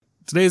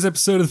Today's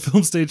episode of the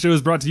Film Stage Show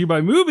is brought to you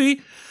by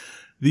Mubi,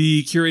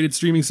 the curated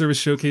streaming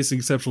service showcasing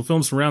exceptional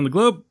films from around the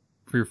globe.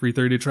 For your free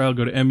 30-day trial,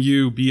 go to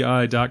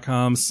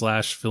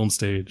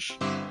mubi.com/filmstage.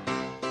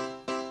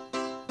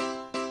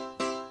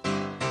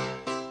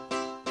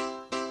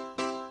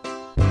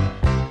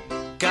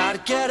 Gotta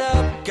get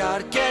up,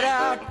 gotta get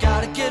out,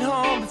 gotta get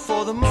home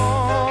before the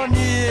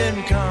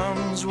morning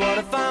comes. What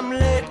if I'm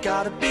late?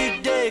 Got a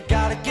big day,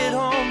 gotta get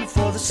home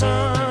before the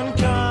sun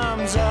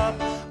comes up.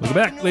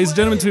 Welcome back, ladies and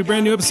gentlemen, to a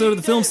brand new episode of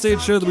the Film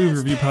Stage Show, the movie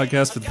review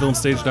podcast for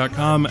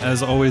thefilmstage.com.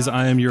 As always,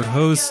 I am your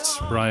host,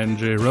 Brian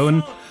J.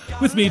 Rowan.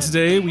 With me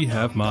today, we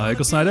have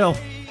Michael Snydell.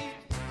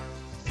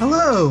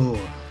 Hello.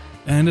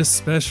 And a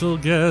special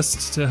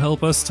guest to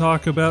help us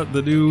talk about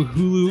the new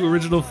Hulu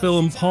original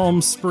film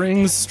Palm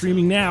Springs,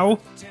 streaming now.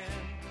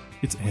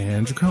 It's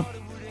Andrew Crump.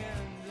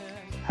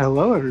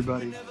 Hello,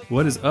 everybody.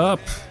 What is up?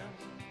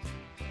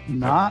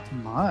 Not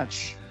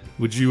much.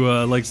 Would you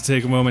like to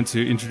take a moment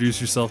to introduce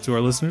yourself to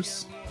our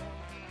listeners?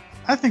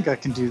 I think I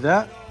can do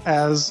that.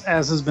 As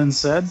has been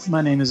said,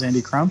 my name is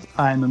Andy Crump.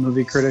 I'm a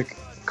movie critic,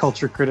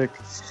 culture critic,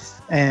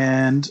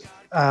 and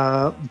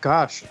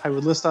gosh, I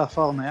would list off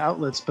all my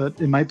outlets, but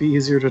it might be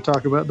easier to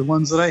talk about the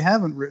ones that I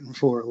haven't written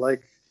for,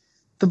 like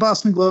the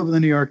Boston Globe and the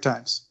New York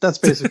Times. That's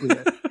basically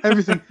it.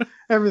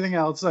 Everything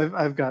else,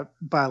 I've got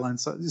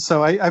bylines.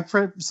 So I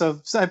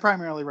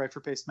primarily write for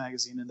Paste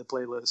Magazine and the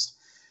Playlist,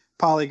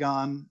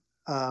 Polygon,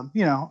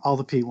 all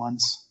the P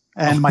ones,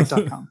 and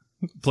Mike.com.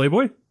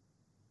 Playboy?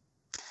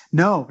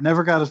 No,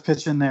 never got a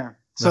pitch in there.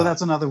 So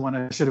That's another one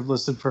I should have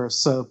listed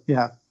first. So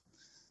yeah,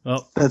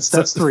 well,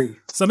 that's three.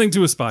 Something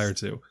to aspire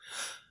to.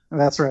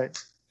 That's right.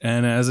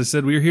 And as I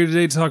said, we are here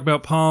today to talk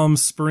about Palm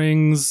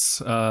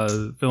Springs,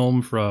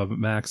 film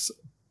from Max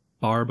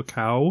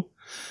Barbakow.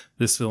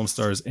 This film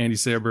stars Andy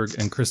Samberg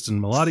and Kristen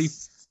Milotti.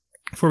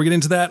 Before we get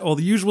into that, all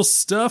the usual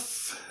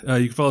stuff.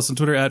 You can follow us on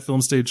Twitter at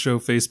Film Stage Show,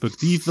 Facebook,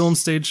 The Film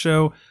Stage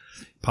Show.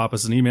 Pop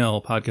us an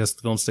email,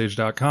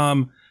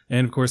 podcast@thefilmstage.com.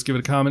 And of course, give it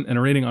a comment and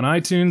a rating on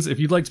iTunes. If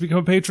you'd like to become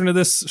a patron of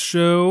this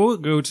show,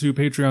 go to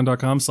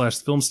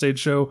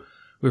patreon.com/filmstageshow.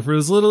 Where for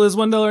as little as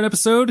 $1 an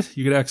episode,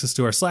 you get access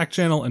to our Slack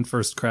channel and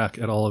first crack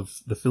at all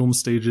of the Film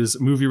Stage's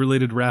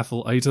movie-related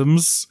raffle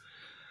items.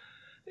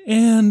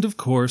 And, of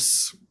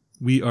course,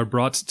 we are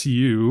brought to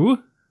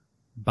you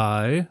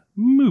by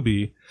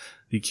Mubi,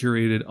 the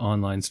curated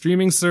online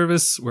streaming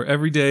service where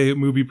every day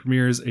Mubi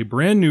premieres a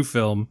brand new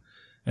film.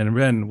 And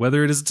again,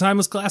 whether it is a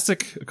timeless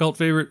classic, a cult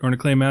favorite, or an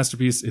acclaimed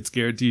masterpiece, it's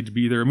guaranteed to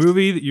be either a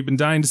movie that you've been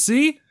dying to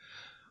see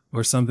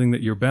or something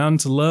that you're bound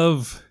to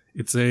love.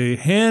 It's a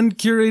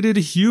hand-curated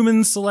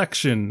human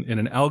selection in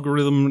an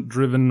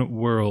algorithm-driven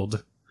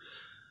world.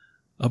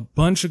 A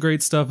bunch of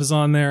great stuff is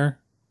on there.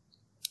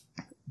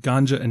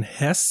 Ganja and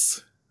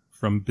Hess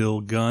from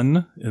Bill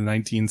Gunn in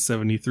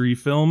 1973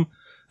 film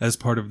as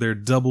part of their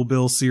Double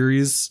Bill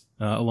series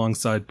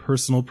alongside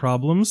Personal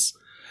Problems.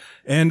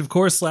 And, of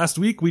course, last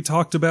week we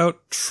talked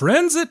about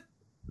Transit,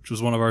 which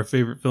was one of our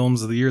favorite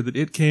films of the year that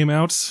it came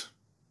out,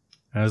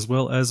 as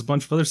well as a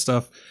bunch of other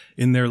stuff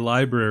in their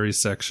library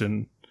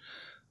section.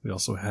 We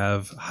also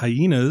have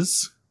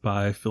Hyenas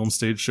by Film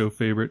Stage Show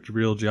favorite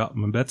Jabril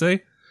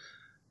Diop-Mambete,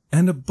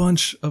 and a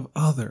bunch of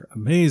other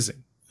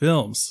amazing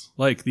films,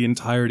 like the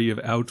entirety of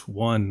Out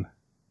One.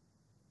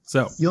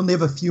 So you only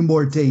have a few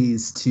more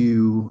days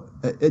to.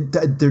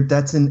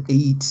 That's in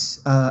 8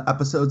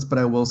 episodes, but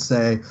I will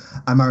say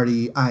I'm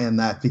already eyeing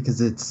that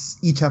because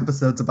each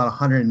episode's about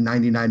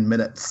 199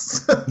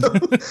 minutes. So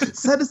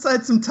set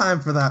aside some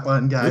time for that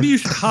one, guys. Maybe you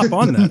should hop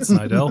on that,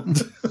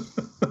 Snydell.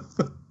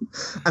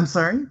 I'm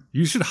sorry?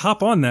 You should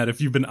hop on that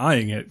if you've been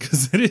eyeing it,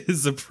 because it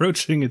is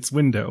approaching its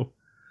window.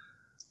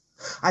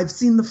 I've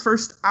seen the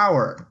first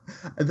hour.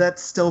 That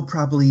still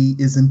probably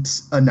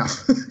isn't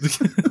enough.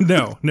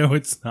 No,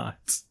 it's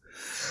not.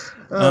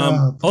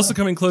 Also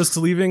coming close to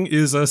leaving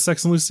is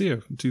Sex and Lucia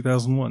from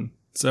 2001.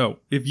 So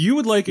if you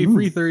would like a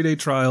free 30-day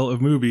trial of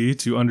Mubi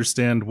to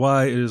understand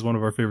why it is one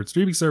of our favorite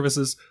streaming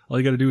services, all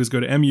you got to do is go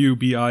to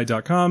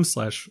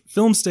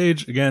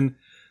mubi.com/filmstage. Again,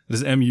 that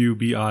is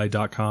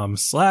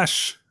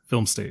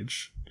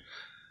mubi.com/filmstage.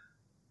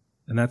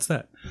 And that's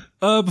that.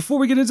 Before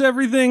we get into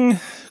everything,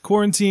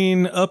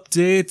 quarantine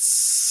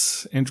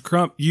updates. Andrew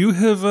Crump, you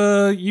have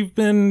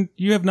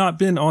not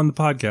been on the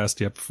podcast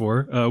yet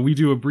before. We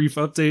do a brief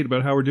update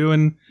about how we're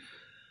doing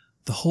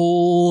the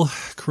whole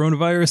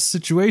coronavirus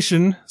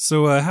situation.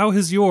 So, how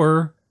has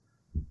your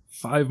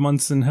 5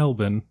 months in hell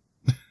been?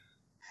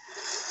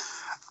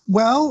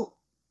 Well,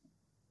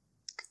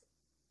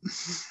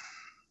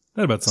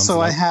 that about sums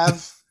so it up.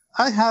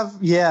 I have,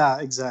 yeah,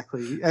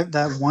 exactly.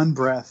 That one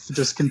breath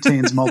just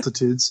contains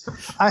multitudes.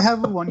 I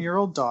have a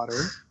 1-year-old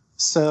daughter,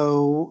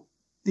 so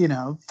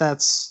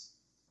that's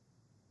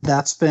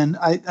been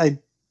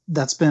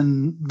that's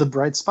been the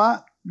bright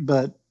spot,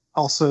 but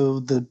also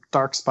the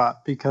dark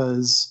spot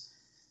because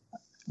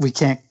we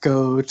can't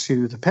go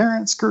to the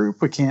parents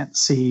group, we can't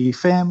see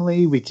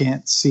family, we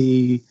can't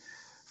see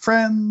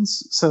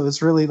friends, so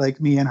it's really like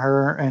me and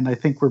her, and I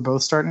think we're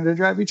both starting to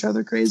drive each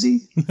other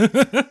crazy.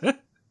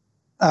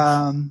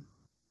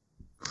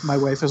 my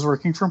wife is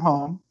working from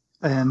home,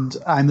 and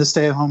I'm the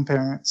stay-at-home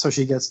parent, so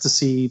she gets to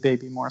see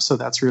baby more. So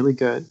that's really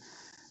good.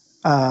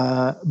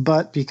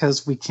 But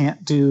because we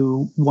can't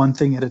do one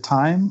thing at a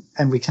time,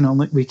 and we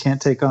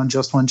can't take on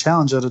just one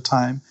challenge at a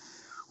time,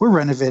 we're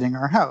renovating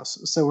our house.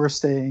 So we're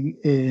staying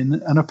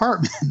in an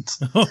apartment.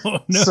 Oh,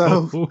 no.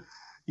 So,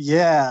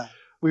 yeah.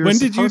 When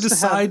did you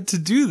decide to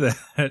do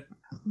that?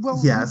 Well,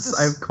 yes,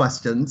 I have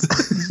questions.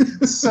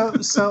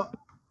 So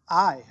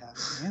I have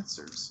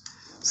answers.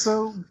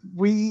 So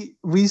we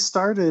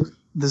started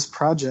this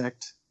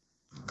project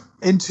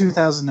in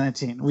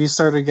 2019. We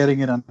started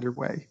getting it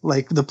underway,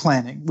 like the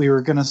planning. We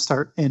were going to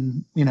start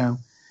in,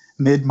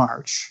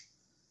 mid-March.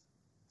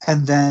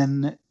 And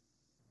then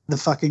the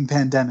fucking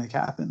pandemic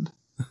happened.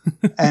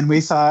 And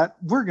we thought,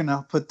 we're going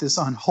to put this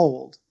on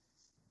hold.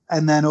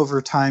 And then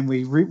over time,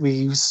 we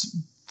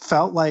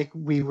felt like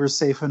we were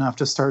safe enough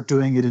to start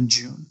doing it in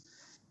June.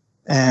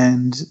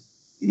 And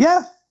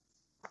yeah,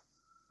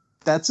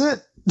 that's it.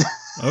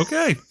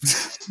 Okay.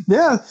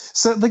 Yeah.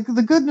 So the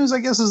good news, I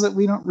guess, is that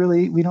we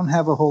don't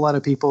have a whole lot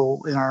of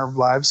people in our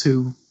lives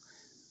who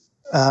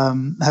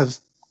have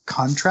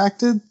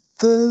contracted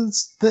the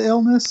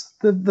illness,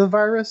 the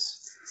virus.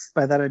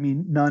 By that, I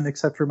mean none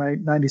except for my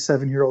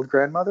 97-year-old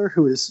grandmother,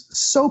 who is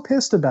so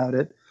pissed about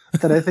it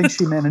that I think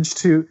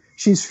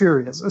she's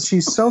furious.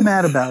 She's so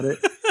mad about it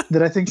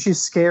that I think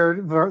she's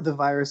scared the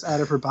virus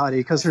out of her body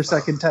because her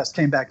second test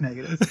came back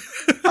negative.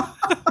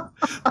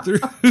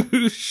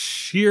 Through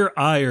sheer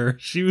ire,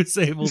 she was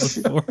able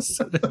to force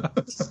it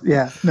out.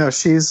 Yeah, no,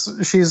 she's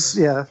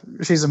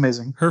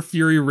amazing. Her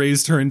fury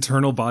raised her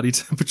internal body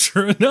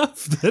temperature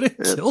enough that it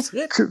killed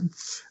it.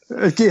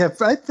 Yeah,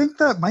 I think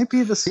that might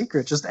be the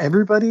secret. Just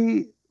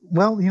everybody.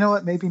 Well, you know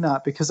what? Maybe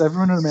not, because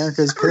everyone in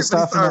America is pissed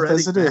off enough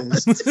as it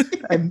is,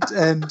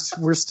 and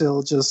we're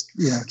still just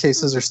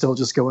cases are still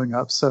just going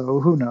up. So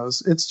who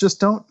knows? It's just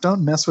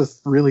don't mess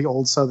with really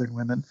old Southern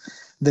women.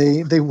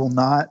 They will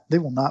not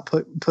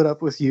put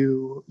up with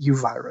you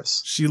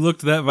virus. She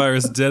looked that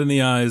virus dead in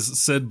the eyes,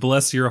 said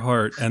 "bless your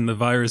heart," and the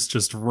virus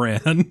just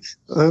ran.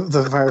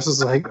 The virus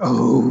was like,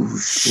 "Oh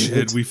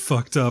shit, we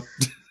fucked up.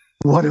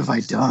 What have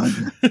I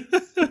done?"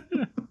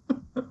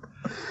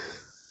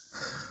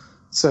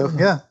 So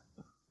yeah.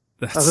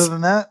 Other than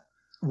that,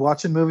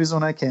 watching movies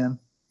when I can,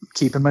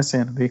 keeping my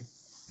sanity.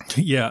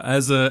 Yeah,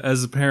 as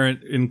a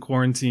parent in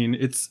quarantine,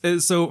 it's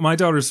so my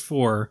daughter's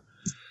 4,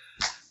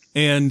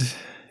 and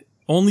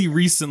only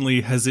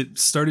recently has it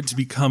started to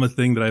become a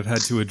thing that I've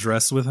had to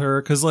address with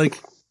her, because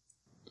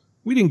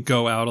we didn't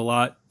go out a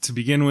lot to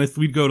begin with.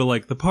 We'd go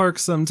to the park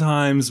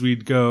sometimes.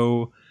 We'd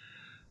go,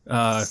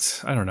 I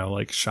don't know,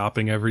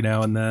 shopping every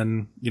now and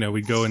then.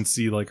 We'd go and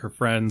see her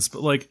friends,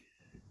 but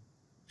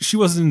she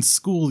wasn't in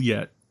school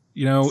yet.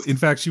 In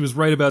fact, she was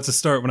right about to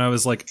start when I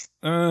was like,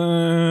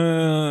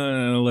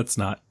 let's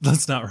not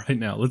right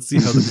now. Let's see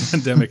how the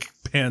pandemic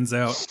pans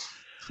out.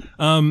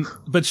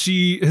 But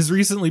she has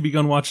recently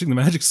begun watching the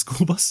Magic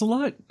School Bus a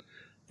lot.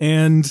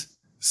 And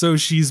so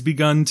she's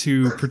begun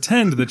to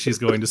pretend that she's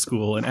going to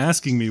school and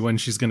asking me when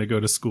she's going to go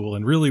to school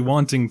and really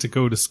wanting to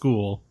go to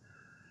school.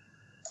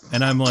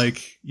 And I'm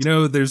like,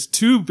 there's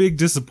 2 big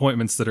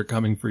disappointments that are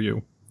coming for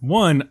you.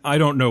 1, I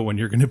don't know when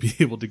you're going to be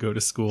able to go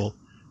to school.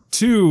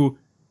 2,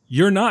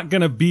 you're not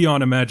going to be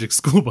on a Magic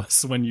School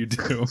Bus when you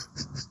do.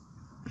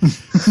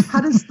 How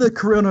does the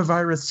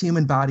coronavirus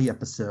human body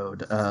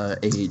episode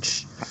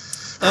age?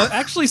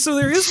 Actually, so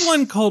there is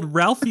one called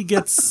Ralphie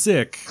Gets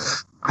Sick.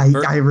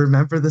 I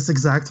remember this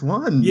exact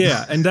one.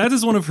 Yeah, and that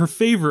is one of her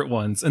favorite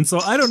ones. And so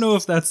I don't know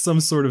if that's some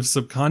sort of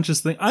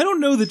subconscious thing. I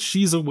don't know that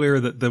she's aware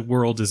that the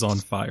world is on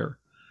fire.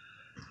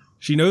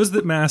 She knows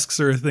that masks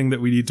are a thing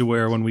that we need to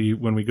wear when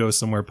we go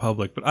somewhere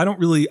public, but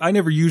I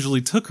never usually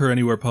took her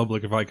anywhere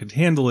public if I could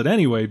handle it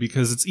anyway,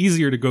 because it's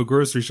easier to go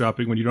grocery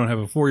shopping when you don't have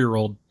a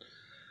 4-year-old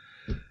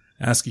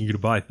asking you to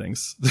buy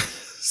things.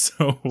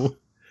 So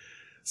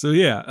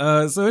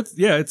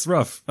it's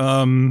rough.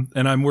 And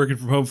I'm working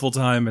from home full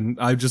time, and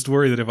I just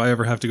worry that if I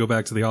ever have to go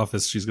back to the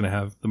office, she's going to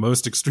have the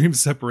most extreme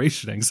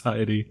separation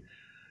anxiety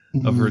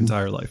of her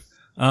entire life.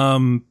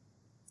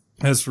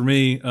 As for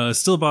me,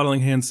 still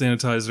bottling hand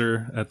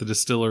sanitizer at the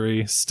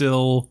distillery,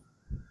 still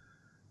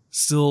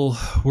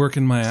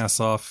working my ass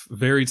off,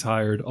 very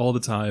tired all the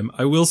time.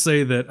 I will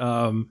say that,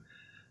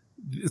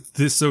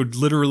 so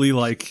literally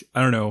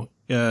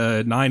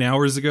 9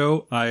 hours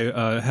ago, I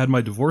had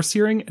my divorce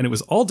hearing, and it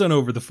was all done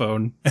over the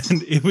phone,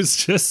 and it was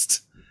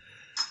just,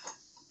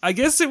 I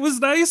guess it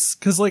was nice,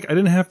 because I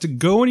didn't have to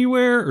go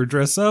anywhere or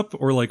dress up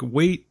or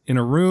wait in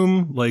a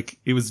room.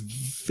 It was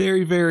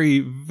very, very,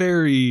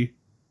 very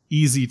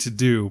easy to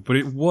do, but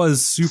it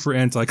was super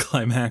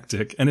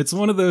anticlimactic, and it's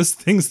one of those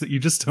things that you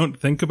just don't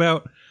think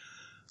about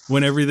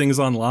when everything's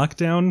on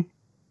lockdown.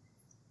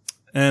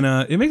 And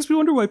it makes me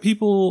wonder why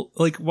people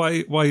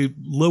why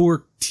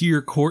lower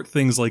tier court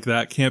things like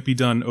that can't be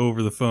done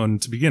over the phone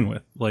to begin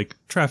with, like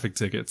traffic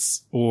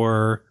tickets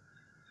or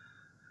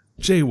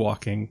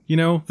jaywalking,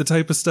 the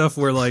type of stuff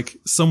where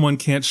someone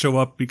can't show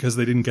up because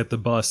they didn't get the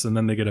bus and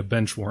then they get a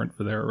bench warrant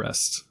for their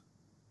arrest.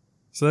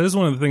 So that is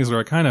one of the things where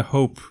I kind of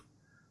hope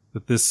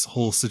that this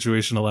whole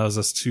situation allows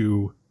us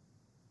to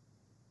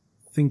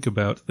think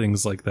about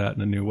things like that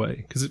in a new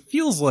way. Because it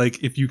feels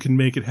like if you can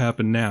make it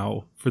happen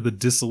now for the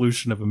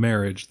dissolution of a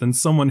marriage, then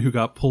someone who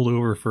got pulled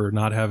over for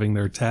not having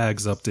their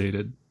tags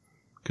updated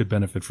could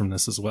benefit from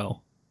this as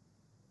well.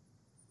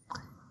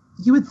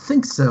 You would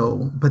think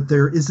so, but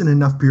there isn't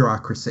enough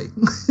bureaucracy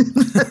in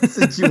that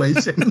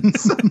situation.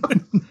 So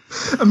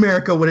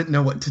America wouldn't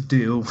know what to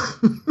do.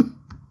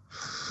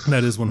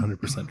 That is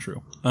 100%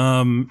 true.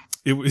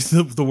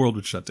 The world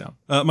would shut down.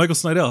 Michael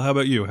Snydell, how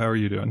about you? How are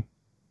you doing?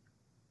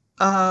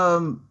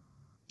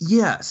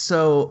 Yeah,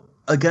 so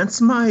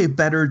against my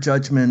better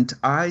judgment,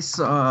 I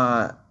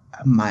saw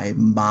my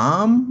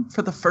mom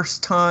for the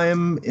first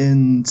time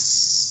in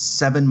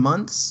 7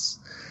 months.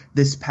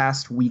 This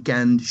past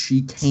weekend,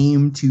 she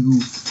came to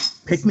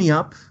pick me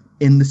up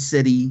in the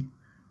city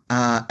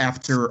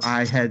after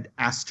I had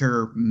asked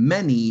her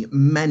many,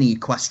 many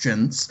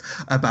questions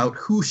about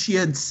who she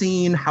had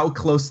seen, how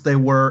close they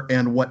were,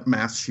 and what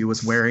mask she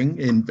was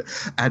wearing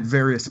at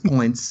various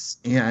points.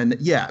 And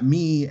yeah,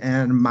 me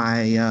and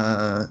my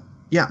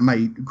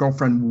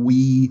girlfriend,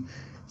 we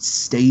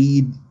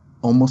stayed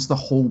almost the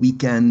whole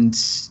weekend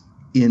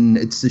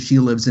she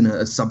lives in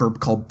a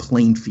suburb called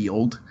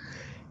Plainfield.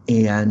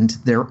 And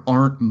there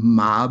aren't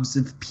mobs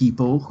of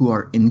people who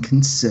are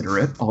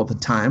inconsiderate all the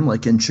time,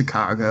 like in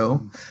Chicago.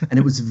 And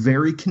it was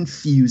very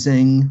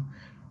confusing.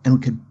 And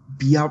we could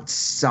be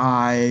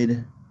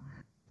outside.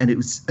 And it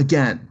was,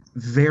 again,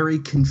 very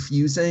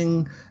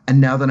confusing.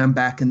 And now that I'm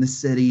back in the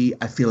city,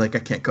 I feel like I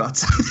can't go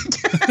outside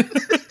again.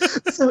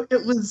 So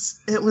it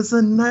was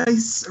a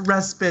nice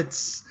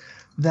respite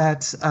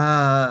that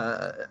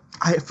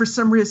for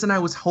some reason I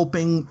was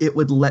hoping it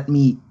would let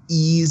me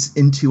ease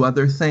into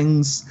other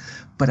things.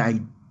 But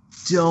I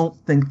don't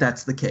think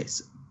that's the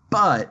case.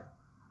 But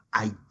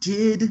I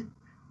did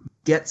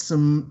get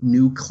some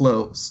new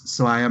clothes,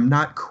 so I am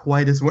not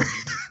quite as worried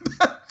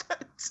about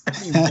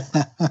that anymore.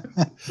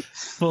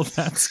 Well,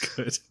 that's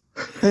good.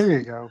 There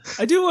you go.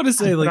 I do want to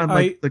say,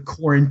 the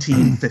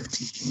quarantine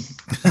 15.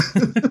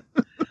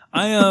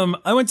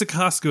 I went to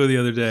Costco the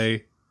other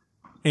day,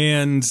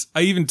 and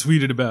I even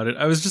tweeted about it.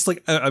 I was just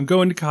like, I'm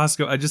going to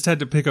Costco. I just had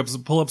to pick up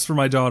some pull-ups for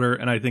my daughter,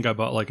 and I think I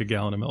bought like a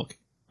gallon of milk.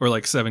 Or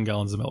like 7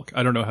 gallons of milk.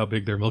 I don't know how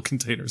big their milk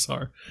containers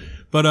are.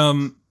 But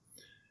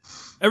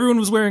everyone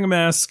was wearing a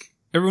mask.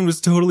 Everyone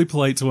was totally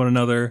polite to one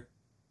another.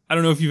 I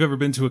don't know if you've ever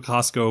been to a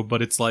Costco,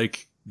 but it's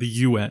like the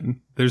UN.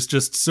 There's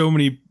just so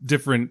many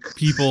different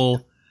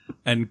people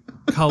and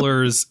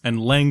colors and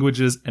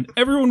languages, and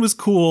everyone was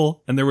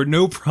cool, and there were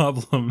no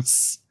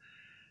problems.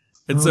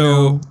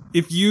 And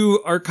if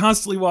you are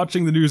constantly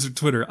watching the news or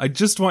Twitter, I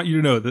just want you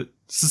to know that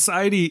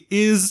society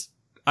is,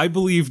 I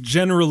believe,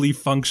 generally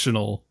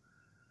functional.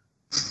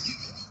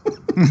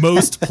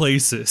 Most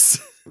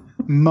places.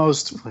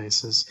 Most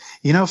places.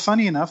 You know,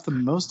 funny enough, the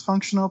most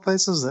functional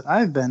places that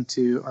I've been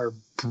to are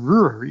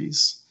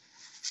breweries.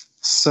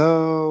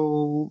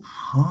 So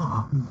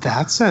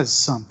that says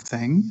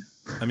something.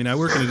 I mean, I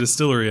work in a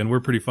distillery and we're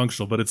pretty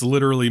functional, but it's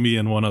literally me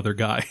and one other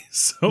guy.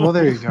 So well,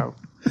 there you go.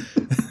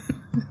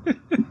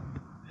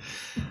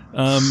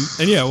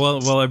 And yeah,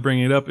 while I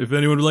bring it up, if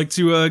anyone would like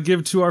to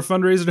give to our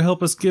fundraiser to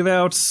help us give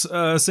out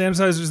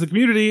sanitizers to the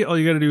community, all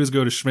you got to do is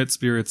go to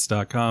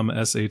schmidtspirits.com,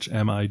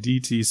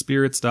 SHMIDT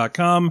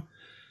spirits.com,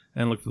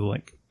 and look for the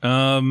link.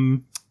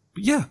 But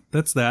yeah,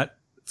 that's that.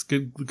 It's a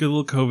good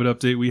little COVID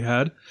update we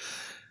had.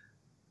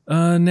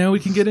 Now we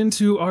can get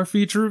into our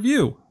feature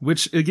review,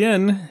 which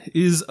again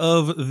is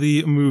of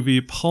the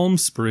movie Palm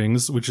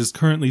Springs, which is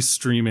currently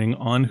streaming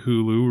on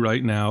Hulu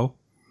right now.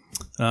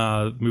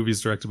 The movie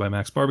is directed by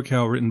Max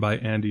Barbacow, written by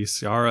Andy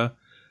Ciara,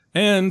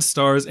 and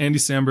stars Andy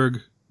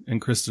Samberg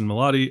and Kristen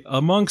Milotti,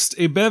 amongst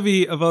a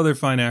bevy of other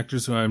fine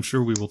actors who I'm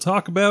sure we will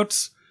talk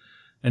about.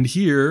 And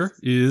here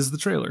is the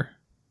trailer.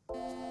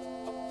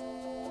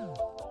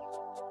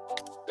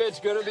 It's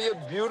gonna be a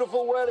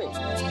beautiful wedding.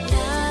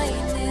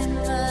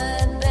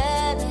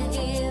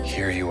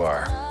 Here you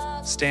are,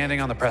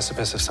 standing on the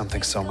precipice of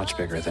something so much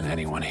bigger than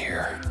anyone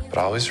here. But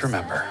always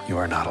remember, you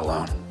are not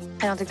alone.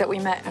 I don't think that we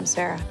met. I'm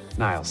Sarah.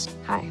 Niles.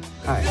 Hi.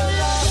 Hi.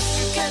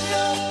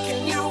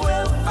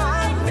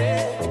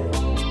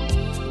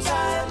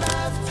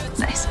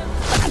 Nice.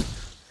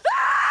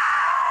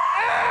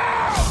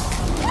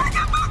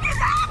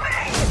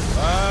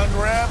 Run,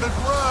 rabbit,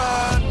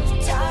 run!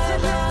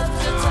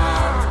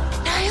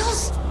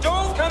 Niles?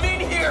 Don't come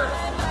in here!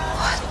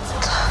 What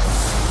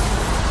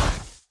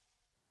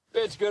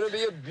the? It's gonna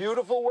be a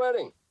beautiful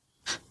wedding.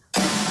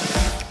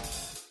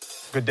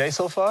 Good day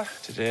so far?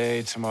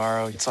 Today,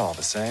 tomorrow, it's all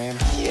the same.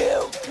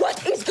 You!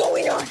 What is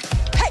going on?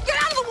 Hey, get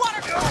out of the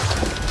water!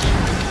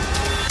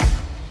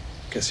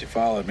 Guess you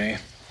followed me.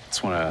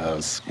 It's one of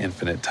those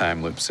infinite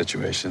time loop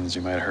situations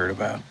you might have heard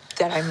about.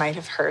 That I might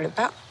have heard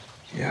about.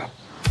 Yeah.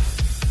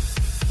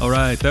 All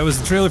right, that was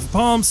the trailer for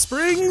Palm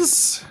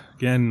Springs.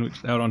 Again,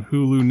 out on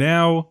Hulu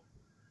now.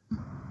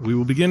 We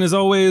will begin, as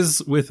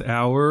always, with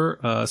our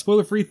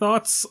spoiler-free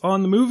thoughts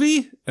on the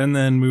movie, and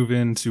then move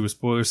into a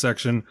spoiler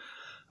section.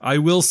 I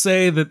will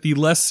say that the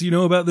less you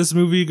know about this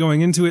movie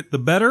going into it, the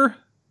better.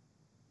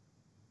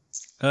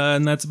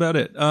 And that's about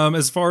it.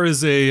 As far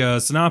as a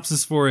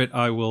synopsis for it,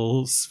 I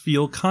will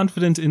feel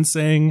confident in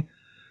saying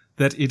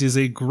that it is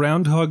a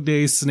Groundhog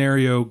Day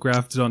scenario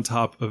grafted on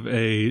top of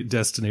a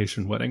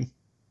destination wedding.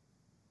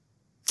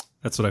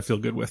 That's what I feel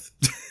good with.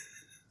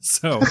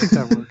 So I think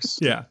that works.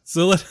 Yeah.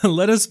 So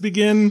let us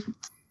begin.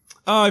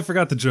 Oh, I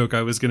forgot the joke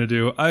I was going to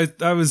do.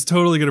 I was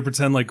totally going to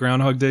pretend like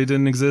Groundhog Day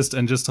didn't exist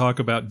and just talk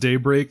about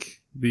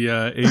Daybreak, the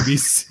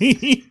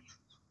ABC.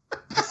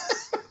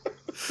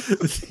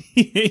 The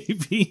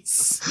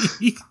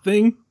ABC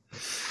thing.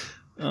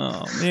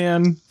 Oh,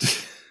 man.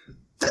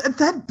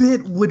 That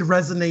bit would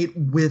resonate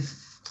with,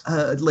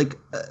 I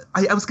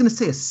was going to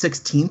say a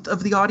 16th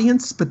of the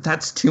audience, but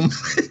that's too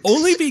much.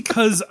 Only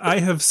because I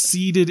have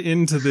seeded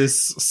into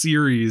this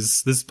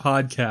series, this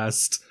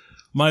podcast,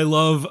 my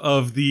love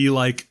of the,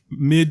 like,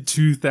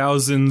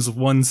 mid-2000s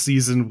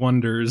one-season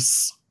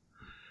wonders.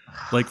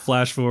 Like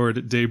Flash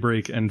Forward,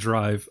 Daybreak, and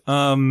Drive.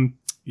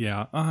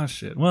 Yeah. Ah,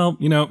 shit. Well,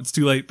 it's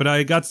too late, but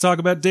I got to talk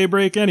about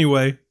Daybreak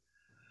anyway.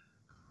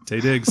 Tay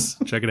Diggs,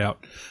 check it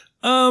out.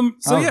 So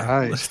all yeah,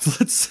 right.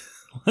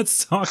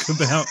 let's talk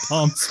about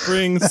Palm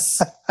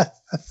Springs.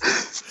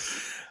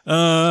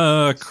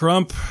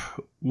 Crump,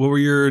 what were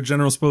your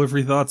general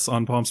spoiler-free thoughts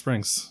on Palm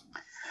Springs?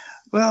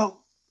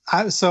 Well,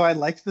 I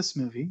liked this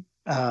movie.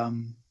 I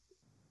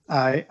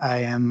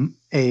am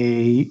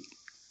a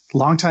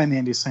longtime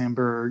Andy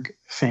Samberg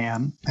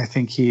fan. I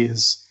think he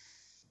is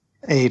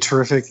a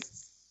terrific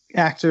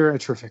actor, a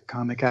terrific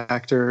comic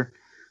actor.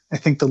 I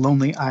think the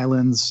Lonely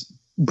Island's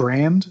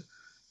brand,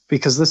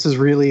 because this is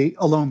really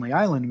a Lonely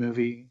Island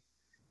movie,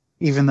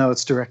 even though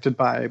it's directed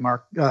by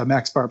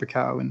Max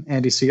Barbakow and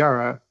Andy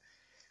Ciara.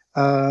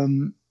 I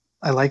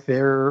like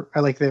their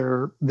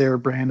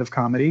brand of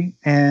comedy,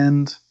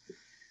 and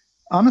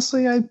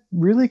honestly, I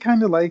really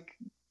kind of like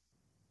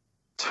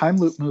time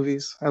loop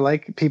movies. I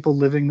like people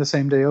living the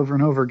same day over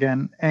and over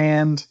again,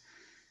 and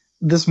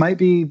this might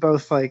be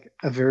both like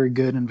a very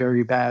good and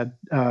very bad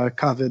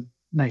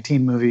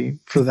COVID-19 movie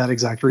for that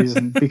exact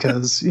reason,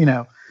 because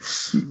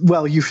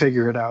well, you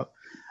figure it out.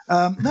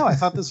 No, I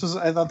thought this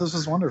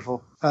was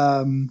wonderful.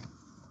 I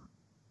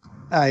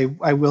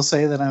will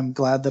say that I'm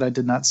glad that I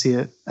did not see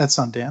it at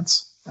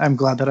Sundance. I'm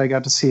glad that I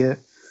got to see it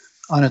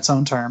on its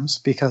own terms,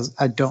 because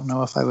I don't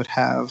know if I would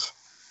have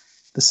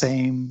the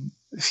same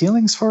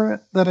feelings for it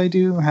that I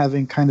do,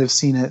 having kind of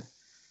seen it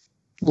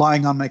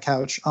lying on my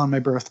couch on my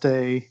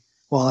birthday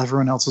while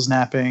everyone else was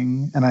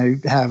napping, and I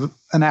have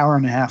an hour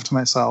and a half to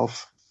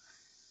myself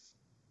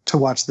to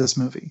watch this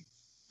movie.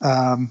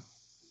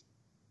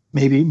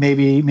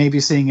 Maybe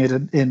seeing it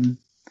in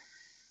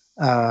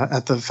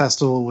at the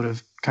festival would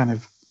have kind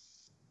of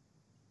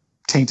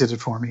tainted it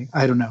for me.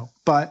 I don't know,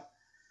 but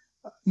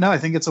no, I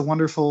think it's a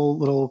wonderful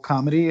little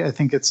comedy. I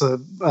think it's a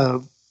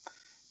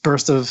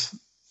burst of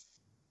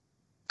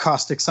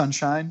caustic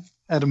sunshine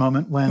at a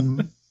moment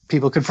when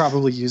people could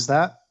probably use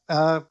that.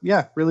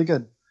 Yeah, really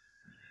good.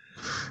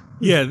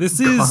 Yeah, this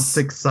is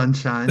caustic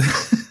sunshine.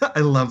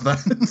 I love that.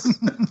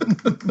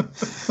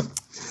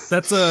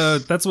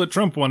 That's what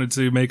Trump wanted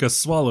to make us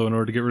swallow in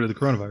order to get rid of the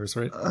coronavirus,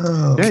 right?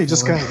 Oh, yeah, you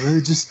just got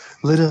to just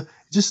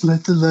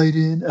let the light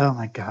in. Oh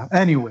my god.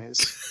 Anyways,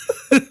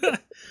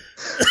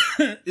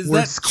 is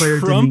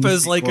that Trump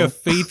as like a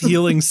faith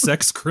healing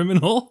sex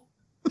criminal?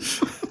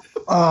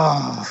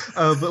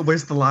 But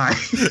where's the lie?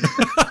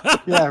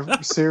 Yeah,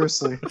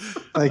 seriously.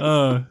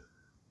 Like,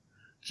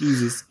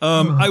 Jesus.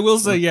 I will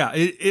say, yeah,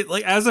 it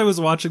like, as I was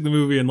watching the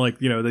movie and like,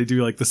 they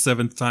do like the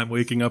 7th time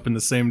waking up in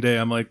the same day,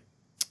 I'm like,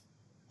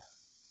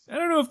 I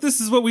don't know if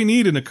this is what we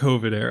need in a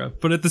COVID era,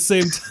 but at the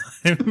same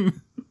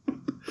time,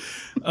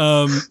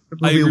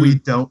 we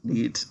don't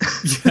need.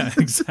 Yeah,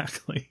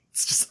 exactly.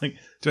 It's just like,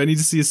 do I need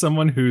to see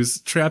someone who's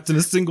trapped in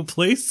a single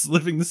place,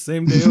 living the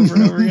same day over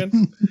and over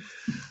again?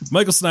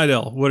 Michael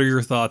Snydell, what are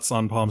your thoughts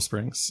on Palm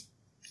Springs?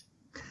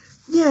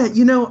 Yeah,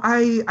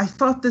 I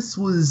thought this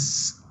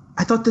was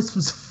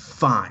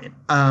fine.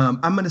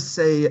 I'm going to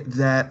say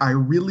that I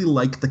really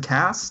like the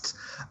cast.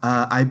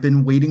 I've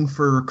been waiting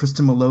for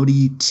Kristen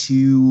Milioti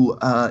to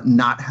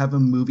not have a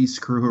movie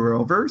screw her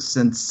over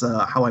since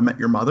How I Met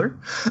Your Mother.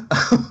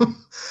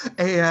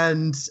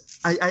 And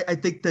I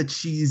think that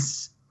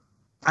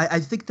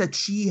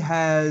she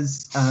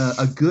has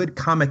a good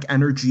comic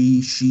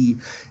energy. She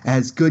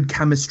has good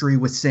chemistry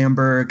with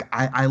Samberg.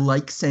 I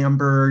like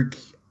Samberg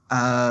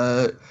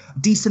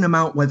decent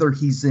amount, whether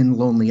he's in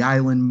Lonely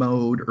Island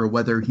mode or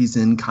whether he's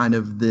in kind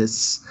of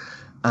this,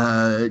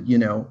 kind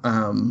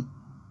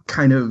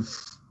of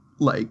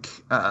like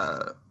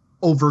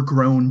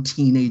overgrown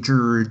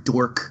teenager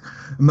dork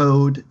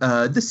mode.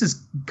 This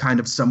is kind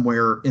of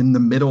somewhere in the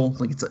middle.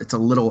 Like it's a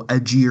little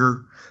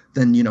edgier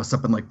than,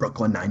 something like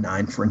Brooklyn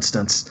Nine-Nine, for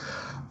instance.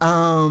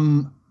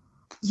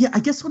 Yeah, I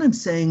guess what I'd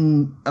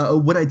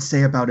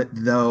say about it,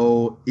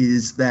 though,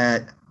 is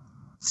that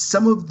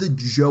some of the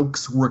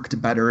jokes worked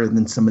better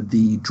than some of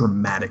the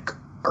dramatic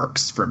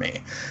arcs for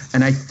me.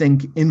 And I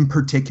think, in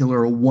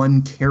particular,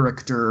 one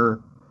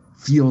character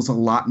feels a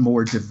lot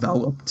more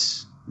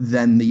developed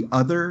than the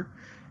other.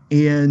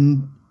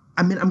 And,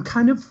 I mean, I'm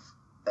kind of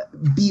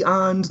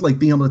beyond like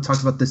being able to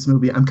talk about this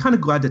movie, I'm kind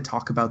of glad to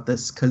talk about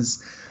this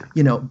because,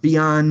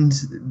 beyond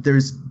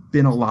there's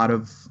a lot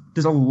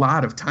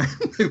of time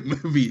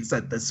movies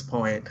at this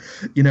point,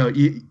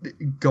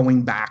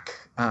 going back,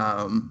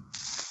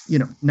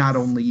 not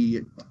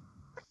only.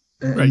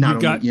 Right, you've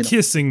got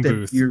Kissing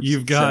Booth.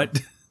 You've got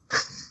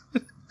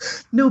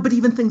no, but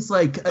even things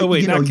like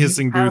not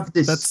Kissing Booth.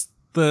 That's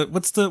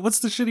what's the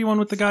shitty one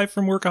with the guy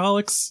from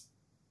Workaholics?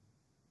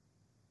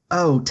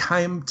 Oh,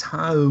 time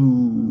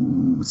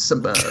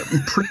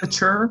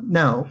premature?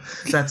 No,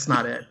 that's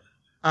not it.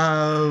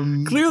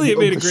 Clearly, it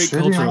made a great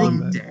cultural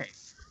impact.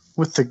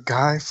 With the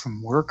guy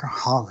from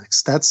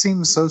Workaholics, that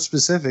seems so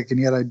specific, and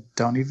yet I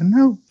don't even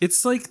know.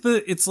 It's like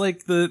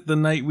the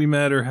night we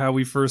met, or how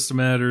we first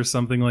met, or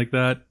something like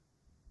that.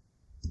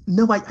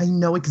 No, I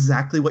know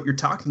exactly what you're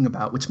talking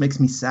about, which makes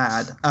me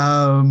sad.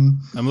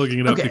 I'm looking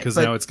it up because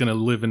now it's going to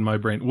live in my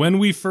brain. When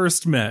we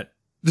first met.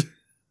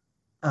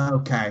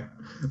 Okay.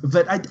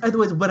 But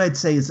otherwise, what I'd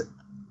say is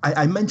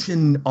I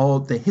mention all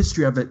the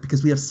history of it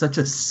because we have such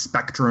a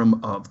spectrum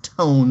of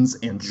tones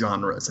and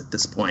genres at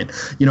this point.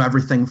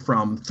 Everything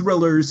from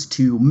thrillers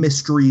to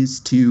mysteries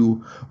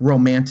to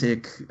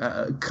romantic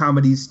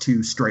comedies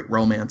to straight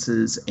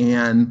romances.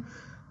 And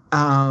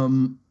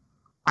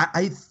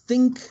I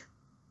think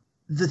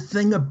the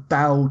thing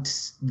about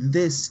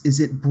this is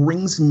it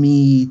brings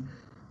me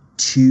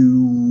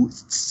to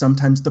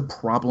sometimes the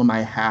problem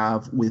I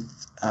have with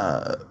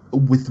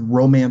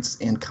romance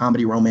and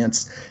comedy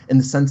romance, in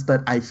the sense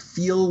that I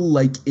feel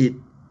like it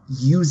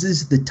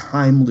uses the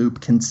time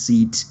loop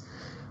conceit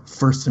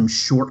for some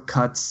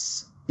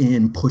shortcuts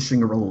in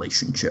pushing a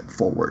relationship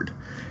forward.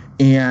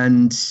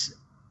 And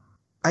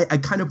I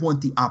kind of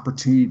want the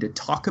opportunity to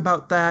talk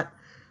about that.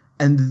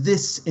 And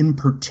this in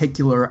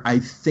particular, I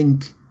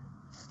think,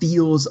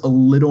 feels a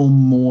little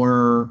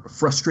more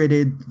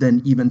frustrated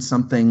than even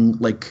something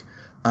like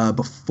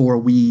Before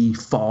We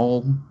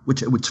Fall,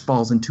 which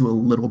falls into a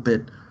little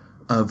bit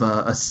of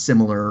a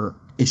similar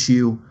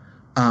issue,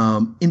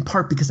 in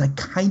part because I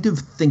kind of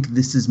think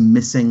this is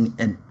missing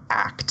an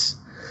act.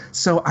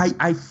 So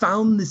I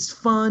found this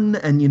fun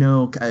and,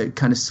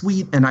 kind of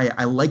sweet, and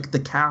I like the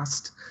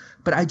cast,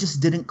 but I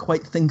just didn't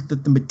quite think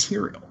that the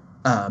material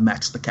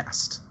matched the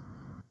cast.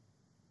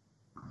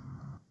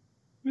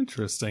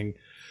 Interesting.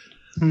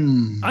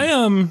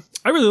 I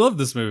really love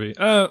this movie.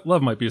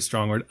 Love might be a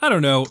strong word. I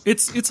don't know.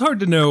 It's hard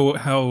to know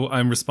how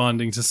I'm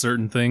responding to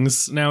certain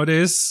things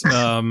nowadays.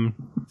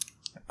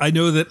 I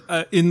know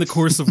that in the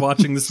course of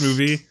watching this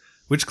movie,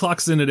 which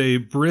clocks in at a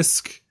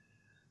brisk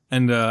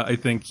and I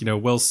think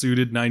well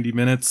suited 90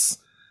 minutes,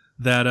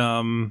 that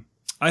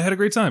I had a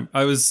great time.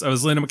 I was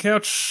laying on my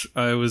couch.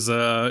 I was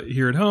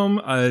here at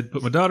home. I had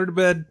put my daughter to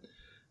bed.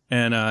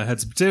 And had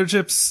some potato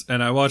chips,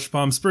 and I watched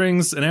Palm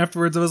Springs, and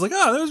afterwards I was like,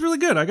 that was really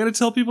good. I gotta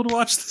tell people to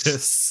watch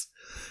this.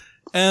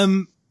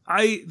 There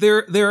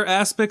are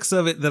aspects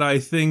of it that I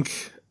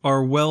think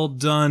are well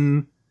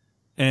done,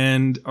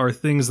 and are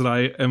things that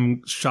I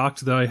am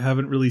shocked that I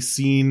haven't really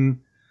seen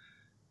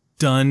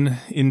done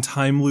in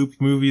time loop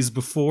movies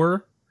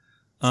before.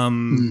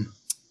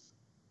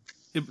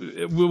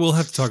 We'll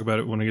have to talk about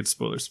it when I get to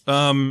spoilers.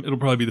 It'll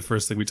probably be the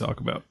first thing we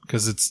talk about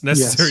because it's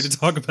necessary to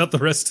talk about the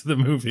rest of the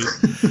movie.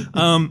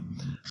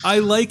 I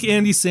like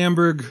Andy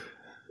Samberg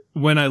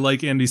when I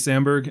like Andy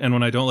Samberg, and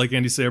when I don't like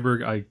Andy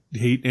Samberg, I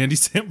hate Andy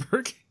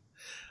Samberg.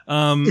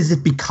 Is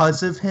it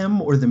because of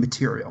him or the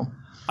material?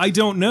 I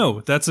don't know.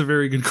 That's a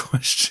very good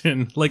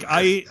question. Like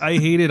I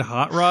hated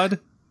Hot Rod.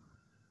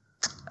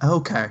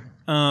 Okay.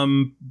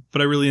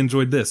 But I really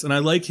enjoyed this, and I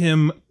like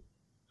him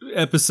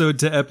episode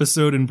to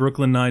episode in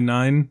Brooklyn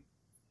Nine-Nine.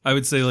 I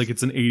would say like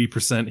it's an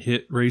 80%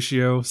 hit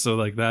ratio, so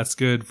like that's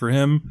good for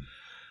him.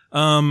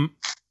 And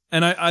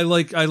I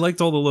liked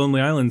all the Lonely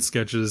Island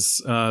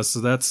sketches, so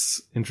that's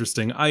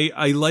interesting.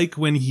 I like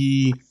when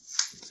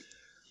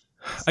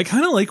I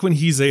kind of like when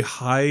he's a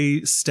high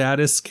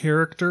status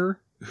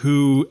character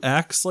who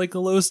acts like a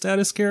low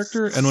status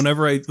character, and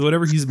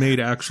whenever he's made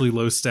actually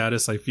low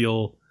status, I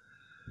feel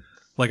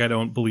like I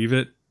don't believe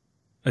it.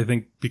 I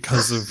think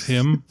because of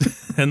him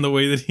and the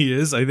way that he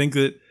is, I think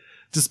that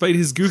despite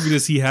his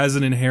goofiness, he has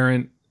an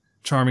inherent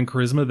charming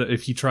charisma that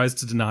if he tries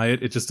to deny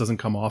it, it just doesn't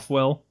come off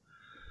well.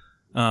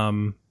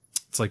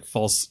 It's like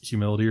false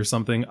humility or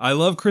something. I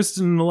love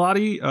Kristen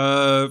Milotti,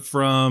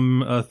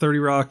 from 30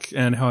 Rock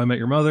and How I Met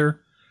Your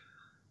Mother.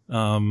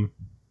 The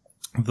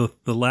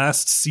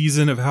last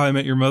season of How I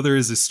Met Your Mother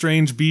is a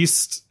strange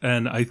beast,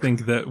 and I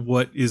think that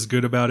what is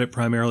good about it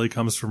primarily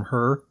comes from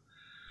her.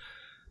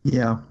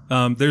 Yeah.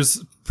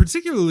 There's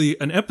particularly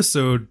an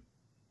episode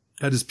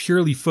that is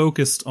purely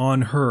focused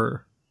on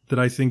her that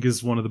I think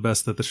is one of the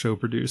best that the show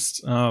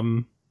produced.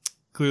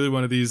 Clearly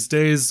one of these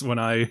days when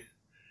I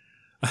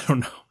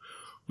don't know,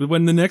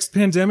 when the next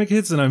pandemic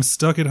hits and I'm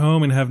stuck at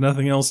home and have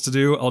nothing else to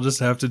do, I'll just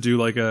have to do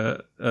like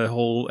a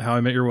whole How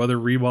I Met Your Mother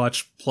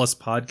rewatch plus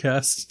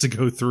podcast to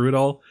go through it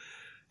all.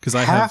 Cause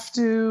I have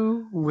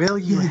to. Will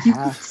you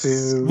have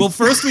to? Well,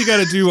 first we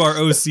got to do our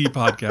OC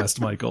podcast,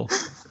 Michael.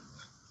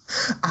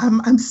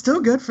 I'm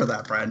still good for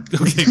that, Brent.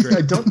 Okay, great.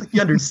 I don't think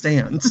you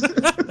understand.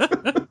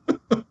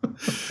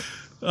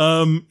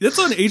 It's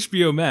on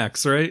HBO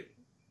Max, right?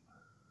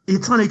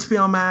 It's on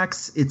HBO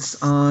Max.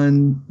 It's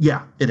on...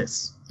 Yeah, it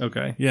is.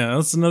 Okay. Yeah,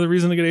 that's another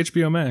reason to get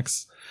HBO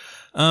Max.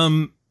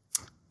 I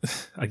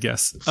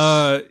guess.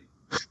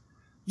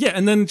 Yeah,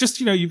 and then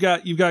just, you've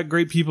got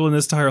great people in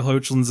this. Tyler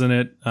Hoechlin's in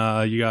it.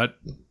 You got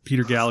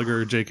Peter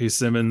Gallagher, J.K.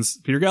 Simmons.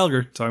 Peter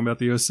Gallagher, talking about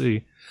the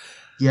OC.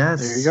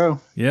 Yes. There you go.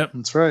 Yep.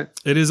 That's right.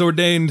 It is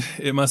ordained.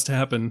 It must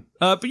happen.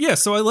 But yeah,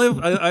 so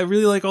I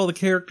really like all the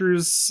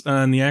characters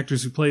and the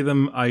actors who play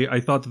them.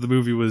 I thought that the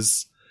movie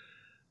was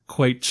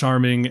quite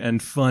charming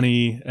and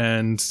funny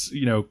and,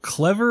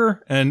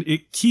 clever, and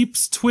it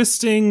keeps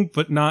twisting,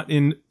 but not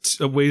in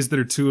ways that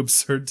are too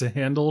absurd to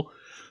handle.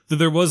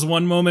 There was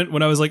one moment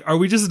when I was like, are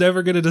we just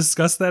never going to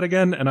discuss that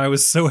again? And I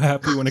was so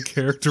happy when a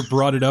character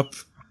brought it up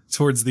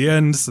towards the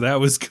end, so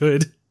that was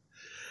good.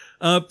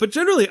 But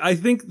generally, I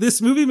think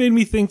this movie made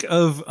me think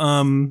of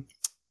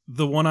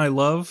The One I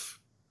Love.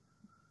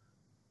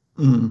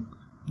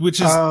 Which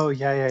is... Oh,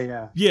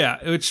 yeah. Yeah,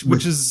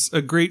 which is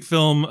a great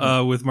film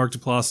with Mark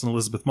Duplass and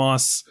Elizabeth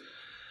Moss.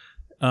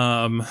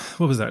 What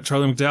was that?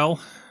 Charlie McDowell?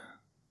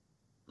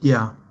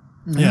 Yeah.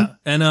 Mm-hmm. Yeah.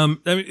 And I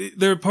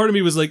mean, part of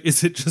me was like,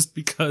 is it just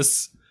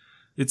because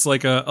it's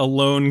like a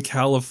lone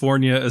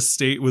California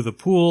estate with a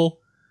pool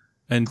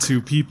and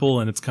two people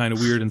and it's kind of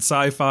weird and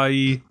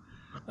sci-fi-y?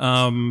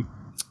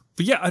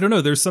 But yeah, I don't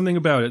know. There's something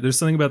about it. There's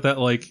something about that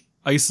like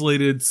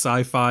isolated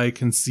sci-fi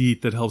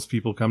conceit that helps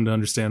people come to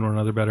understand one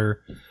another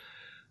better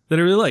that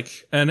I really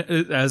like. And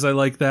as I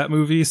like that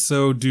movie,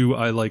 so do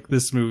I like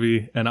this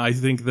movie. And I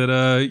think that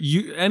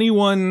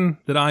anyone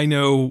that I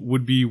know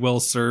would be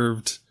well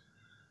served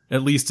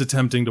at least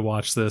attempting to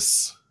watch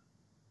this,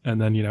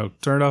 and then,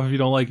 turn it off if you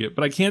don't like it.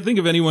 But I can't think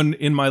of anyone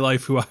in my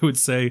life who I would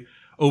say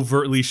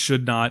overtly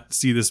should not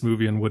see this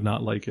movie and would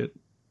not like it.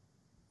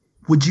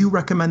 Would you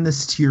recommend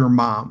this to your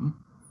mom?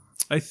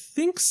 I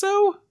think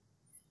so.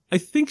 I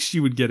think she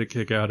would get a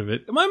kick out of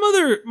it. My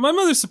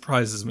mother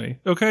surprises me.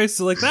 Okay.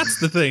 So like, that's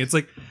the thing. It's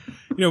like,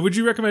 would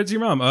you recommend it to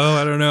your mom? Oh,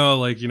 I don't know.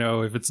 Like,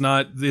 if it's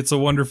not It's a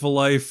Wonderful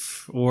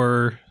Life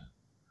or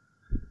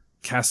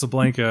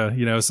Casablanca,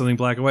 something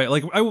black and white.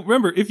 Like, I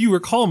remember, if you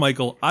recall,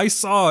 Michael, I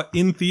saw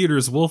in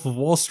theaters Wolf of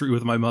Wall Street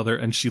with my mother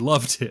and she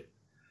loved it.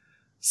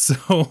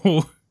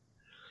 So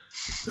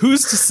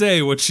who's to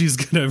say what she's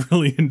going to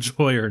really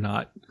enjoy or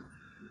not?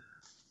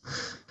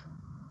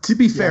 To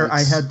be fair,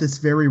 I had this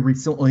very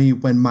recently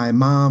when my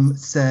mom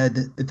said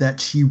that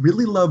she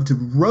really loved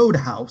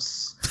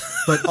Roadhouse,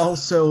 but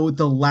also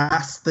the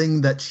last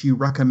thing that she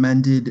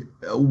recommended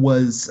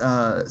was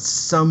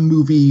some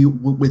movie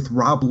with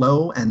Rob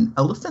Lowe and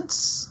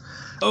elephants.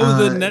 Oh,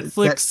 the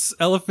Netflix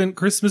elephant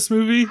Christmas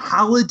movie?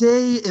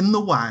 Holiday in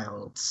the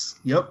Wilds.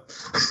 Yep.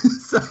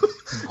 So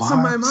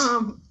my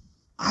mom,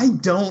 I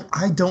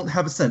don't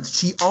have a sense.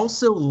 She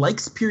also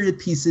likes period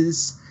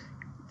pieces.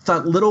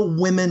 Thought Little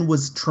Women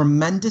was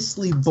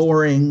tremendously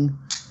boring,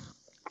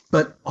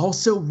 but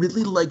also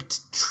really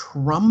liked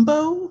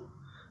Trumbo?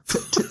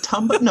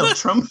 Trumbo?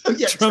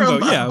 Yeah, Trumbo,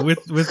 yeah,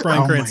 with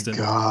Bryan Cranston. Oh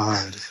my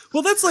God.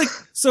 Well, that's like,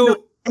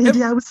 so...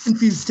 Andy, I was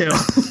confused too.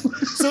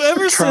 So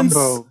ever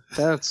Trumbo,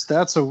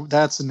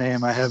 that's a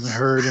name I haven't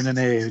heard in an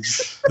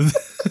age.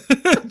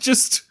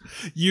 Just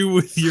you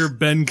with your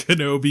Ben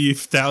Kenobi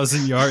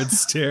 1,000-yard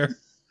stare.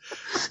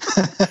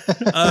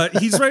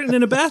 He's writing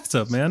in a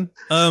bathtub, man.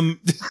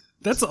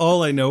 That's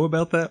all I know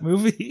about that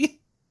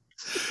movie.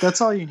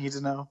 That's all you need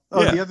to know.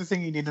 Oh, Yeah. The other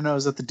thing you need to know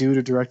is that the dude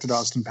who directed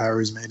Austin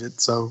Powers made it.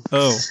 So.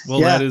 Oh, well,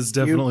 Yeah, that is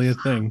definitely a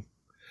thing.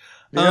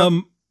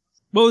 Yep.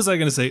 What was I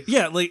going to say?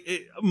 Yeah, like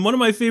one of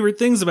my favorite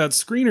things about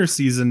screener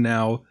season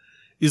now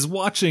is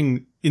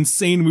watching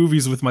insane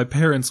movies with my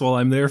parents while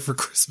I'm there for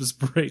Christmas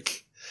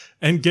break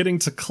and getting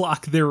to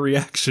clock their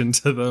reaction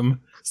to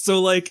them.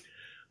 So like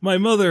my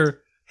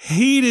mother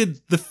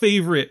hated The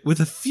Favorite with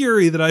a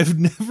fury that I've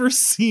never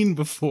seen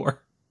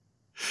before.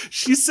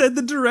 She said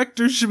the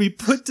director should be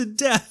put to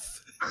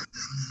death.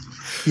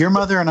 Your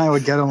mother and I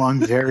would get along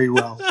very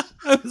well.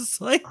 I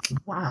was like,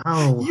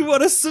 Wow. you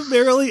want to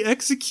summarily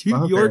execute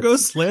Love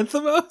Yorgos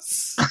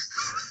Lanthimos?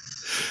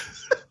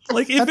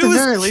 Like, if At it the was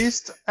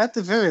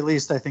very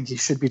least, I think he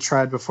should be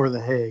tried before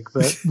the Hague.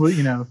 But well,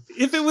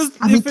 if it was,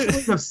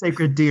 Killing of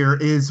Sacred Deer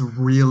is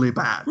really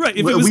bad. right,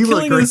 if it was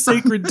Killing of the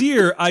Sacred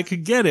Deer, I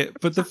could get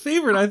it. But The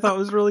Favorite I thought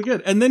was really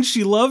good. And then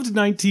she loved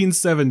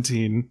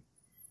 1917,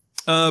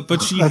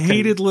 but she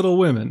hated Little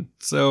Women.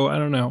 So I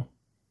don't know.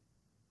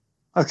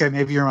 okay,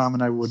 maybe your mom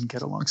and I wouldn't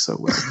get along so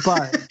well,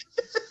 but.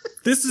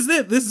 This is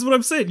it. This is what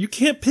I'm saying. You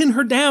can't pin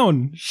her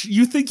down.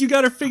 You think you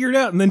got her figured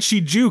out, and then she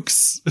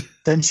jukes.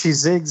 Then she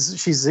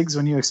zigs. She zigs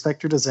when you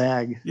expect her to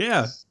zag.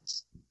 Yeah.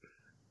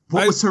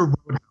 What was her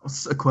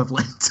Roadhouse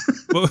equivalent?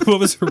 What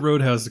was her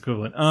Roadhouse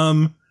equivalent?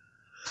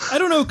 I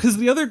don't know, because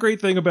the other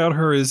great thing about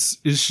her is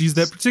she's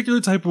that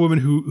particular type of woman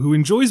who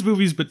enjoys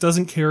movies but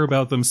doesn't care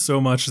about them so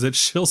much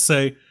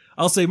that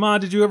I'll say, Ma,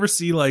 did you ever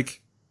see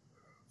like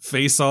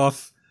Face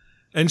Off?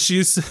 And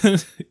she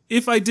said,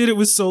 if I did, it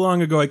was so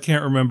long ago I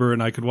can't remember,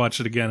 and I could watch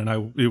it again,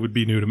 and it would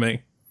be new to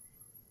me.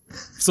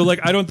 So, like,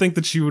 I don't think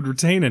that she would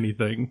retain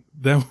anything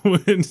that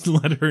would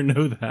let her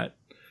know that.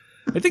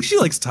 I think she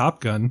likes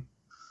Top Gun,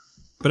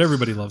 but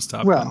everybody loves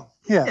Top Gun. Well,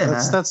 yeah.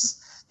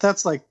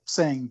 That's like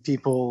saying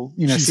people,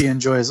 she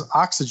enjoys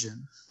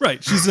Oxygen.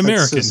 Right. She's an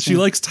American. She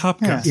likes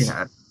Top Gun.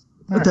 Yeah.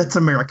 Right. That's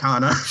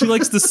Americana. She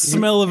likes the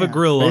smell of a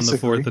grill on the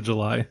 4th of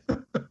July.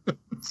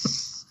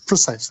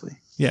 Precisely.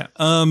 Yeah.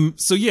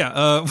 So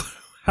yeah.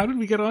 How did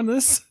we get on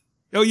this?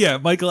 Oh yeah.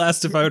 Michael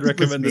asked if I would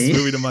recommend this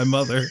movie to my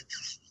mother.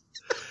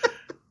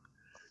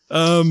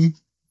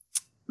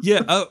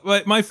 Yeah.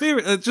 My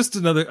favorite. Just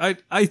another.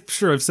 I'm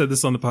sure I've said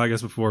this on the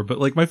podcast before, but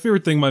like my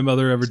favorite thing my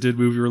mother ever did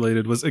movie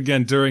related was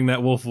again during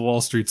that Wolf of Wall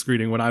Street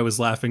screening when I was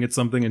laughing at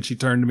something and she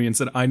turned to me and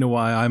said, "I know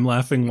why I'm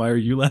laughing. Why are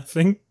you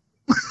laughing?"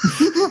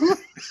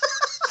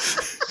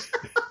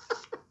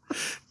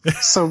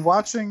 So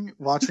watching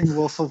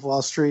Wolf of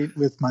Wall Street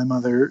with my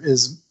mother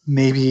is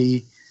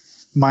maybe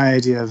my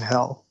idea of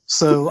hell.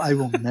 So I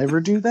will never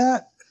do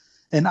that.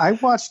 And I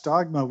watched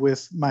Dogma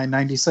with my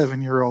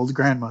 97-year-old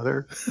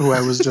grandmother, who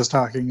I was just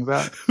talking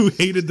about, who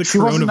hated the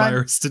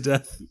coronavirus to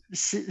death.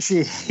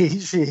 She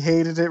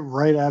hated it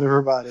right out of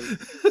her body.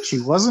 She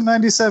wasn't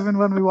 97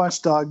 when we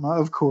watched Dogma,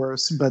 of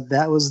course, but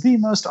that was the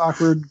most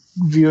awkward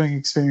viewing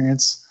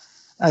experience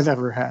I've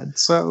ever had.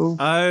 So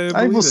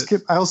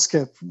I'll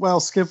skip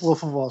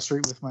Wolf of Wall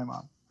Street with my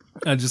mom.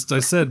 I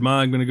said, "Ma,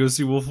 I'm going to go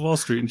see Wolf of Wall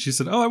Street." And she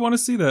said, "Oh, I want to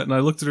see that." And I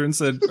looked at her and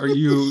said, "Are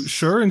you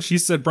sure?" And she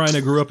said, "Brian, I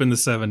grew up in the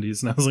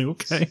 70s. And I was like,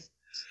 okay.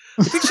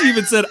 I think she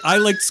even said, "I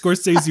liked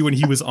Scorsese when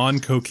he was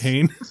on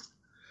cocaine."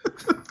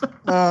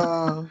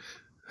 So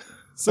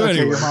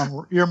okay, anyway.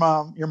 Your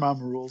mom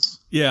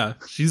rules. Yeah.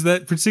 She's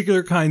that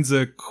particular kinds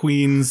of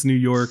Queens, New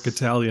York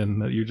Italian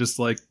that you're just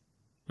like,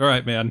 all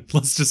right, man,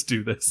 let's just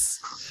do this.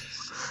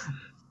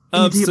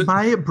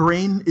 My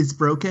brain is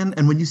broken,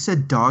 and when you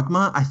said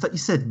Dogma, I thought you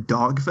said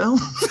Dogville.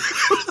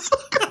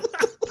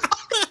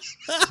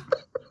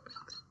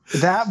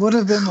 That would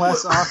have been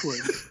less awkward.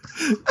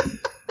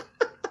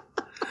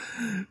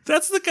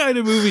 That's the kind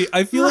of movie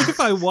I feel like if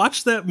I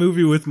watched that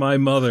movie with my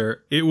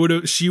mother,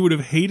 she would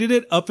have hated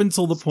it up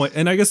until the point,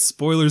 and I guess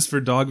spoilers for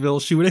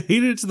Dogville, she would have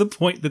hated it to the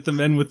point that the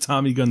men with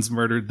Tommy guns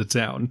murdered the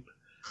town.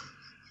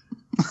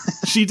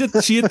 She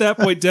at that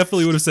point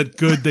definitely would have said,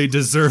 "Good, they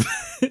deserve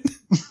it."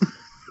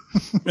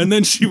 And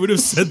then she would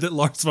have said that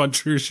Lars von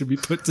Trier should be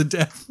put to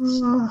death.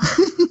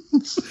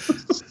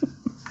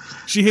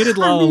 She hated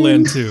La La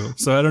Land too,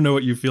 so I don't know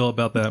what you feel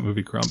about that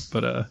movie, Crump.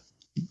 But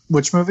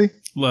which movie?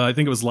 I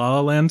think it was La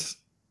La Land.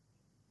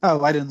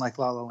 Oh, I didn't like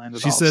La La Land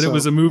at all. She said it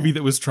was a movie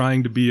that was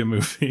trying to be a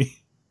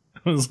movie.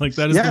 I was like,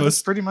 that is the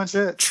most pretty much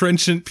it.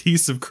 Trenchant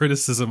piece of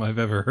criticism I've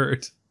ever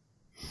heard.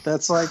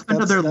 That's like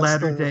another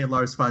latter-day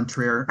Lars von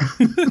Trier.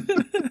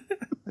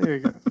 There you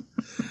go.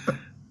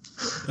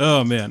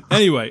 Oh man.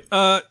 Anyway,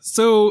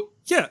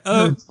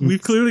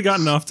 we've clearly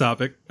gotten off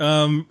topic,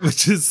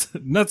 which is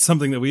not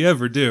something that we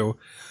ever do.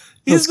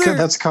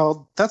 That's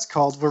called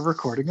we're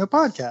recording a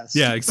podcast.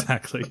 Yeah,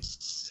 exactly.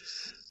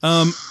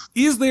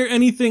 Is there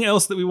anything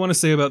else that we want to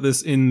say about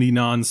this in the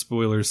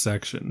non-spoiler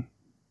section?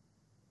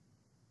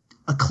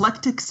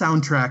 Eclectic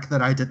soundtrack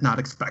that I did not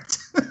expect.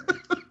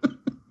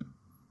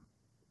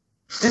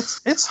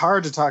 It's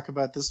hard to talk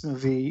about this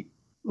movie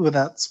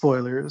without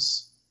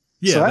spoilers.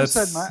 Yeah,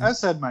 so I've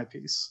said my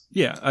piece.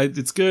 Yeah,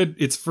 it's good.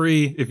 It's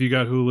free if you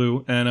got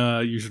Hulu,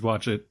 and you should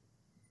watch it.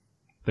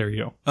 There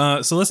you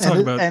go. So let's talk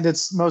about. And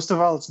it's most of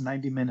all, it's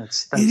 90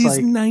 minutes. It is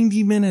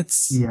 90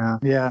 minutes. Yeah,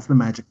 that's the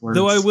magic word.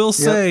 Though I will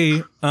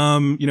say,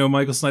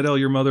 Michael Snydell,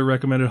 your mother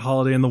recommended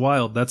Holiday in the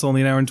Wild. That's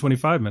only an hour and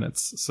 25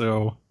 minutes.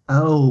 So.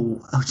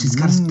 Oh, she's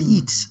got us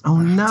beat.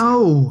 Oh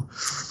no.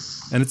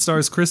 And it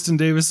stars Kristen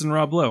Davis and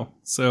Rob Lowe.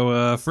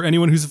 So for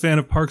anyone who's a fan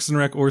of Parks and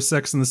Rec or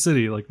Sex and the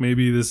City, like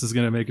maybe this is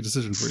going to make a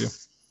decision for you.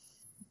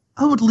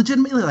 Oh,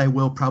 legitimately, I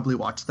will probably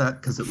watch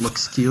that because it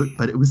looks cute,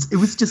 but it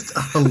was just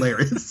a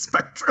hilarious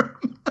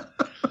spectrum.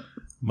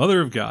 Mother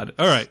of God.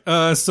 All right.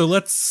 So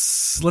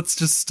let's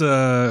just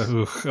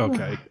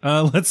okay.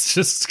 Let's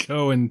just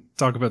go and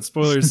talk about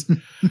spoilers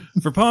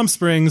for Palm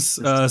Springs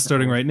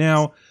starting right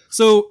now.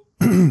 So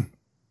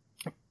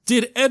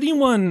did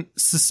anyone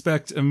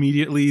suspect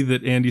immediately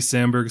that Andy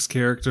Samberg's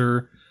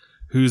character,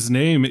 whose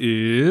name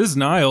is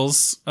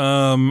Niles,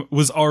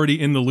 was already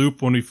in the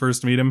loop when we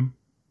first meet him?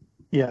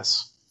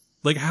 Yes.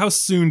 Like, how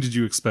soon did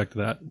you expect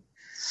that?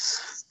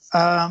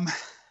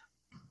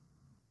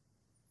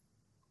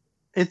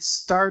 It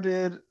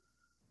started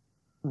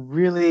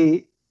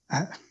really...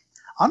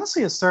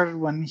 honestly, it started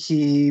when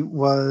Andy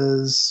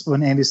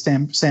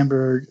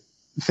Samberg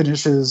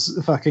finishes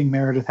fucking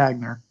Meredith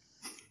Hagner.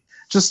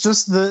 Just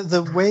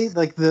the way,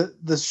 like,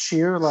 the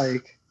sheer,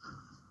 like,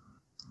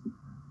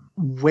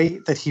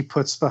 weight that he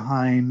puts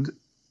behind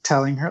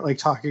telling her, like,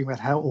 talking about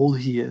how old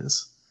he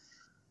is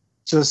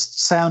just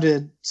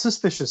sounded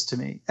suspicious to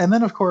me. And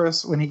then, of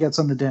course, when he gets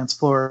on the dance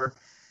floor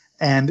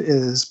and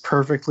is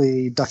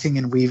perfectly ducking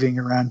and weaving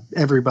around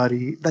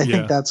everybody, I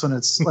think that's when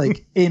it's,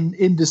 like,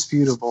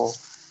 indisputable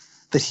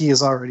that he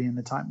is already in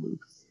the time loop.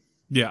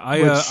 Yeah,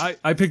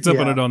 I picked up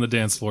on it on the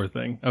dance floor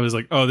thing. I was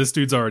like, oh, this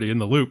dude's already in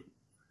the loop.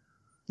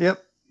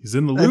 Yep. He's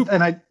in the loop.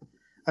 And I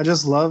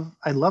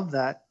love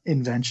that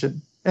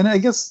invention. And I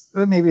guess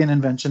maybe an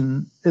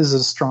invention is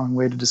a strong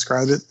way to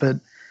describe it, but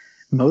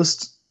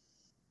most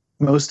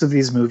of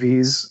these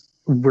movies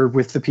were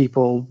with the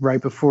people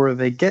right before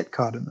they get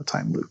caught in the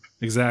time loop.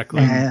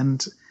 Exactly.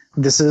 And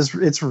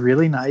it's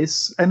really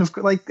nice. And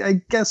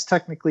I guess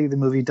technically the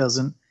movie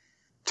doesn't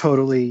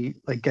totally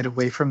like get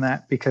away from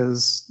that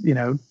because, you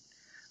know,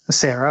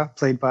 Sarah,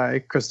 played by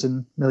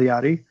Kristen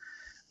Milioti,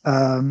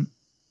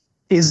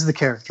 is the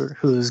character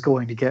who is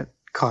going to get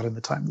caught in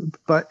the time loop.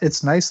 But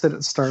it's nice that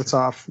it starts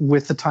off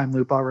with the time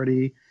loop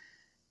already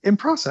in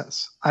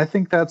process. I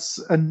think that's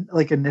a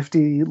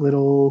nifty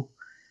little.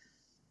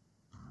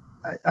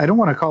 I don't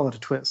want to call it a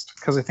twist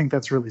because I think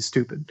that's really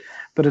stupid.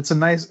 But it's a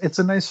nice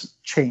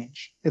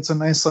change. It's a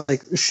nice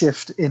like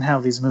shift in how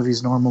these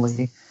movies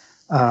normally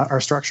are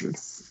structured.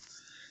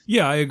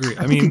 Yeah, I agree.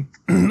 I mean,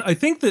 I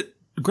think that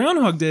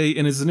Groundhog Day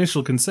in its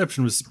initial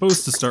conception was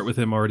supposed to start with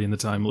him already in the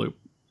time loop.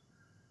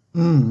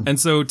 And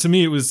so to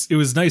me, it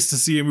was nice to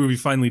see a movie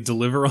finally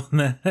deliver on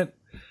that.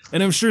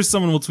 And I'm sure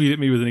someone will tweet at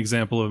me with an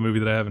example of a movie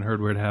that I haven't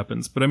heard where it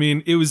happens. But I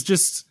mean, it was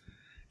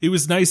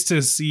nice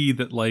to see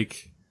that,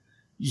 like,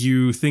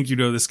 you think you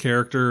know this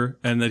character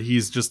and that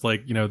he's just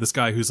like, you know, this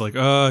guy who's like,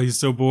 oh, he's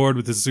so bored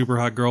with his super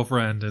hot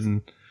girlfriend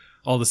and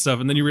all this stuff.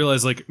 And then you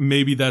realize, like,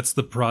 maybe that's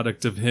the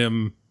product of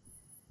him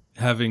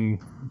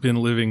having been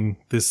living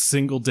this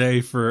single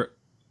day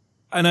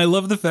and I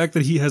love the fact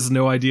that he has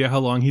no idea how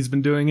long he's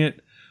been doing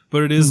it.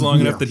 But it is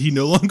long enough that he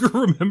no longer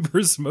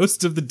remembers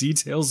most of the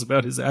details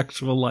about his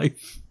actual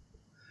life.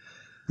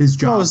 His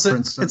job, for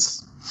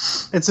instance.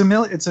 It's a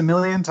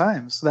million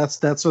times.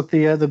 That's what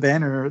the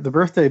banner, the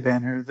birthday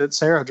banner that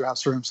Sarah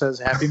drops for him says,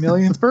 "Happy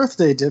millionth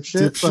birthday,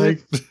 dipshit."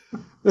 Like,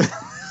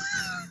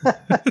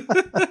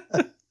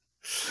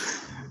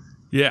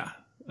 yeah.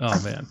 Oh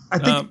man. I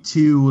think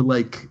too,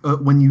 like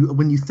when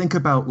you think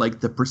about like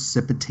the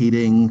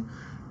precipitating.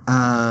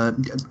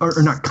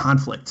 Or not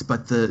conflict,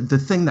 but the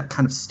thing that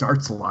kind of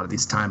starts a lot of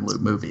these time loop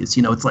movies,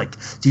 you know, it's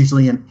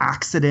usually an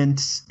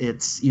accident.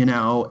 It's, you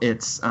know,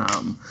 it's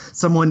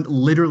someone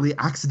literally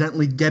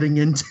accidentally getting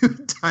into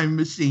a time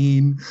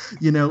machine,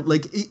 you know,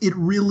 like it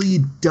really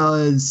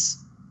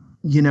does,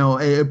 you know,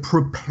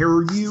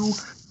 prepare you.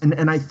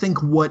 And I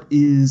think what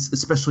is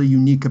especially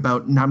unique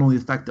about not only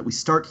the fact that we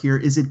start here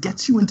is it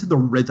gets you into the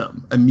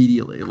rhythm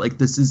immediately. Like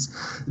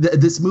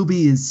this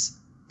movie is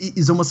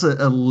almost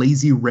a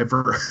lazy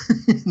river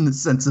in the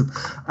sense of,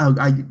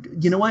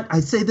 you know what?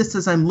 I say this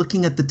as I'm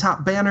looking at the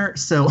top banner,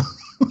 so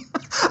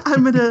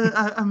I'm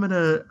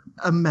gonna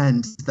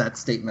amend that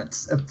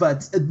statement.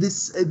 But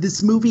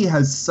this movie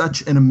has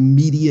such an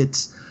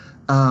immediate,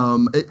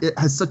 it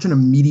has such an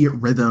immediate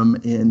rhythm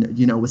in,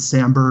 you know, with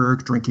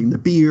Samberg drinking the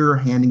beer,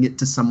 handing it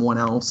to someone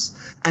else,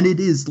 and it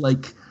is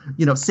like,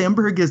 you know,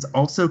 Samberg is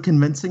also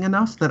convincing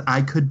enough that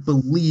I could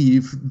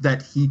believe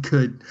that he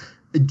could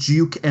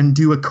juke and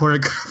do a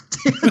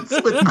choreographed dance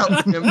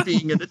without him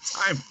being in a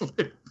time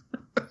loop.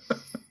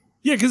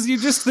 Yeah, because you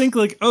just think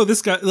like, oh,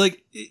 this guy,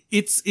 like,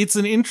 it's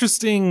an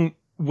interesting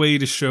way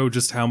to show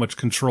just how much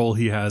control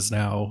he has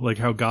now, like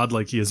how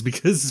godlike he is.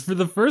 Because for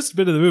the first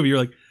bit of the movie, you're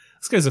like,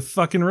 this guy's a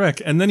fucking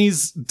wreck, and then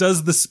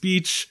does the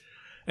speech,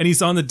 and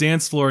he's on the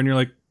dance floor, and you're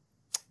like,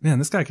 man,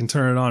 this guy can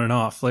turn it on and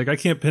off. Like, I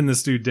can't pin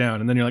this dude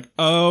down. And then you're like,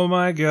 oh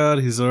my god,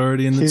 he's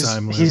already in the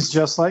time loop. He's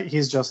just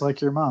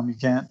like your mom. You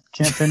can't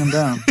pin him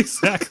down.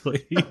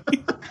 Exactly. Maybe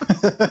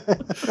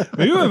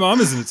my mom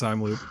is in a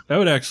time loop. That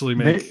would actually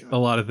make a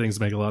lot of things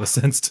make a lot of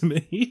sense to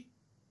me.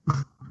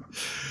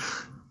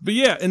 But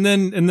yeah, and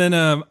then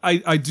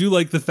I do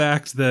like the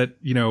fact that,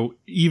 you know,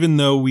 even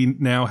though we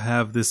now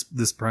have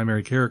this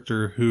primary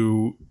character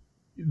who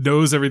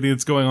knows everything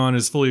that's going on,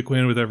 is fully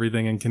acquainted with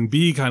everything, and can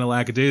be kind of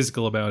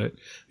lackadaisical about it,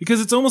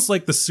 because it's almost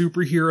like the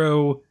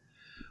superhero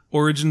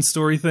origin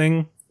story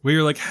thing where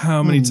you're like,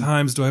 how many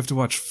times do I have to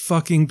watch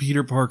fucking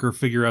Peter Parker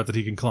figure out that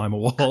he can climb a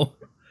wall?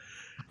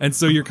 And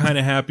so you're kind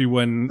of happy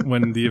when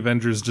the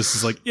Avengers just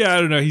is like, yeah, I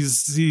don't know,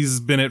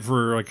 he's been it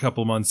for a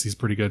couple months, he's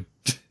pretty good,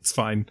 it's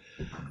fine.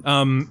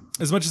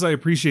 As much as I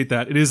appreciate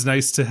that, it is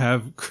nice to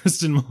have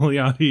Kristen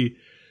Milioti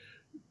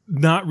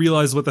not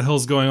realize what the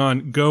hell's going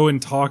on, go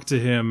and talk to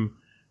him.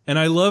 And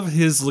I love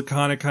his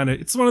laconic kind of,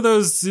 it's one of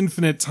those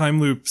infinite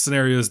time loop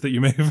scenarios that you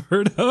may have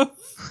heard of.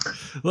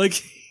 Like,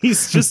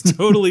 he's just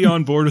totally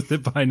on board with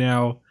it by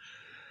now.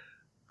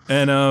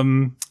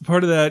 And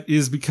part of that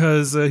is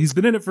because he's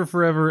been in it for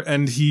forever,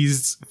 and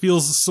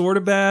feels sort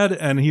of bad,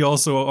 and he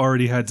also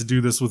already had to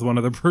do this with one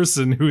other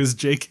person, who is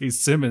J.K.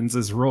 Simmons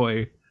as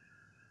Roy.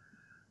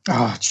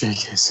 Oh,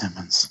 J.K.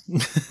 Simmons.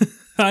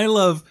 I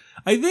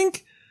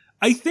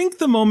think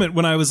the moment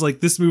when I was like,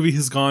 this movie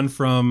has gone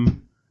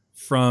from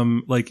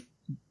like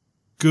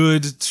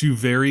good to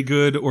very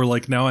good, or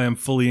like now I am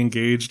fully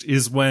engaged,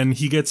 is when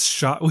he gets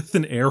shot with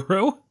an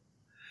arrow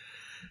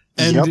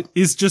and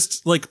is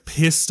just like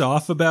pissed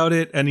off about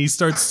it, and he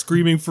starts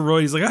screaming for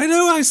Roy. He's like, I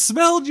know, I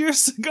smelled your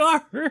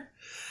cigar.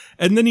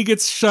 And then he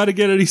gets shot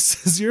again and he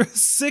says, "You're a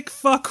sick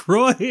fuck,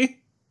 Roy."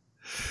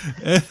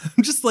 And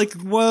I'm just like,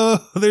 whoa,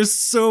 there's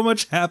so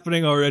much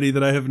happening already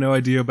that I have no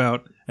idea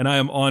about. And I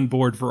am on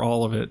board for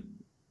all of it.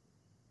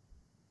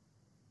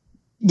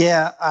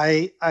 Yeah,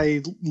 I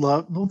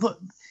love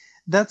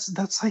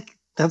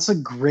that's a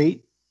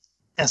great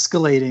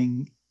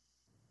escalating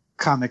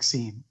comic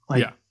scene.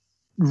 Like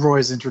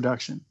Roy's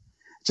introduction.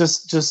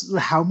 Just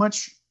how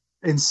much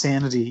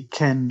insanity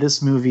can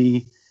this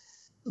movie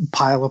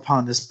pile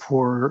upon this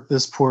poor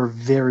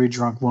very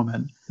drunk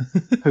woman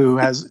who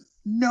has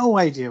no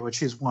idea what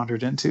she's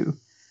wandered into.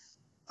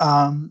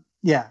 I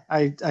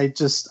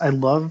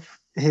love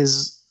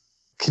his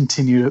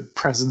continued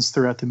presence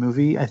throughout the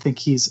movie. I think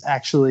he's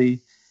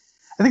actually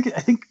I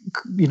think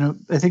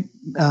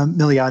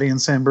Milioti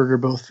and Sandberg are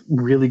both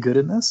really good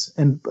in this,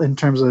 and in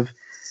terms of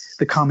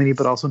the comedy,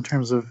 but also in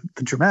terms of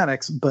the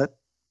dramatics. But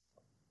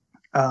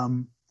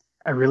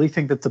I really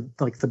think that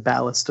the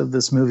ballast of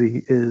this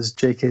movie is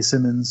J.K.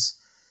 Simmons'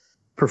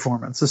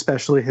 performance,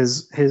 especially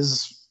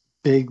his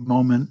big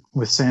moment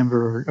with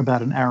Sandberg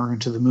about an hour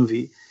into the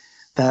movie.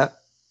 That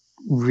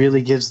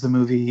really gives the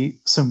movie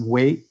some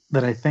weight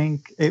that I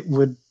think it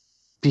would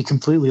be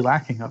completely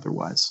lacking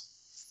otherwise.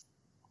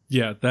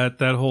 Yeah, that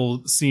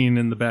whole scene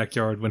in the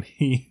backyard when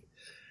he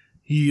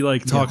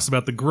talks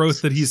about the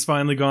growth that he's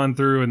finally gone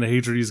through and the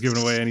hatred he's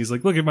given away, and he's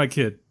like, "Look at my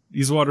kid.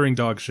 He's watering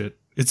dog shit.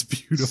 It's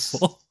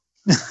beautiful."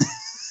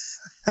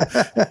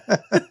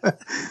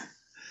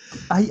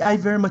 I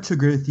very much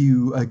agree with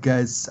you,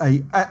 guys.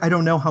 I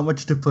don't know how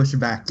much to push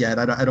back yet.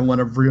 I don't want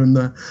to ruin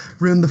the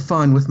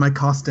fun with my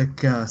caustic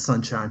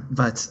sunshine.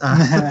 But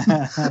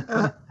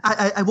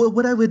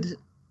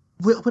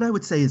what I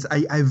would say is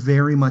I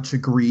very much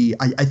agree.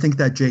 I think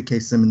that J.K.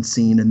 Simmons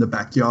scene in the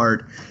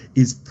backyard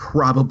is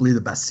probably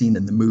the best scene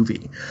in the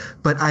movie.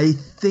 But I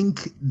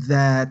think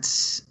that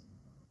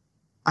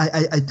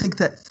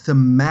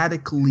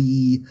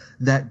thematically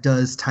that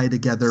does tie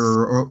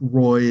together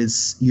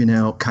Roy's,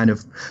 kind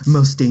of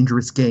most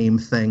dangerous game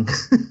thing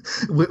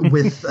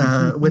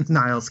with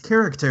Niall's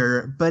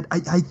character. But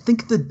I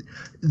think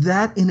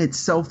that in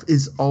itself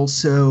is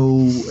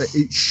also,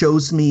 it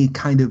shows me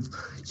kind of,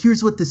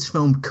 here's what this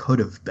film could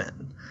have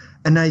been.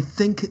 And I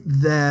think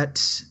that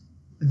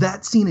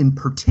scene in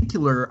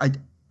particular,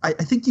 I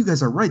think you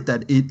guys are right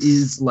that it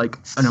is like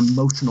an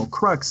emotional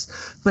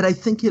crux, but I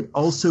think it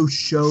also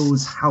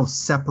shows how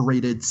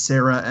separated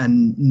Sarah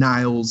and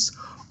Niall's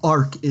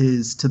arc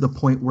is, to the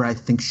point where I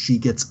think she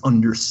gets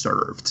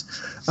underserved.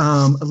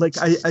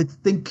 I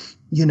think,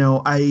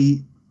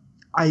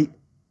 I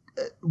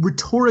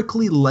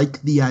rhetorically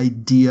like the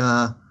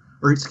idea,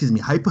 or excuse me,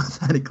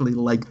 hypothetically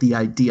like the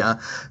idea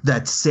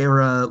that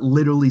Sarah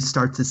literally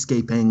starts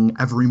escaping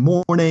every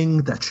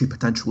morning, that she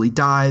potentially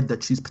died,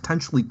 that she's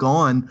potentially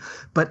gone.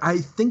 But I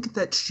think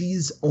that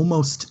she's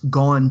almost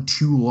gone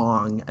too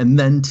long. And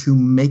then to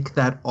make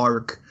that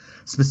arc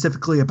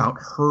specifically about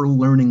her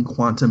learning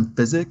quantum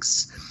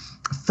physics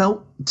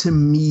felt to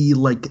me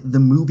like the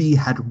movie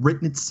had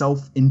written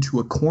itself into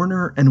a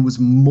corner and was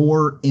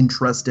more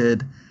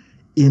interested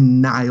in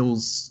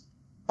Niall's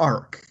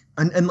arc.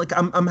 And like,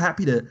 I'm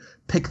happy to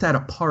pick that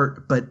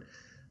apart, but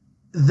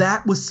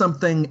that was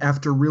something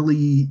after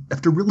really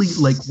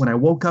like when I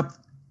woke up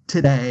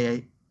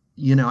today,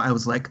 I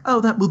was like,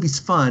 oh, that movie's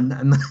fun.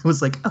 And then I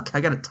was like, okay,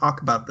 I got to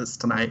talk about this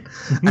tonight.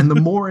 And the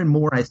more and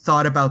more I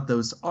thought about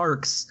those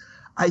arcs,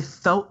 I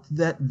felt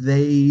that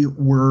they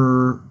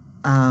were,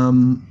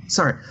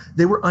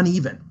 they were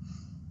uneven.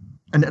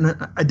 And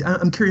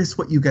I'm curious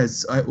what you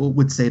guys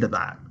would say to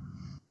that.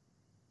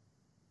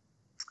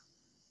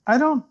 I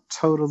don't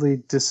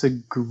totally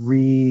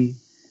disagree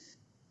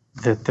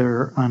that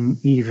they're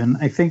uneven.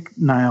 I think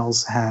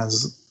Niall's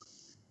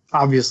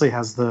obviously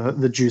has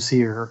the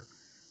juicier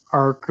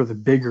arc, or the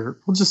bigger.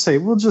 We'll just say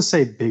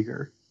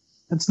bigger.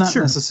 It's not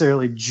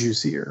necessarily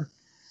juicier,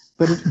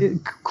 but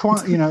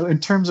in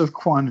terms of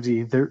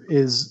quantity, there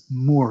is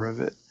more of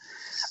it.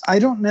 I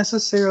don't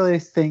necessarily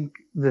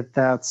think that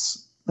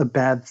that's a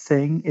bad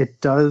thing.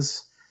 It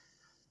does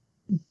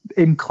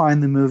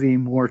incline the movie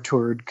more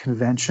toward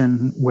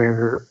convention,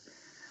 where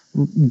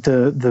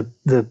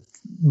the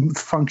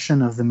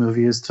function of the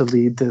movie is to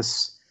lead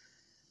this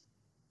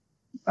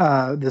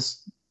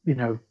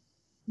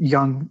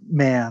young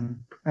man.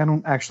 I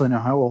don't actually know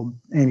how old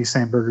Andy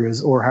Samberg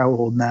is, or how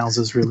old Niles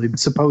is really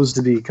supposed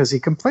to be, because he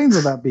complains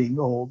about being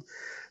old,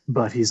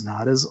 but he's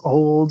not as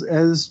old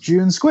as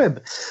June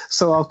Squibb,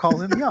 so I'll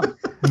call him young.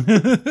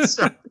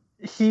 So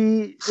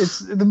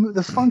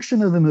the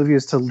function of the movie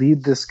is to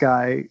lead this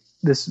guy,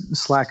 this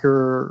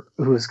slacker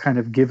who has kind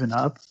of given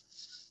up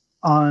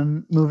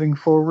on moving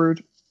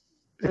forward.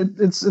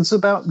 It's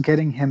about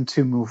getting him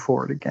to move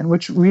forward again,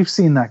 which we've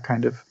seen that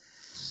kind of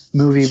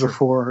movie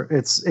before.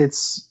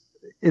 It's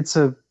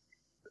a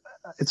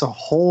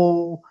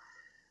whole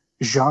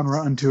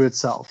genre unto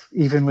itself,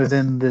 even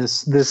within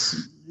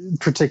this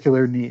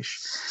particular niche.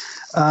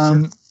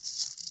 But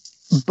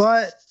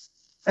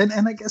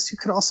I guess you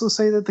could also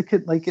say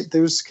that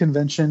there's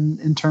convention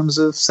in terms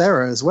of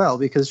Sarah as well,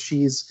 because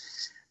she's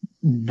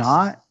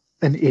not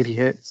an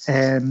idiot,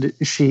 and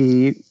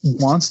she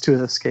wants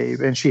to escape,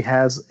 and she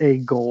has a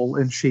goal,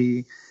 and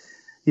she,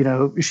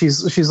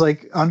 she's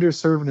like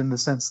underserved in the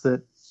sense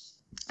that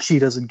she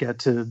doesn't get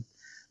to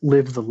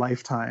live the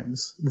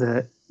lifetimes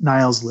that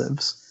Niles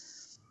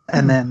lives.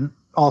 And then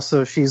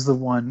also she's the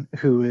one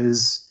who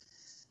is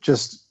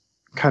just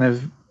kind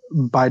of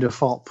by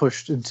default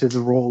pushed into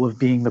the role of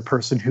being the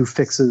person who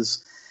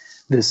fixes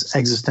this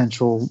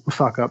existential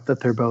fuck up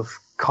that they're both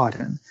caught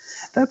in.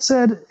 That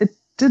said, it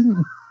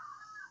didn't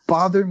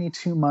bother me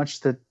too much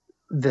that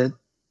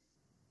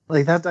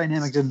like that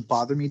dynamic didn't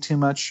bother me too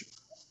much.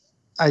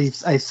 I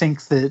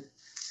think that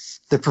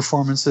the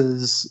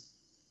performances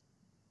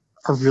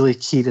are really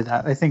key to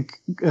that. I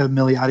think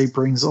Milioti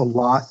brings a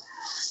lot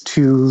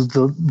to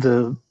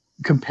the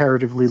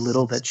comparatively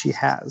little that she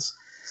has,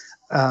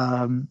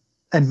 and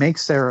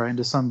makes Sarah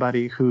into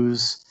somebody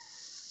who's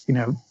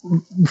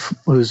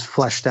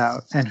fleshed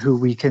out and who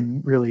we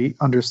can really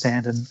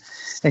understand and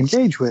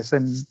engage with.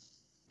 And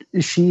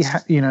she,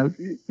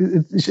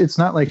 it's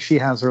not like she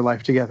has her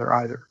life together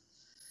either.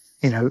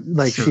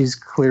 Sure. She's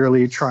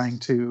clearly trying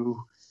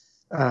to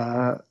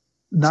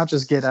not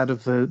just get out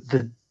of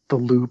the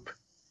loop,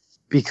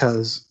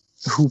 because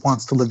who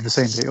wants to live the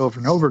same day over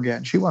and over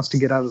again? She wants to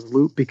get out of the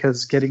loop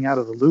because getting out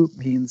of the loop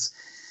means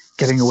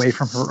getting away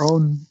from her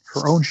own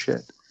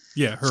shit.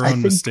 Yeah, her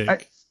own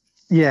mistake.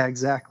 Yeah,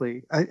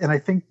 exactly. And I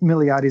think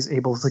Milioti's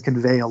able to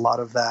convey a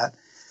lot of that,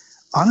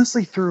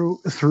 honestly,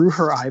 through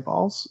her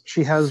eyeballs.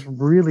 She has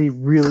really,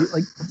 really,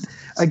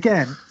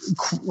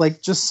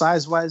 just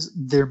size-wise,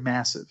 they're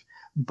massive,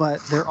 but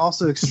they're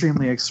also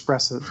extremely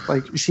expressive.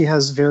 Like, she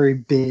has very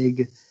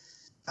big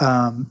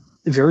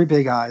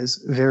eyes,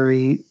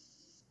 very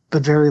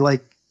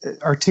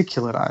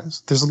articulate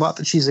eyes. There's a lot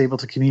that she's able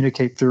to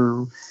communicate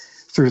through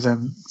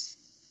them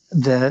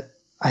that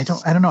I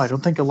don't know. I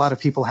don't think a lot of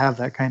people have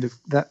that kind of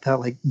that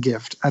like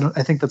gift.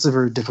 I think that's a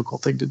very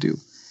difficult thing to do.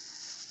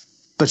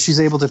 But she's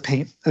able to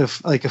paint a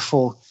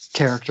full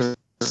character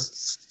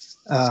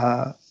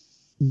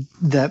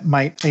that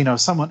might,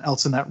 someone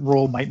else in that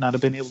role might not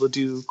have been able to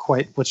do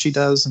quite what she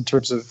does in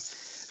terms of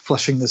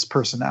fleshing this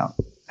person out.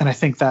 And I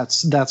think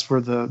that's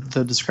where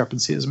the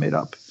discrepancy is made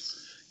up.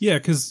 Yeah,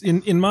 because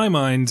in my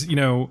mind,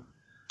 I'm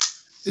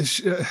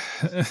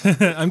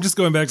just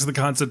going back to the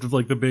concept of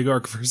like the big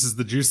arc versus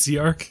the juicy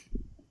arc.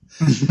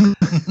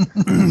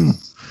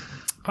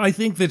 I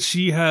think that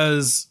she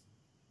has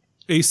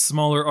a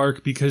smaller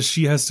arc because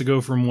she has to go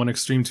from one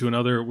extreme to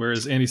another,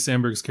 whereas Andy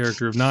Samberg's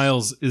character of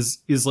Niles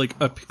is like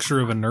a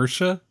picture of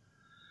inertia.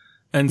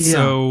 And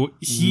so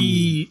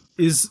he's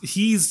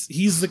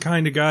the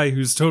kind of guy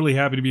who's totally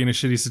happy to be in a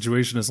shitty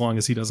situation as long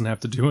as he doesn't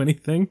have to do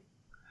anything.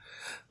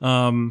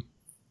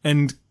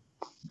 And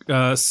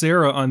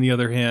Sarah, on the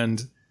other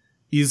hand,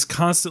 is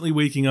constantly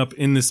waking up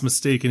in this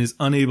mistake and is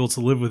unable to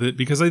live with it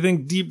because I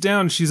think deep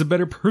down she's a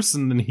better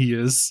person than he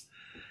is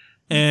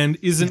and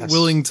isn't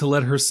willing to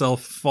let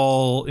herself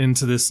fall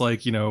into this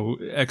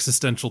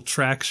existential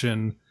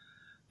traction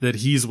that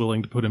he's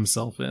willing to put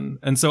himself in.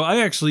 And so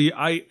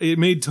it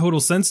made total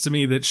sense to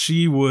me that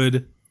she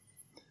would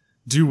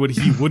do what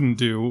he wouldn't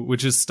do,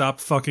 which is stop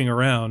fucking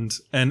around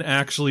and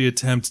actually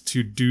attempt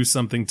to do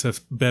something to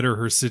better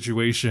her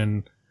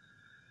situation,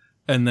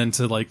 and then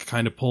to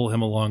kind of pull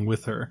him along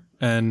with her.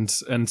 And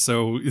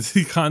so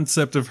the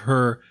concept of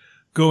her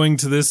going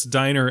to this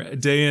diner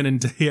day in and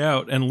day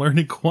out and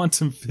learning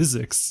quantum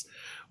physics,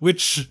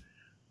 which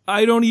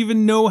I don't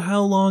even know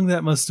how long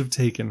that must have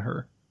taken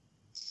her.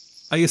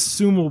 I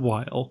assume a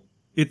while.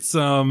 It's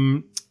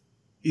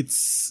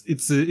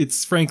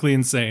frankly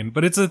insane,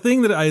 but it's a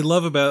thing that I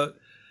love about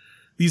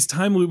these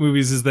time loop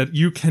movies is that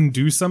you can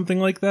do something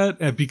like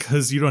that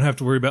because you don't have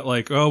to worry about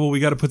we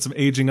got to put some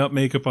aging up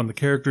makeup on the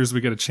characters.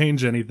 We got to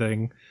change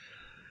anything.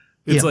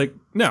 It's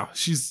no,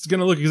 she's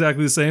going to look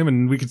exactly the same.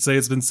 And we could say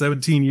it's been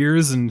 17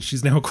 years and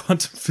she's now a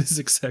quantum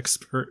physics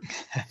expert.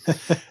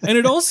 And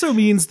it also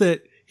means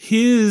that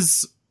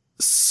his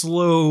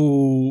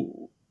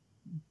slow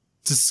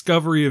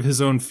discovery of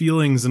his own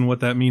feelings and what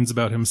that means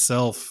about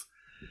himself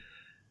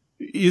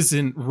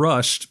isn't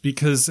rushed,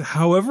 because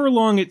however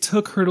long it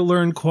took her to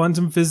learn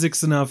quantum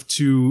physics enough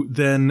to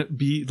then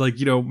be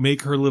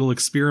make her little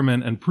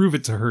experiment and prove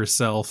it to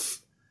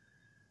herself,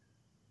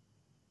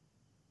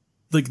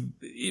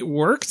 it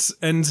worked.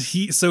 And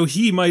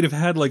he might have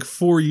had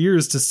 4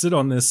 years to sit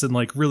on this and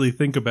really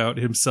think about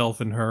himself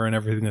and her and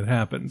everything that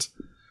happened.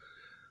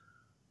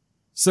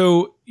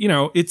 So,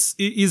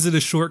 is it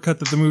a shortcut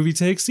that the movie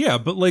takes? Yeah,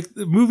 but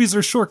movies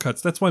are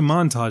shortcuts. That's why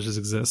montages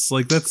exist.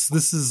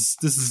 This is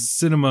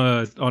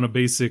cinema on a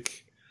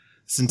basic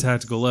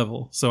syntactical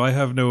level. So I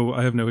have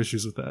no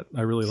issues with that.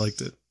 I really liked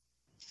it.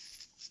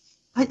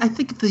 I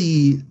think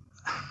there's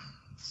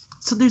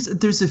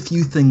a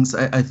few things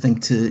I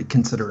think to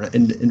consider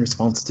in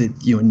response to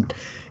you and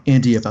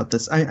Andy about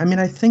this. I mean,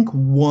 I think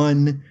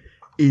one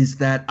is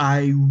that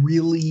I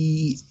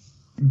really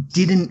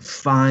didn't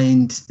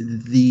find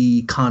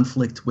the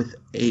conflict with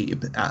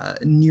Abe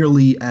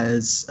nearly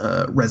as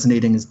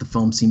resonating as the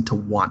film seemed to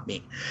want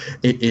me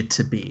it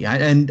to be.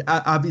 And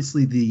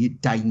obviously the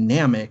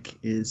dynamic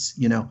is,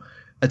 you know,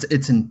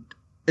 it's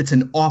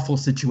an awful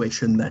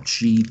situation that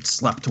she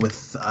slept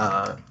with,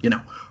 you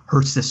know,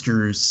 her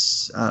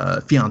sister's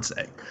fiance.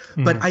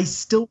 Mm-hmm. But I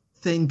still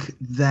think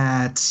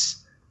that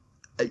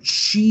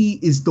she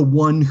is the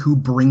one who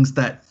brings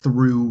that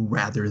through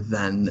rather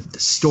than the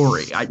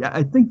story.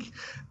 I think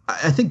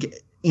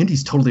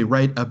Andy's totally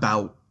right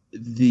about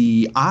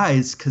the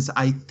eyes, because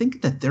I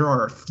think that there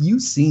are a few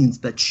scenes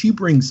that she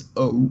brings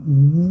a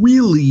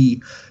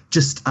really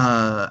just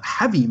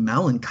heavy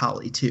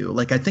melancholy to.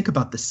 Like, I think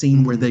about the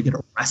scene where they get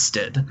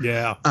arrested.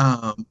 Yeah.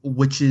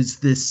 Which is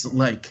this,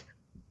 like,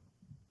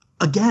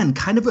 again,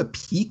 kind of a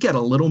peek at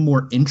a little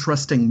more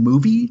interesting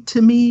movie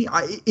to me.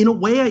 In a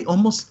way, I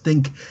almost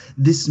think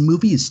this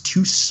movie is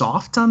too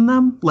soft on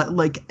them.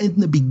 Like, in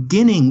the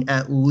beginning,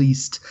 at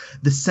least,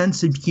 the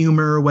sense of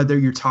humor, whether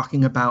you're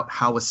talking about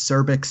how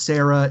acerbic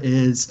Sarah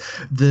is,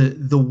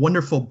 the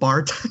wonderful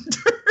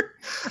bartender.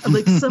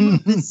 Like, some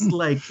of this,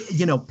 like,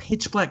 you know,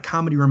 pitch black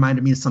comedy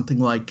reminded me of something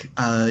like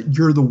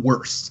You're the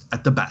Worst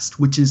at the Best,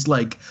 which is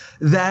like,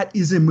 that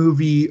is a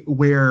movie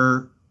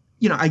where,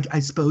 you know, I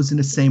suppose in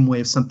the same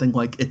way of something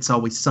like It's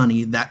Always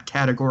Sunny, that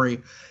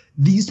category,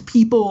 these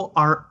people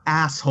are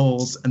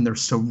assholes and they're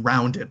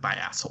surrounded by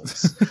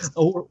assholes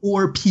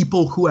or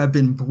people who have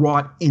been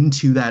brought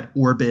into that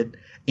orbit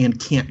and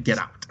can't get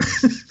out.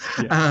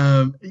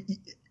 Yeah.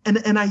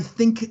 And I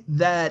think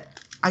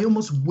that I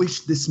almost wish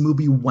this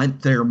movie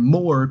went there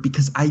more,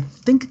 because I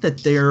think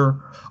that there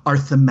are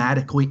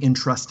thematically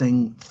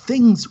interesting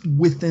things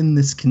within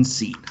this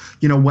conceit.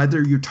 You know,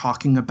 whether you're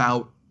talking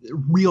about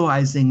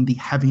realizing the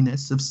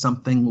heaviness of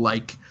something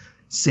like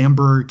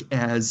Sandberg,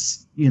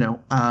 as, you know,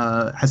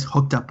 has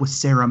hooked up with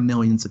Sarah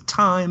millions of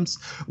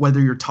times, whether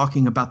you're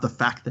talking about the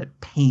fact that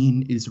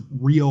pain is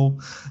real.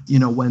 You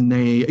know, when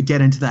they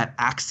get into that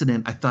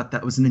accident, I thought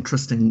that was an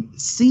interesting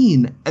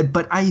scene.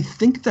 But I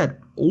think that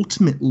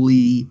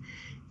ultimately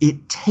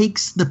it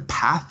takes the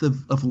path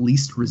of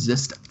least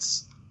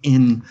resistance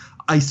in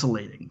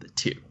isolating the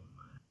two.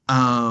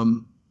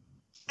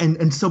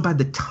 And so by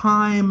the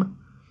time,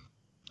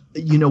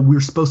 you know,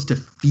 we're supposed to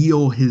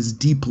feel his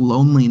deep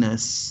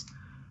loneliness,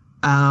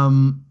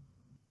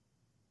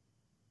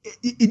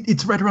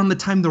 it's right around the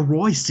time the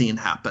Roy scene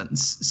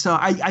happens. So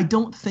I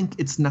don't think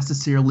it's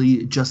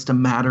necessarily just a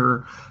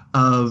matter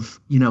of,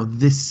 you know,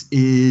 this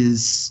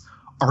is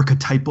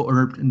archetypal,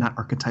 or not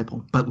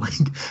archetypal, but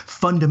like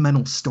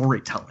fundamental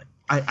storytelling.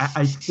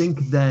 I think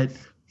that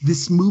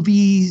this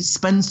movie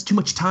spends too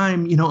much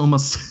time, you know,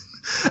 almost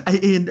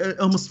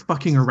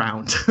fucking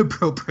around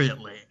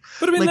appropriately.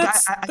 But I mean, like,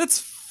 that's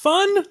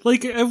fun.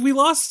 Like, have we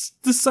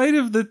lost the sight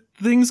of that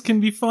things can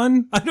be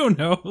fun? I don't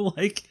know.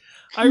 Like,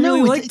 I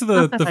really liked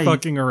the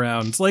fucking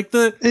around. Like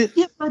but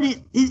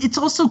it's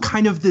also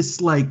kind of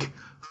this like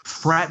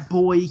frat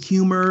boy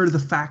humor. The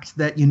fact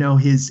that, you know,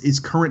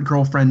 his current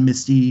girlfriend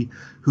Misty,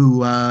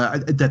 who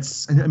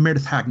that's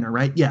Meredith Hagner,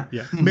 right? Yeah.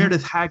 Mm-hmm.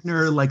 Meredith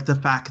Hagner. Like, the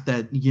fact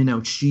that, you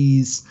know,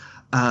 she's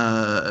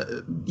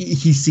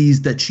he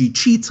sees that she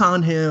cheats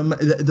on him.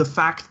 The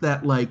fact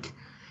that, like,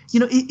 you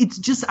know, it's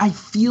just, I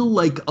feel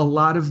like a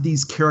lot of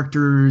these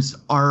characters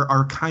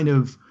are kind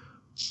of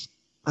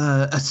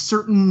a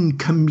certain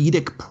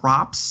comedic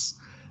props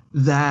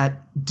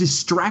that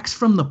distracts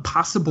from the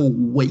possible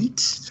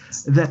weight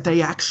that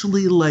they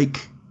actually,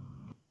 like,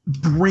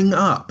 bring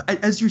up.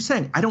 As you're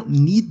saying, I don't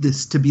need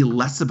this to be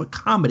less of a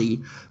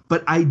comedy,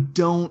 but I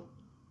don't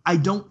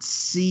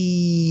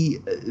see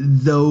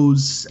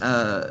those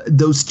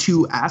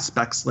two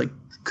aspects, like,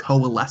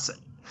 coalescing.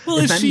 Well,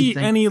 is she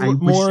any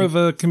more of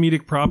a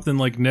comedic prop than,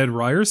 like, Ned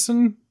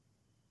Ryerson?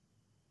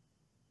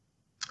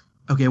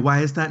 Okay,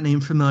 why is that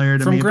name familiar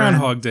to me? From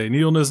Groundhog Day.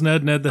 Needle Nose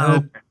Ned, Ned the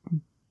Head.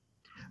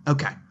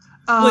 Okay.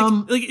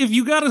 Like, if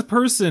you got a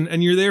person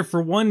and you're there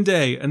for one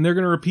day and they're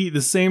going to repeat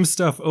the same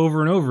stuff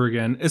over and over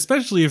again,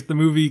 especially if the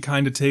movie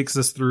kind of takes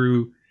us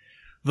through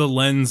the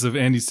lens of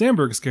Andy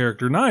Samberg's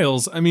character,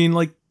 Niles, I mean,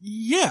 like,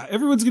 yeah,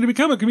 everyone's going to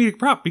become a comedic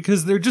prop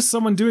because they're just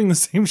someone doing the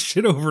same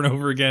shit over and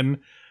over again.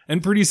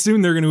 And pretty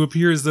soon they're going to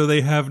appear as though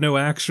they have no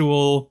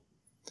actual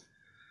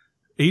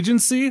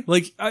agency.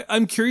 Like,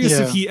 I'm curious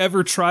if he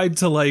ever tried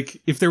to,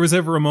 like, if there was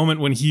ever a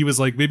moment when he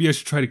was like, maybe I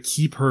should try to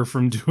keep her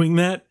from doing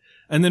that,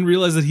 and then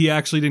realized that he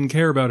actually didn't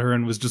care about her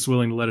and was just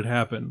willing to let it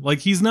happen. Like,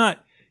 he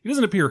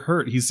doesn't appear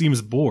hurt. He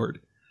seems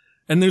bored.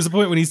 And there's a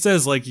point when he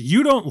says, like,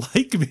 you don't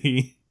like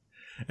me.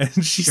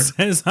 And she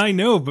says, I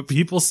know, but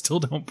people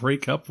still don't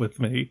break up with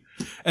me.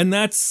 And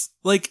that's,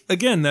 like,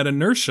 again, that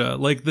inertia.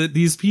 Like,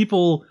 these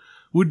people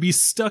would be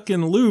stuck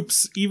in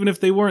loops, even if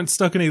they weren't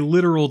stuck in a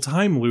literal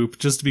time loop,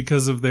 just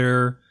because of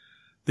their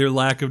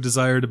lack of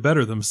desire to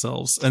better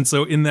themselves. And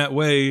so in that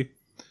way,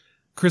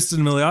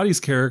 Kristen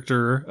Miliotti's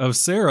character of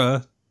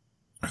Sarah,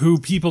 who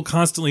people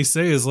constantly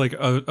say is like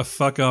a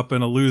fuck up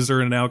and a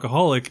loser and an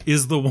alcoholic,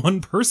 is the one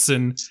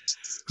person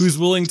who's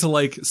willing to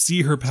like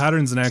see her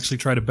patterns and actually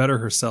try to better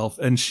herself.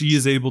 And she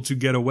is able to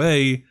get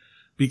away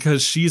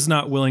because she's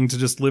not willing to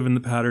just live in the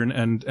pattern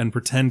and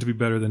pretend to be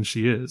better than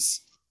she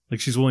is. Like,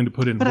 she's willing to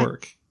put in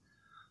work.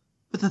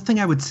 But the thing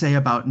I would say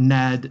about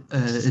Ned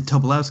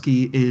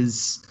Tobolowsky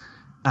is,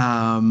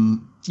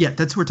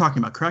 that's who we're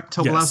talking about, correct?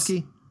 Tobolowsky?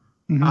 Yes.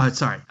 Mm-hmm.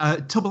 Sorry.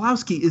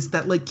 Tobolowsky is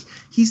that, like,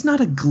 he's not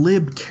a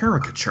glib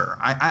caricature.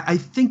 I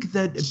think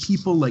that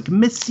people like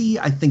Missy,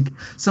 I think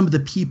some of the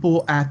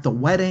people at the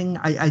wedding,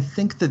 I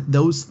think that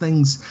those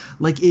things,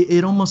 like,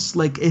 it almost,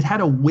 like, it had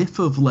a whiff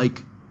of,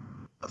 like,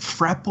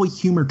 frat boy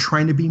humor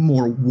trying to be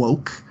more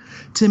woke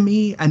to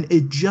me. And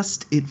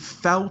it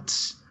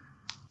felt,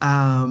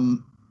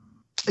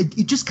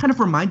 it just kind of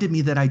reminded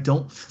me that I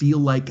don't feel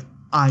like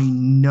I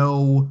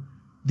know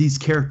these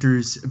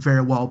characters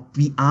very well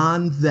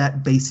beyond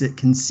that basic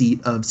conceit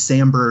of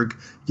Sandberg,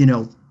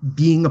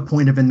 being a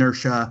point of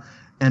inertia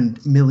and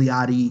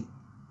Milioti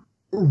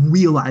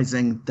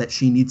realizing that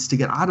she needs to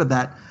get out of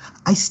that.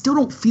 I still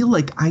don't feel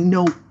like I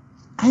know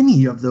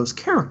any of those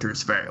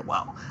characters very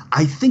well.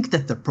 I think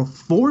that the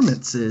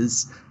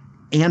performances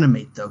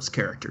animate those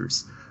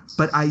characters,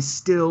 but I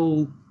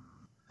still,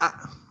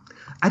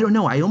 I don't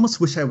know. I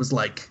almost wish I was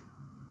like,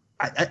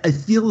 I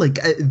feel like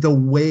the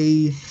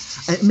way,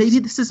 maybe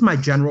this is my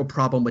general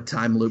problem with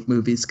time loop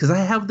movies, because I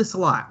have this a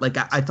lot. Like,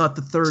 I thought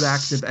the third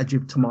act of Edge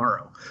of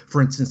Tomorrow, for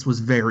instance,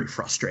 was very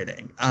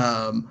frustrating.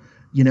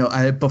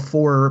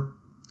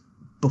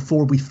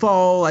 Before we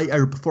fall,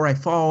 before I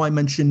fall, I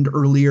mentioned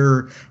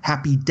earlier,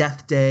 Happy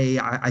Death Day,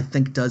 I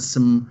think does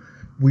some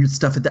weird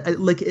stuff.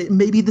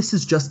 Maybe this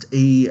is just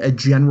a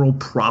general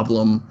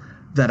problem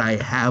that I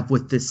have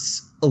with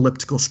this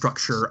elliptical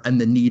structure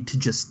and the need to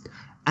just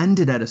end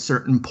it at a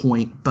certain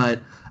point. But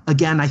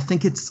again, I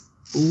think it's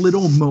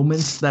little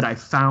moments that I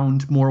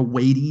found more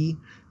weighty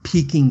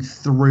peeking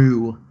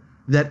through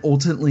that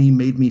ultimately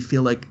made me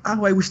feel like,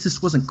 oh, I wish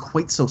this wasn't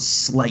quite so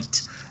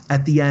slight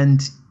at the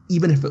end,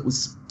 even if it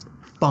was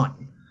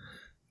fun.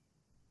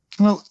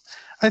 Well,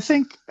 I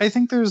think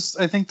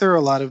there are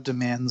a lot of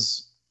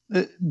demands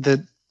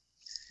that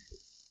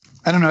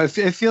I don't know.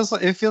 It feels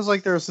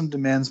like there are some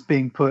demands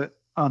being put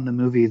on the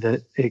movie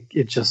that it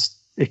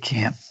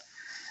can't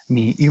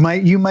meet. You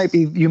might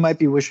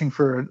be wishing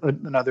for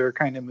another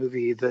kind of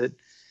movie that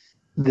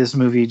this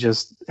movie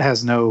just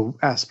has no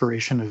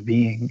aspiration of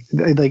being.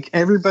 Like,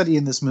 everybody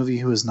in this movie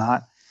who is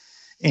not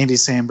Andy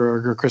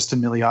Samberg or Kristen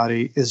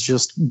Milioti is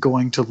just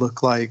going to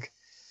look like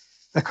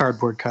a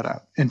cardboard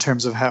cutout in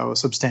terms of how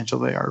substantial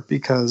they are,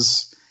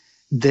 because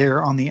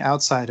they're on the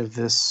outside of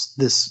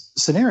this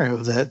scenario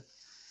that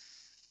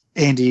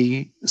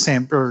Andy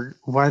Samberg,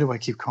 why do I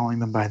keep calling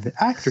them by the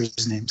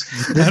actors' names?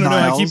 I don't know.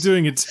 I keep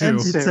doing it too.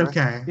 It's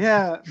okay.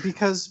 Yeah,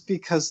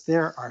 because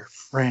they're our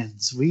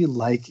friends. We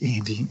like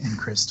Andy and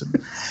Kristen.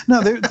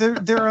 No,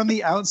 they're on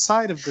the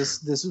outside of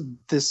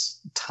this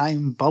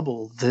time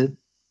bubble that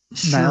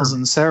Niles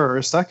and Sarah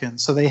are stuck in.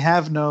 So they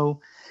have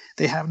no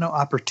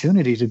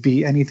opportunity to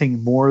be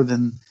anything more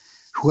than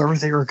whoever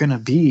they were going to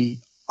be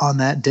on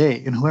that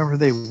day, and whoever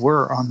they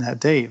were on that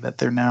day that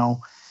they're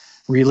now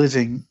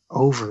reliving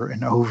over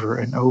and over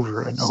and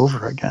over and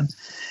over again.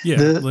 Yeah,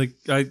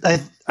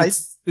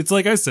 it's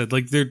like I said,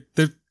 like they're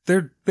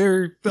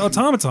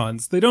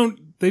automatons. They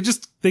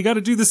got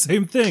to do the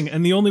same thing,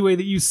 and the only way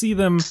that you see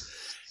them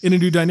in a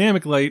new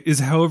dynamic light is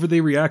however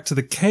they react to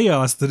the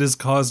chaos that is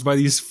caused by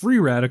these free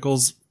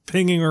radicals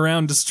pinging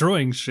around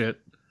destroying shit.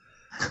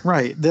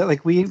 Right.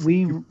 Like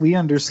we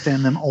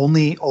understand them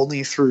only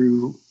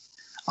through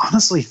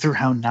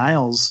how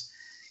Niles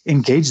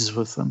engages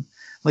with them.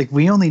 Like,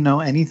 we only know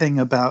anything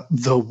about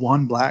the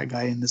one black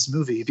guy in this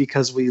movie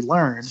because we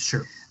learned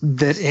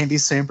that Andy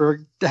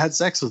Samberg had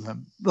sex with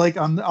him. Like,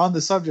 on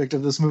the subject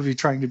of this movie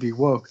trying to be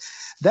woke,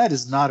 that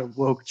is not a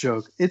woke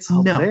joke. It's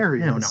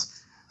hilarious. No.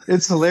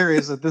 It's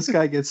hilarious that this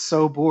guy gets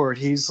so bored.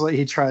 He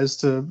tries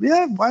to,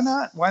 why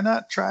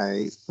not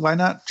try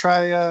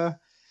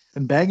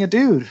and bang a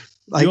dude.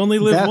 Like, you only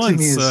live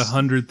once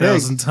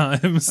 100,000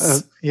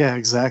 times. Yeah,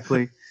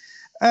 exactly.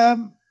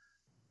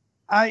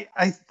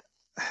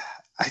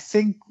 I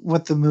think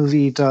what the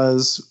movie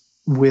does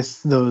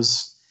with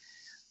those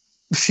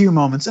few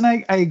moments, and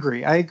I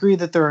agree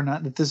that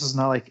this is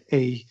not like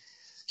a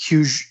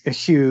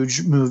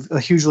huge move,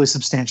 a hugely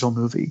substantial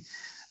movie.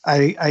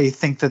 I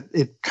think that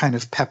it kind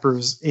of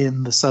peppers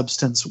in the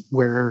substance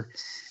where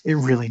it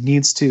really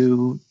needs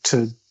to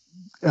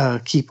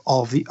keep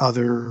all the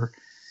other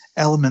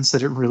elements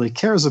that it really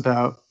cares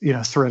about,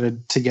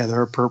 threaded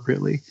together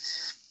appropriately.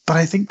 But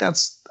I think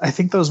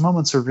those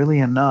moments are really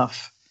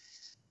enough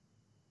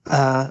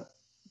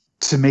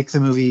to make the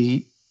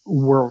movie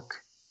work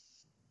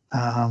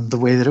the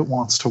way that it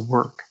wants to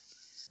work.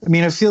 I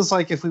mean, it feels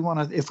like if we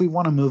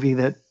want a movie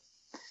that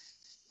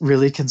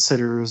really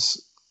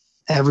considers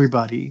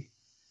everybody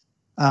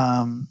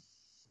in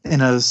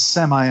a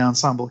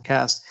semi-ensemble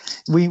cast,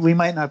 we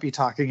might not be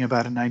talking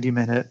about a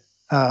 90-minute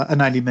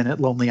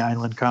Lonely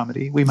Island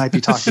comedy. We might be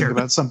talking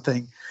about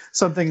something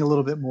a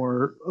little bit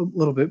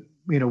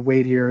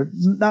weightier,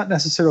 not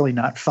necessarily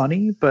not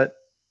funny, but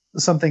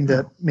something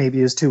that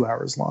maybe is 2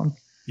 hours long.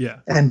 Yeah.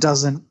 And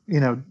doesn't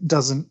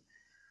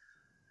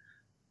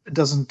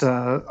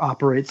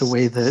operate the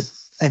way that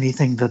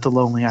anything that The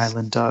Lonely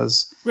Island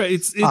does. Right.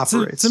 It's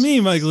operates. To me,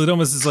 Michael, it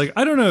almost is like,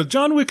 I don't know,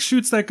 John Wick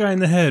shoots that guy in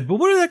the head, but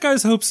what are that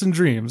guy's hopes and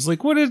dreams?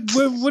 Like, what did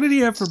he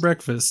have for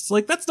breakfast?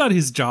 Like, that's not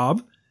his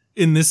job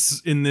in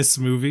this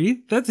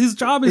movie. That his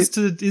job is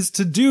to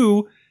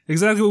do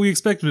exactly what we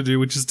expect him to do,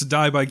 which is to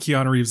die by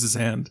Keanu Reeves'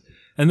 hand.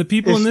 And the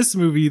people in this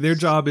movie, their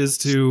job is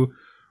to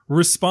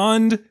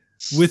respond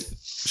with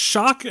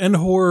shock and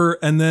horror,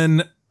 and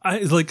then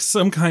like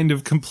some kind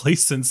of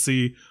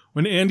complacency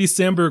when Andy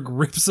Samberg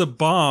rips a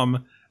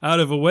bomb out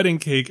of a wedding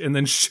cake and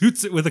then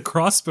shoots it with a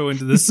crossbow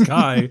into the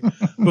sky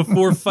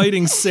before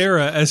fighting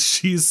Sarah as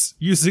she's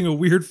using a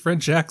weird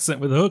French accent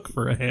with a hook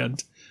for a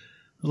hand.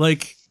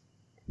 Like,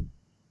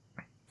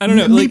 I don't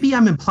know. Maybe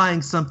I'm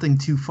implying something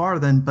too far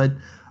then, but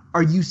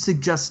are you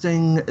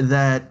suggesting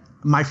that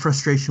my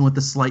frustration with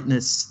the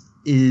slightness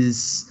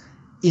is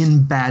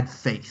in bad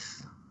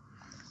faith?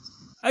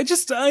 I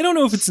don't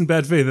know if it's in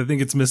bad faith. I think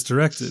it's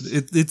misdirected.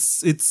 It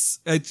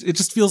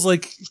just feels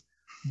like,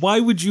 why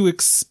would you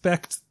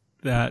expect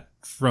that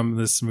from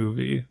this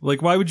movie?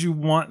 Like, why would you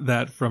want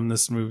that from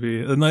this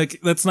movie? And like,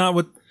 that's not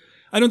what,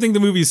 I don't think the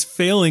movie's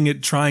failing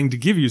at trying to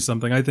give you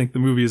something. I think the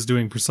movie is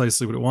doing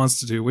precisely what it wants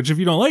to do, which if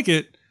you don't like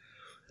it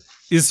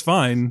is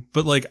fine.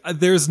 But like,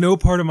 there's no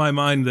part of my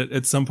mind that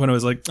at some point I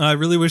was like, I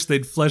really wish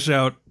they'd flesh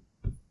out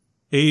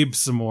Abe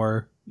some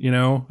more. You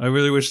know, I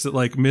really wish that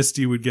like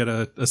Misty would get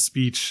a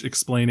speech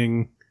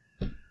explaining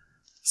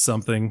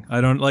something. I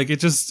don't like it.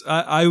 Just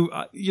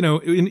I you know,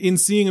 in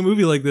seeing a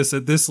movie like this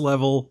at this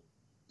level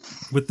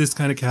with this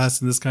kind of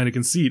cast and this kind of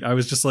conceit, I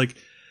was just like,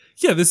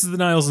 yeah, this is the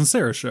Niles and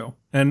Sarah show,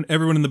 and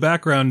everyone in the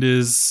background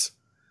is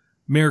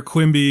Mayor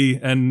Quimby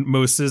and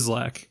Mo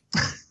Sizlak.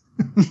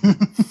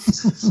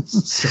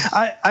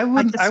 I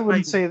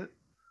wouldn't say that.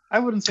 I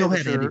wouldn't say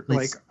that you're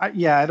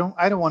Andy, I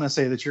don't want to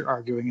say that you're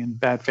arguing in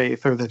bad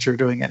faith or that you're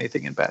doing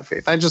anything in bad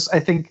faith. I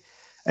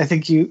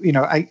think you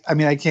know, I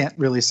mean, I can't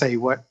really say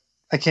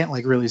I can't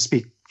like really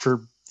speak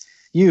for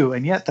you.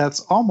 And yet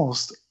that's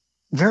almost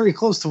very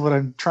close to what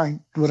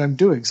I'm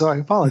doing. So I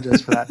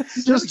apologize for that.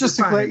 just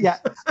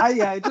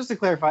to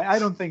clarify, I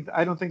don't think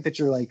that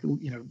you're like,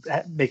 you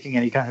know, making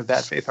any kind of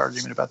bad faith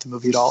argument about the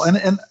movie at all.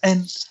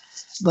 And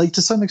like,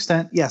 to some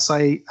extent, yes,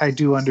 I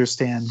do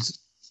understand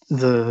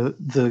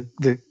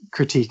the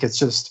critique. It's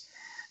just,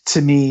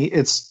 to me,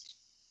 it's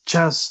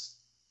just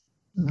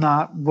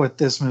not what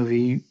this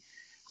movie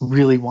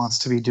really wants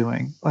to be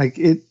doing. Like,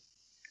 it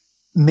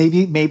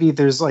maybe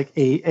there's like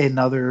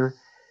another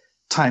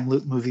time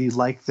loop movie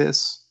like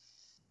this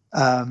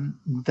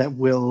that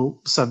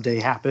will someday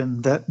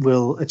happen, that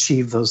will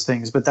achieve those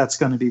things, but that's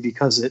going to be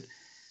because it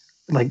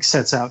like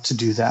sets out to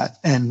do that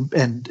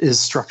and is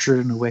structured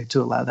in a way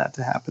to allow that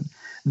to happen.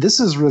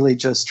 This is really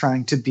just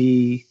trying to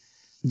be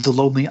the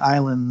Lonely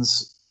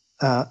Island's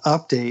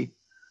update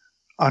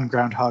on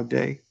Groundhog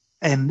Day.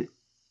 And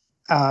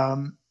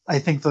I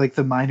think like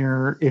the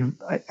minor,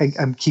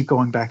 I keep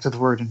going back to the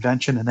word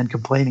invention and then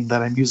complaining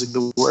that I'm using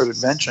the word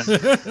invention,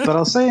 but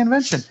I'll say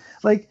invention.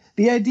 Like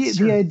the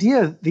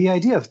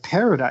idea of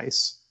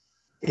paradise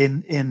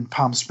in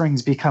Palm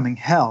Springs becoming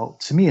hell,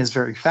 to me, is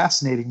very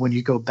fascinating when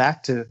you go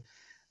back to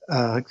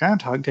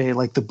Groundhog Day,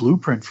 like the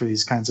blueprint for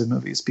these kinds of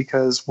movies,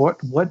 because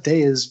what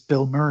day is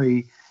Bill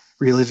Murray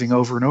reliving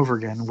over and over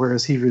again? Where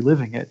is he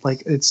reliving it?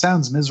 Like, it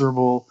sounds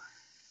miserable,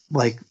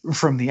 like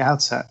from the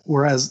outset.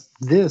 Whereas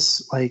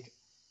this, like,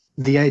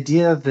 the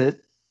idea that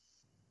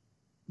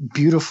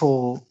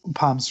beautiful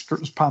Palm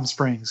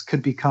Springs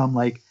could become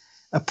like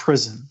a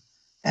prison,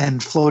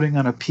 and floating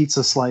on a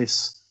pizza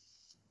slice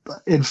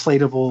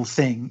inflatable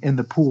thing in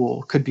the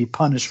pool could be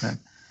punishment.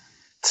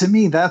 To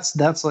me, that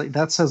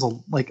says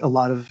a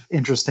lot of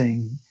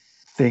interesting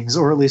things,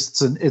 or at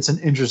least it's an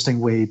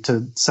interesting way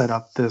to set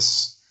up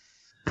this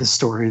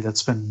story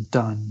that's been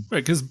done.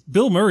 Right, because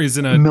Bill Murray's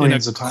in a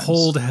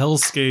cold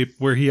hellscape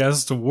where he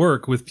has to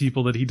work with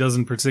people that he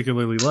doesn't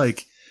particularly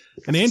like.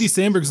 And Andy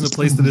Samberg's in a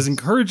place that is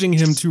encouraging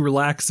him to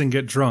relax and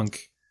get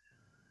drunk.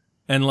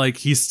 And like,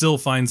 he still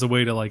finds a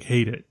way to like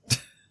hate it.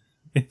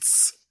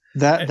 It's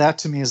that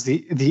to me is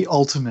the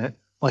ultimate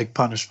like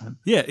punishment.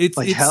 Yeah, it's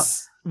like hell.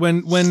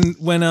 When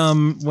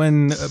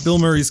Bill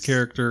Murray's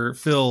character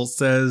Phil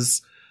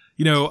says,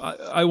 you know,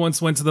 I once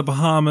went to the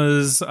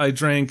Bahamas, I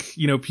drank,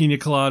 you know, pina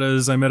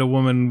coladas, I met a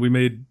woman, we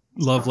made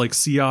love like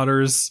sea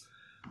otters.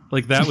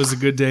 Like, that was a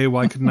good day.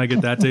 Why couldn't I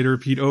get that day to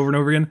repeat over and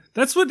over again?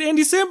 That's what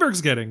Andy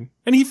Samberg's getting.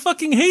 And he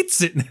fucking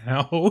hates it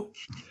now.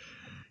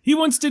 He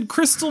once did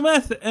crystal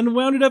meth and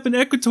wound up in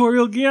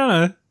Equatorial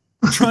Guinea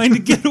trying to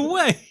get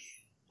away.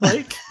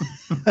 Like,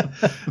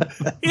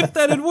 if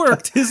that had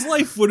worked, his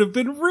life would have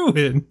been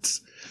ruined.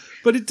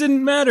 But it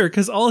didn't matter,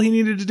 because all he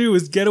needed to do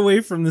was get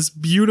away from this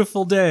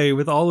beautiful day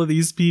with all of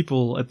these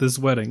people at this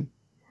wedding.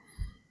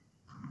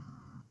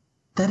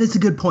 That is a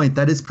good point.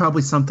 That is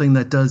probably something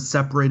that does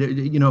separate it.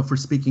 If we're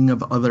speaking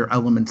of other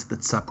elements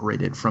that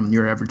separate it from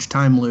your average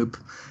time loop,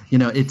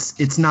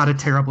 it's not a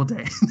terrible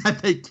day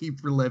that they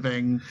keep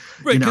reliving.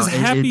 Right, because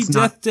Happy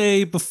Death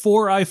Day,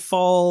 Before I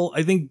Fall,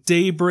 I think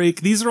Daybreak,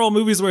 these are all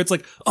movies where it's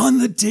like, on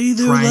the day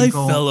their life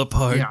fell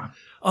apart,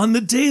 on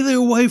the day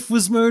their wife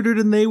was murdered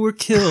and they were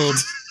killed.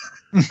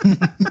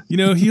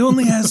 He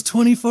only has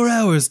 24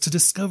 hours to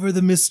discover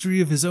the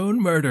mystery of his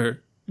own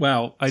murder.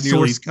 Wow, I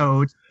nearly... Source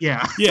code,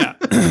 yeah. Yeah,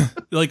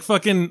 like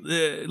fucking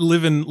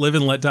live and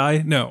let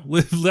die. No,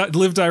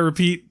 live, die,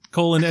 repeat,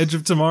 Edge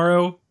of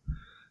Tomorrow.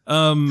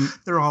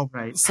 They're all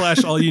right.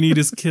 / all you need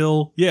is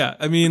kill. Yeah,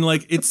 I mean,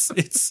 like, it's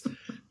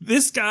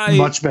this guy...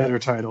 Much better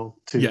title,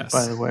 too, yes,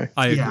 by the way.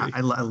 I agree. Yeah, I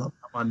love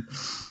that one.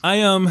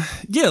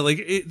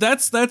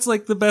 That's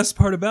like the best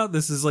part about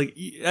this is, like,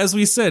 as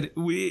we said,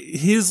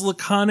 his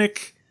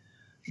laconic,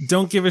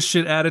 don't give a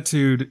shit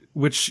attitude,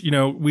 which,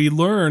 we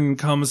learn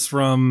comes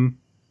from...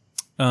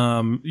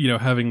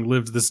 having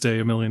lived this day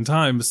a million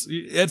times,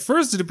 at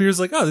first it appears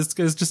like, oh, this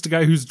guy's just a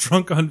guy who's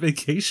drunk on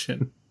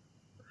vacation,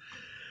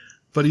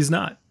 but he's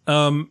not.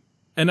 And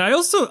I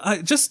also,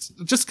 just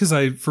because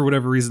I, for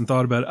whatever reason,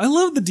 thought about it, I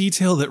love the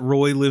detail that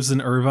Roy lives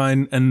in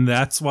Irvine, and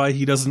that's why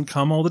he doesn't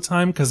come all the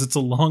time, because it's a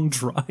long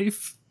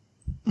drive.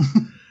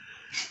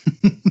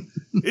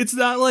 It's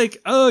not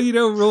like, oh,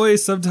 Roy,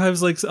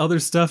 sometimes like other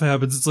stuff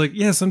happens. It's like,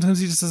 yeah, sometimes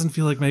he just doesn't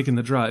feel like making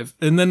the drive.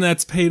 And then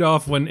that's paid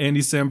off when Andy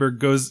Samberg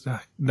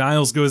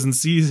Niles goes and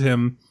sees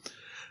him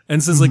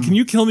and says, like, can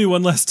you kill me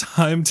one last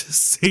time to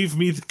save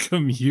me the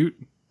commute?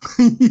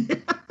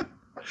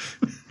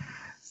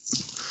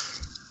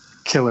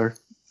 Killer.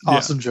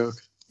 Awesome joke.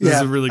 This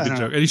is a really good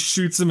joke. And he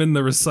shoots him in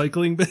the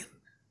recycling bin.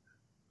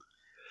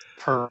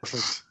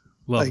 Perfect.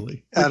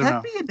 Lovely. Would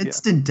that be an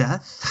instant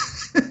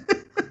death?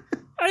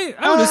 I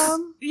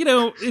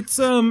would, it's,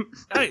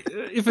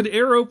 if an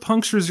arrow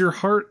punctures your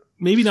heart,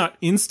 maybe not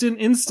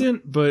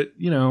instant, but,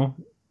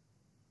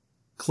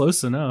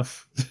 close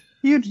enough.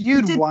 You'd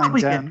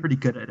wind down. Get pretty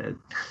good at it.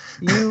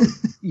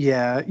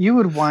 You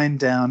would wind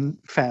down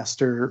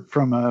faster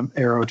from an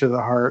arrow to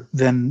the heart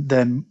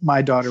than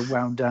my daughter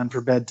wound down for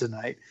bed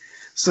tonight.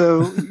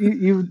 So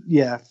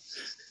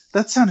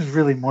that sounded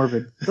really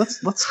morbid.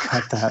 Let's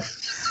cut that.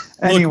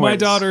 Anyways. Look, my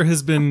daughter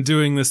has been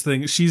doing this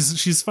thing.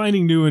 She's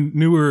finding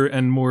newer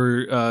and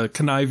more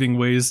conniving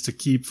ways to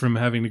keep from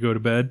having to go to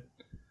bed.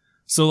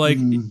 So, like,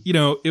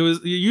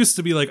 it used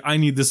to be like, I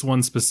need this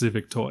one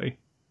specific toy.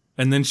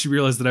 And then she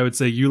realized that I would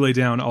say, you lay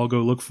down, I'll go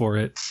look for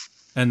it.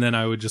 And then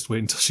I would just wait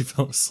until she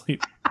fell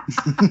asleep.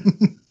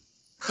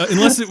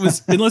 Unless it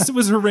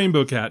was her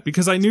Rainbow Cat,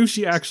 because I knew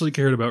she actually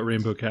cared about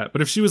Rainbow Cat.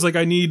 But if she was like,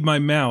 I need my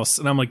mouse,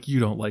 and I'm like,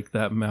 you don't like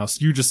that mouse.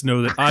 You just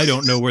know that I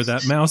don't know where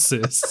that mouse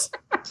is.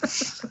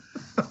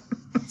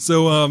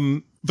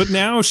 So, but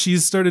now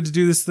she's started to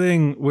do this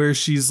thing where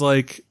she's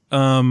like,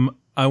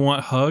 I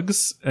want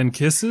hugs and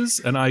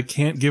kisses, and I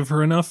can't give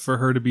her enough for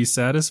her to be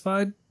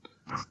satisfied.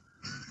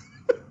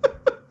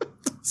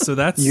 So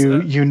that's...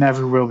 You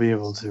never will be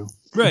able to.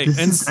 Right. This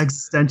is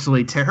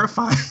existentially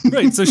terrifying.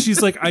 Right. So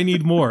she's like, I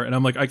need more. And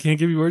I'm like, I can't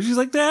give you more. She's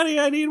like, Daddy,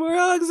 I need more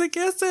hugs and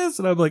kisses.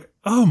 And I'm like,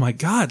 oh my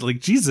God, like,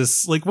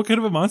 Jesus, like, what kind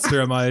of a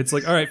monster am I? It's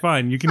like, all right,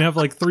 fine. You can have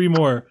like 3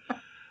 more.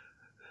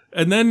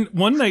 And then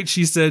one night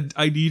she said,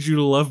 I need you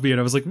to love me. And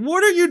I was like,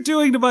 what are you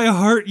doing to my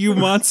heart, you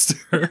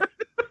monster?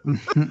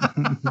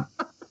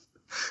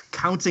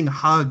 Counting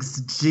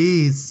hugs.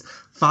 Jeez.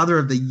 Father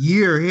of the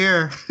year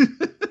here.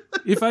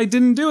 If I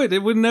didn't do it, it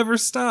would never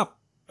stop.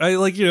 I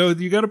like,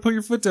 you got to put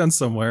your foot down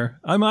somewhere.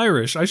 I'm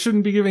Irish. I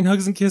shouldn't be giving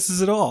hugs and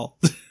kisses at all.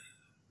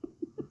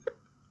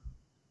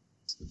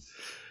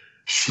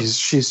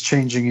 She's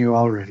changing you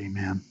already,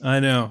 man. I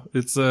know.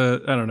 It's I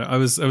don't know. I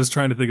was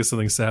trying to think of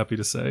something sappy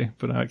to say,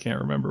 but I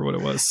can't remember what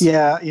it was.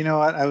 Yeah, you know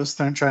what? I was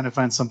trying to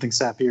find something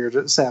sappy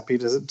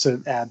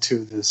to add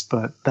to this,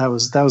 but that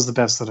was the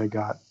best that I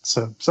got.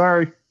 So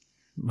sorry.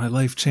 My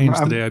life changed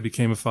the day I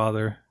became a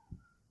father.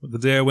 The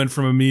day I went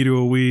from a me to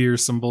a we or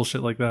some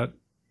bullshit like that.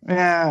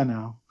 Yeah, I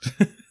know.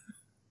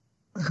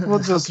 We'll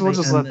just let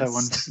that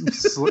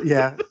one.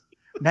 Yeah.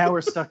 Now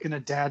we're stuck in a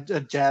dad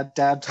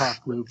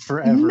talk loop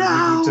forever.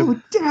 No,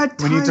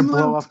 we need to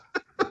blow up.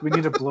 We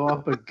need to blow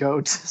up a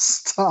goat to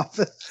stop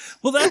it.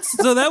 Well,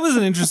 that was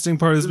an interesting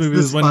part of this movie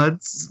is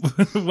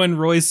when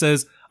Roy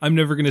says, "I'm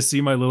never going to see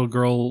my little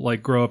girl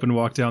like grow up and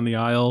walk down the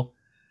aisle."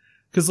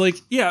 Because, like,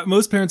 yeah,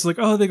 most parents are like,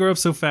 oh, they grow up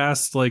so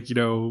fast, like,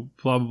 blah,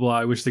 blah, blah.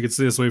 I wish they could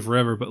stay this way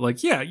forever. But,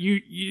 like, yeah,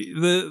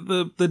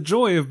 the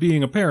joy of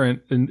being a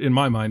parent, in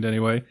my mind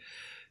anyway,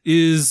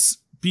 is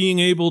being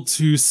able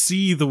to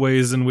see the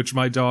ways in which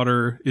my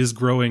daughter is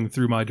growing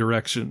through my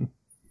direction.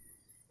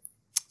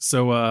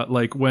 So,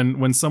 like,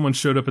 when someone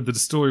showed up at the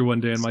distillery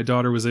one day and my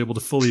daughter was able to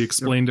fully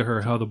explain to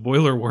her how the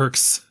boiler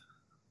works.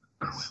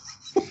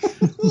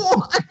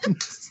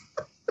 What?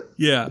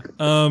 Yeah.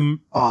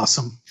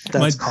 Awesome.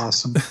 That's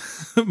awesome.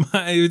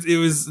 It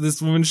was,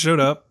 this woman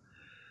showed up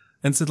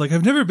and said, like,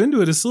 I've never been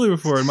to a distillery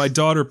before. And my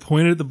daughter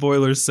pointed at the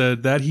boiler,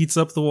 said, that heats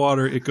up the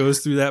water. It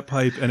goes through that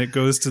pipe and it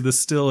goes to the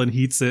still and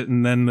heats it.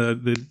 And then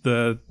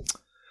the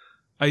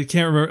I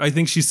can't remember. I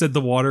think she said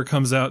the water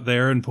comes out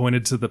there and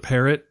pointed to the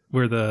parrot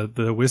where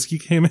the whiskey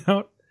came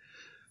out.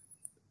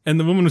 And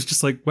the woman was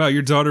just like, wow,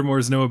 your daughter more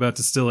know about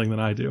distilling than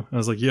I do. I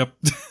was like, yep.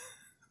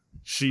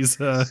 she's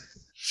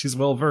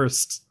well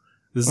versed.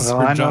 This is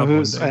her job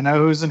one day. I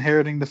know who's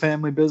inheriting the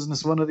family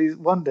business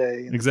one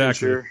day.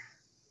 Exactly.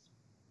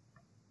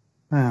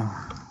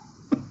 Oh.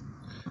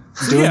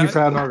 Doing you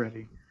proud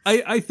already.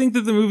 I think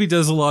that the movie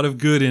does a lot of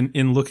good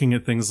in looking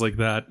at things like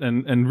that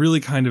and really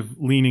kind of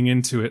leaning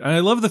into it. And I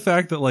love the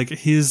fact that like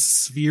his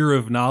sphere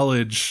of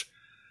knowledge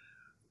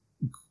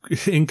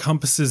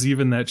encompasses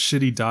even that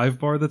shitty dive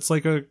bar that's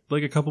like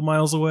a couple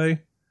miles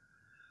away.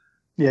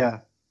 Yeah.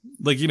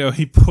 Like, you know,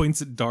 he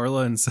points at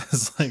Darla and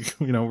says like,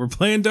 you know, we're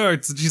playing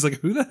darts. And she's like,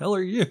 who the hell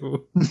are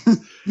you?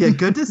 Yeah,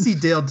 good to see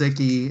Dale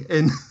Dickey.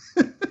 And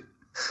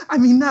I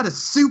mean, not a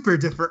super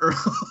different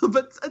role,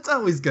 but it's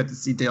always good to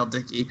see Dale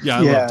Dickey. Yeah,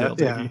 I love Dale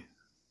Dickey.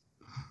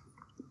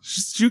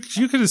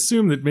 You could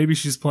assume that maybe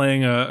she's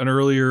playing an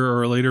earlier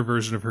or a later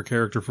version of her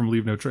character from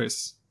Leave No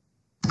Trace.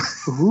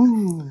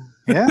 Ooh,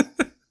 yeah.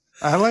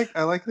 I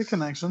like the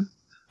connection.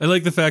 I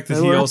like the fact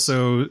that he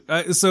also...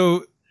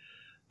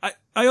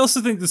 I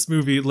also think this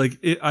movie, like,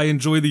 I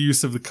enjoy the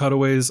use of the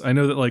cutaways. I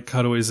know that, like,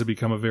 cutaways have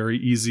become a very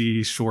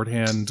easy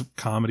shorthand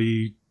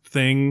comedy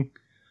thing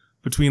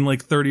between,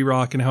 like, 30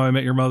 Rock and How I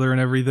Met Your Mother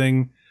and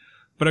everything.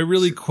 But I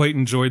really quite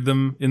enjoyed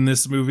them in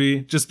this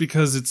movie, just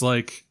because it's,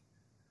 like,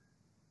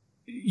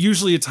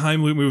 usually a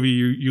time loop movie,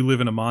 you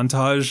live in a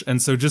montage. And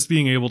so just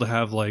being able to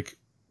have, like,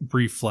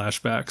 brief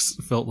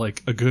flashbacks felt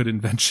like a good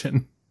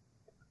invention.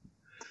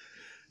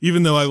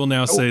 Even though I will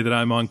now say that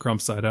I'm on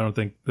Crump's side, I don't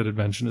think that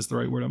invention is the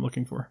right word I'm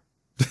looking for.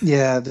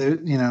 Yeah,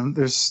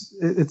 it's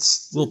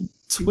a little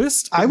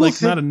twist, but like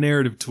not a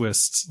narrative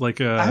twist, like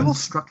a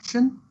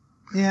construction.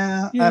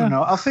 Yeah, I don't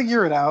know. I'll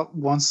figure it out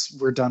once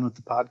we're done with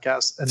the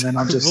podcast, and then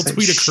I'll just we'll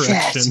tweet a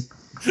correction.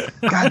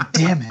 God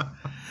damn it!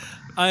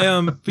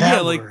 But yeah,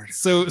 like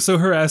so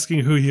her asking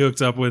who he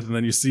hooked up with, and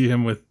then you see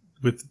him with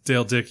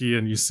Dale Dickey,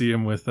 and you see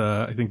him with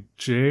I think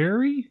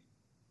Jerry.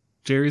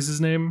 Jerry's his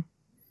name.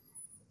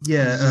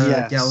 Yeah,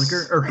 yes.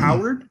 Gallagher or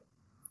Howard.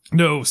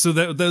 No, so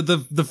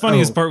the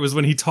funniest part was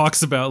when he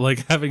talks about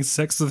like having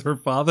sex with her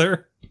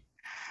father.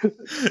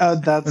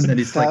 And then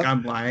he's like,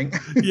 "I'm lying."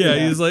 Yeah,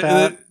 he's like,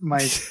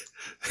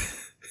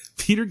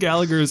 Peter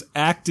Gallagher's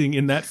acting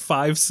in that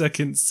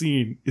 5-second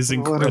scene is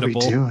incredible.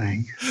 What are we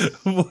doing?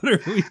 What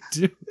are we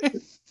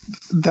doing?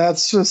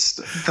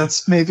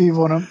 That's maybe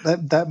one of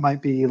that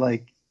might be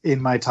like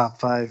in my top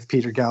 5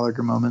 Peter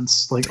Gallagher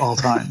moments, like all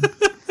time.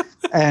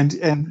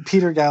 and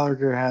Peter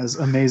Gallagher has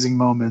amazing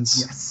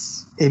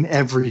moments in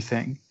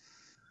everything.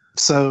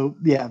 So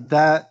yeah,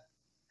 there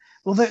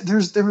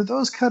were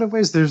those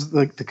cutaways. There's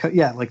like the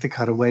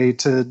cutaway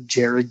to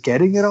Jared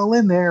getting it all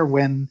in there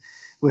when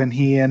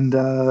he and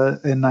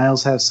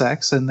Niles have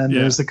sex, and then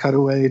there's the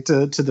cutaway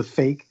to the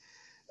fake,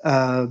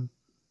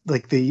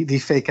 like the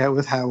fake out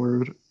with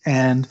Howard,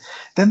 and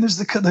then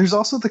there's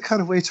also the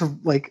cutaway to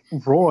like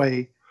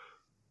Roy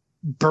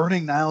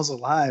burning Niles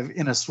alive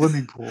in a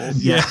swimming pool.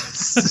 Yes.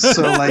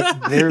 So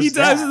like there's he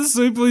dives in the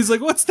swimming pool. He's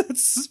like, "What's that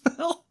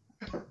smell?"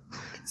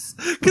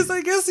 Because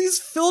I guess he's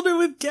filled it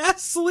with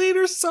gasoline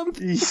or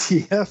something.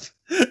 Yep.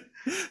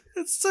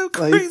 It's so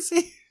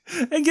crazy.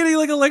 And getting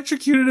like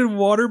electrocuted and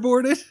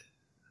waterboarded.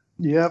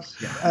 Yep.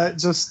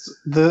 Just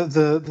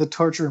the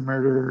torture and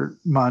murder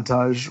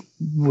montage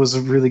was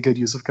a really good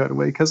use of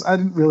cutaway, because I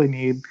didn't really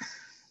need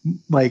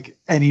like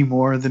any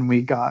more than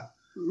we got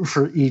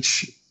for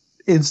each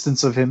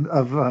instance of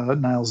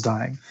Niles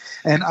dying.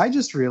 And I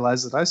just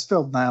realized that I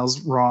spelled Niles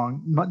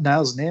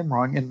name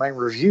wrong in my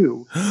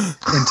review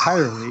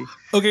entirely.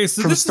 Okay,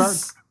 so this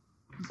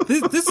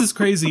is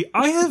crazy.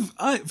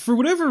 I for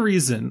whatever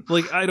reason,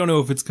 like I don't know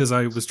if it's because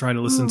I was trying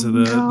to listen to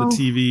the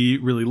TV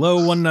really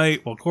low one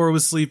night while Cora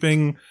was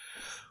sleeping,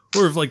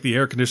 or if like the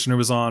air conditioner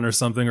was on or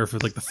something, or if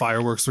like the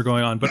fireworks were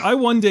going on. But I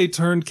one day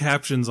turned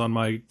captions on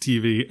my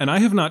TV, and I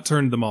have not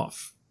turned them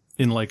off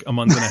in like a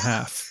month and a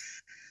half.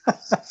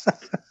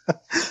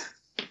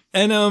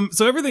 And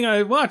so everything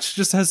I watch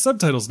just has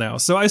subtitles now.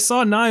 So I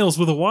saw Niles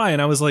with a Y,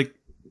 and I was like,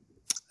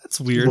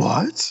 "That's weird.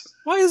 What?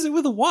 Why is it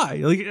with a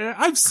Y? Like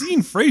I've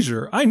seen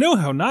Frasier. I know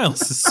how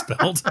Niles is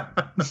spelled."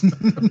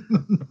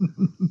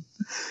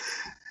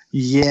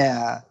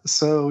 Yeah.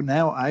 So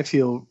now I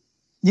feel.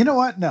 You know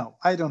what? No,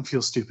 I don't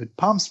feel stupid.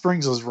 Palm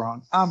Springs was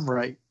wrong. I'm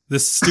right.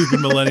 This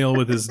stupid millennial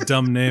with his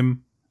dumb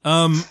name.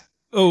 You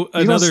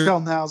don't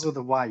spell Niles with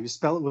a Y. You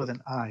spell it with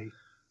an I.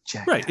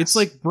 Jackass. Right. It's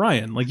like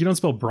Brian. Like you don't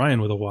spell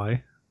Brian with a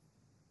Y.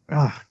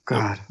 Oh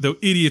God. Though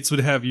idiots would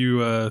have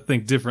you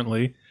think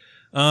differently.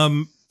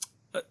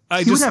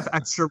 He would have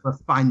extra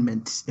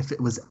refinement if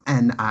it was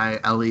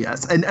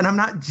Niles. And I'm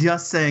not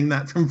just saying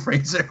that from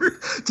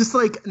Frasier. Just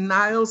like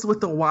Niles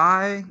with the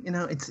Y, you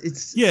know,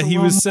 it's yeah, he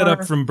was set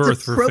up from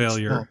birth for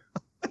failure.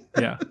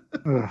 Yeah.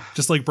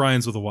 Just like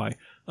Brian's with a Y.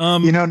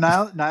 You know,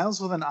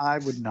 Niles with an I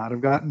would not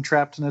have gotten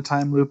trapped in a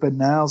time loop, and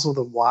Niles with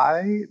a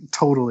Y,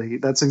 totally.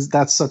 That's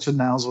such a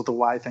Niles with a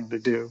Y thing to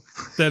do.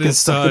 That is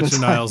such a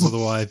Niles with a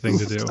Y thing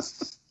to do.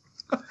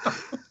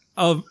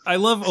 I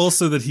love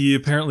also that he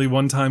apparently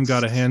one time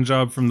got a hand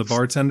job from the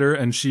bartender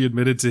and she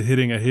admitted to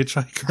hitting a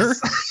hitchhiker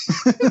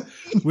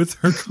with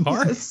her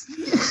car,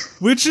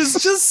 which is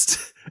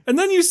just, and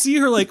then you see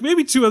her like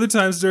maybe 2 other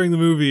times during the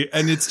movie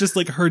and it's just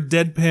like her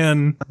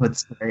deadpan,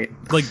 That's great.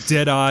 like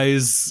dead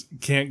eyes,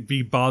 can't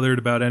be bothered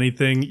about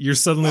anything. You're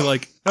suddenly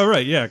like, oh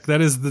right, yeah, that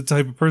is the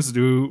type of person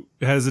who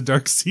has a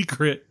dark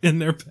secret in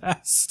their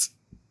past.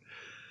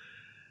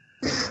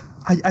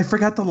 I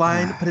forgot the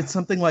line, but it's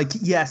something like,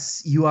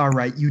 yes, you are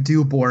right. You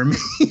do bore me.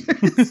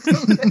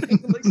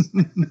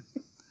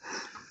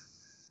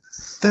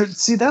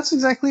 See, that's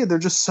exactly it. There are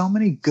just so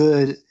many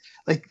good,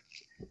 like,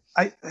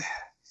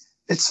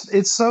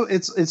 it's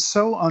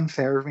so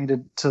unfair of me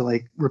to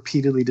like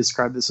repeatedly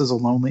describe this as a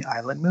Lonely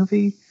Island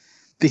movie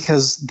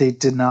because they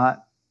did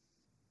not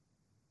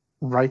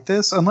write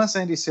this unless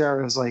Andy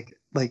Ciara is like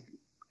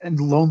and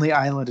Lonely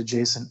Island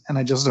adjacent, and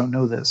I just don't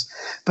know this.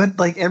 But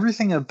like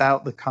everything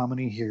about the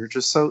comedy here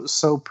just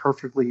so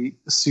perfectly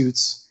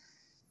suits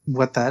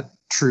what that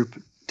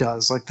troupe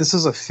does. Like this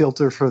is a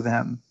filter for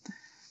them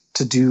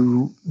to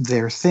do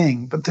their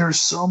thing, but there are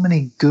so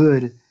many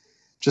good,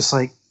 just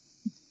like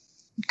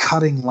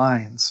cutting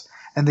lines,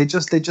 and they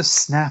just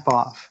snap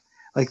off.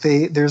 Like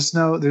there's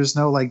no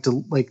like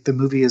like the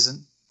movie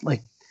isn't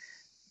like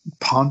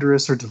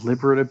ponderous or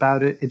deliberate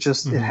about it. It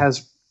just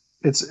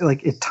it's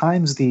like it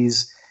times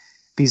these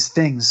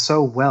things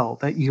so well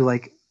that you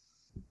like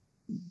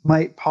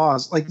might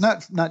pause, like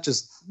not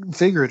just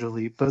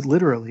figuratively but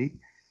literally,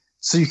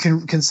 so you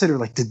can consider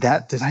like did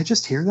I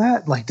just hear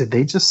that, like did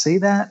they just say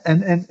that,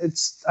 and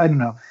it's, I don't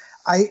know,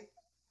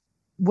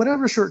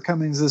 whatever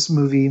shortcomings this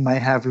movie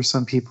might have for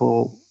some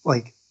people,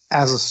 like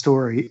as a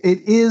story, it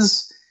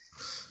is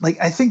like,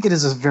 I think it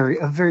is a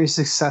very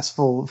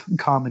successful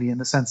comedy in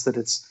the sense that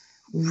it's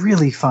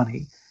really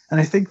funny, and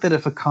I think that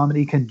if a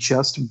comedy can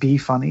just be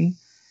funny,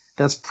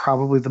 that's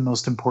probably the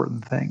most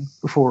important thing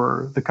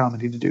for the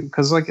comedy to do.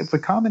 Because like if the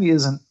comedy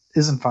isn't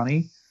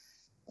funny,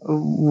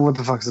 what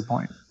the fuck's the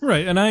point?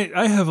 Right, and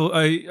I have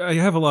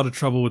a lot of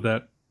trouble with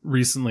that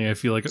recently. I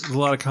feel like a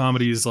lot of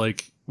comedies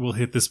like will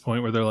hit this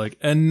point where they're like,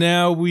 and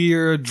now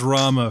we're a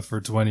drama for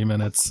 20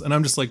 minutes, and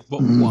I'm just like, but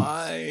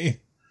why?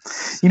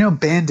 You know,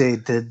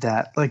 Band-Aid did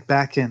that like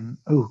back in,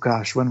 oh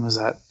gosh, when was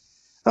that?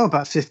 Oh,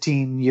 about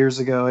 15 years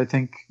ago, I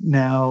think.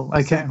 Now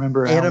I can't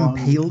remember. Adam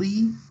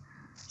Paley.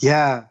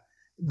 Yeah.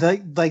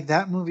 Like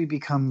that movie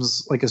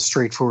becomes like a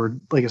straight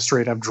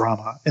up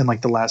drama in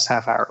like the last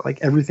half hour. Like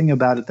everything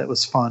about it that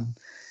was fun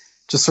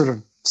just sort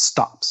of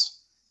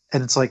stops,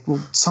 and it's like, well,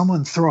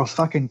 someone throw a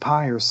fucking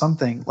pie or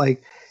something.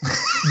 Like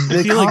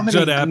I feel like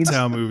Judd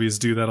Apatow movies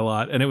do that a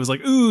lot, and it was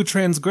like, ooh,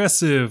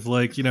 transgressive,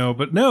 like, you know.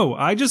 But no,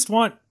 I just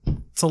want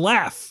to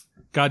laugh.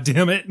 God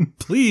damn it,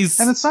 please.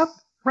 And it's not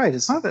right.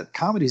 It's not that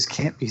comedies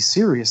can't be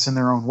serious in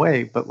their own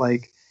way, but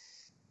like.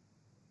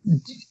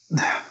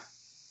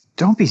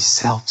 Don't be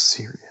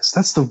self-serious.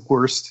 That's the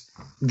worst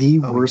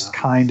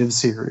kind of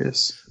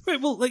serious. Right.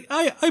 Well, like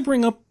I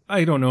bring up,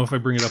 I don't know if I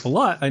bring it up a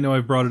lot. I know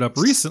I've brought it up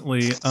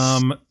recently.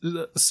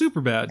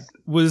 Superbad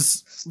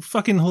was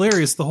fucking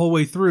hilarious the whole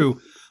way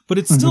through, but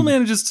it still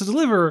manages to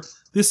deliver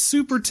this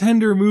super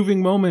tender,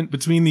 moving moment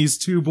between these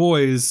two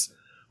boys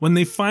when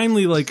they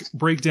finally like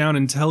break down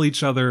and tell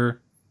each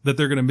other that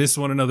they're going to miss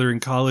one another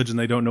in college and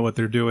they don't know what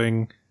they're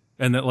doing,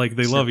 and that like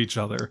they love each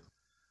other.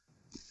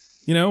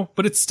 You know,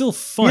 but it's still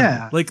fun.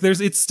 Yeah. Like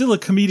it's still a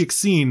comedic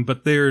scene,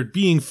 but they're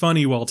being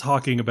funny while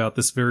talking about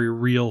this very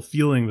real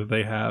feeling that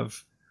they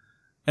have.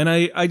 And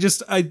I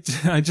just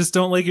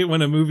don't like it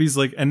when a movie's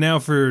like, and now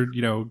for,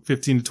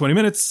 15 to 20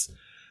 minutes,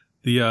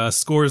 the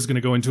score is going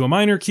to go into a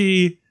minor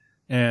key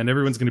and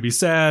everyone's going to be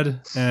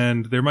sad.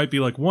 And there might be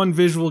like one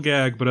visual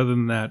gag, but other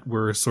than that,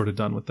 we're sort of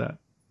done with that.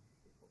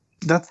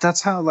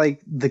 That's how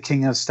like The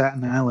King of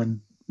Staten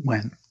Island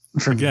went.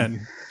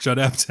 Again, Judd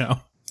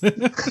Apatow.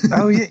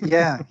 Oh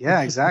yeah,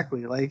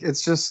 exactly. Like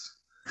it's just,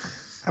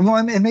 well,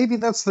 and maybe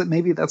that's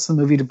the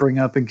movie to bring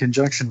up in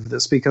conjunction with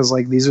this, because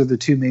like these are the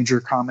two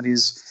major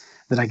comedies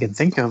that I can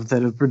think of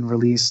that have been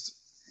released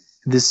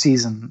this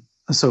season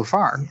so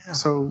far. Yeah.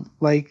 So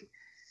like,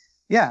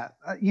 yeah,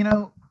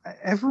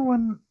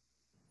 everyone,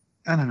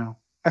 I don't know.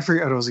 I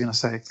forget what I was gonna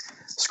say.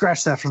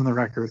 Scratch that from the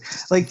record.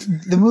 Like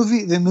the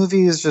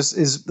movie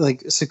is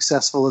like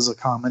successful as a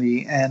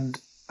comedy, and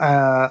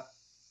I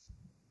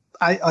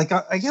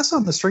guess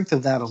on the strength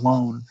of that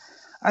alone,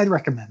 I'd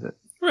recommend it.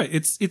 Right.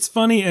 It's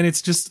funny, and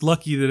it's just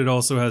lucky that it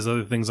also has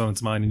other things on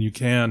its mind, and you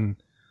can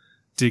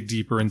dig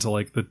deeper into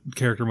like the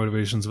character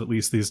motivations of at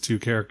least these two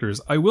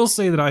characters. I will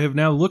say that I have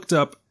now looked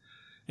up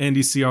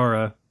Andy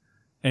Ciara,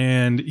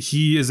 and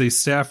he is a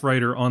staff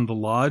writer on The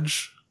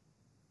Lodge.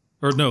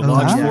 Or no,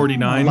 Lodge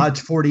 49.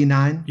 Lodge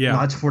 49. Yeah.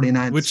 Lodge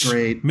 49 which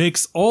great.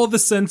 Makes all the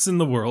sense in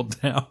the world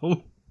now.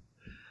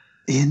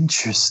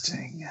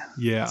 Interesting.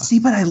 Yeah. See,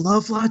 but I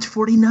love Lodge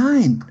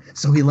 49,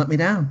 so he let me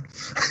down.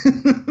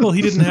 Well,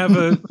 he didn't have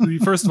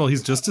first of all,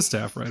 he's just a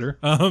staff writer.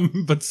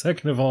 But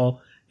second of all,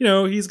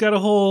 he's got a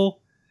whole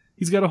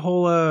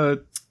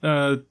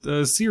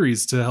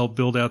series to help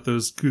build out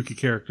those kooky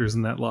characters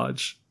in that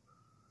lodge.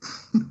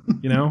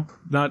 You know,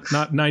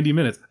 not 90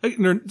 minutes.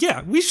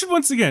 Yeah, we should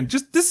once again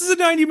this is a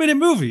 90-minute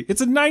movie.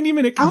 It's a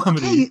 90-minute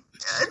comedy. Okay,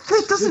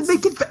 that doesn't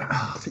make it better.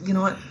 You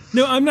know what?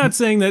 No, I'm not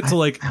saying that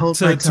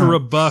to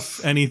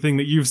rebuff anything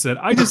that you've said.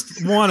 I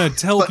just want to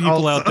tell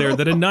people out there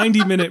that a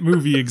 90-minute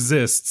movie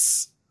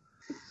exists,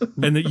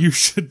 and that you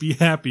should be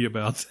happy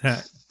about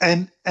that.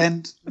 And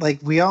like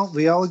we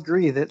all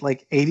agree that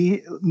like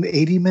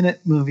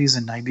 80-minute movies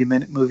and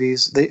 90-minute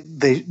movies,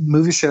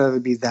 movies should either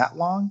be that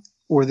long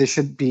or they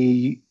should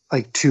be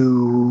like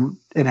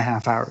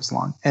 2.5 hours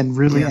long, and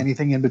really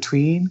anything in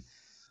between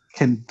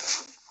can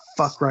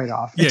fuck right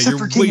off. Yeah, except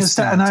for King of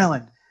Staten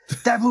Island.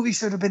 That movie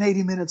should have been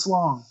 80 minutes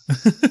long.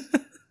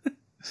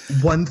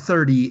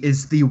 1:30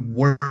 is the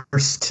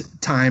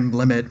worst time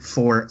limit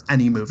for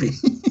any movie.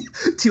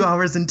 2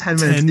 hours and 10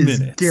 minutes is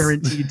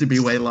guaranteed to be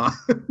way long.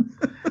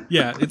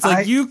 Yeah, it's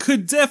like you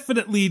could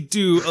definitely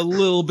do a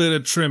little bit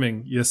of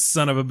trimming, you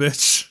son of a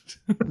bitch.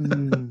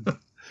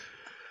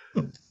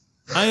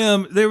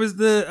 There was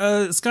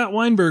the Scott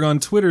Weinberg on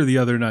Twitter the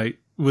other night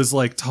was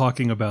like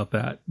talking about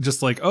that.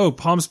 Just like, oh,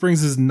 Palm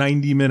Springs is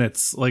 90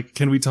 minutes. Like,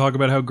 can we talk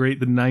about how great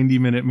the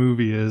 90-minute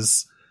movie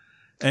is?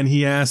 And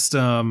he asked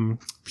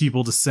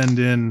people to send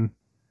in,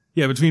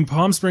 between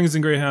Palm Springs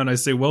and Greyhound, I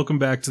say, welcome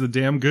back to the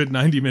damn good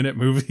 90-minute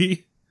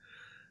movie.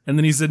 And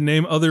then he said,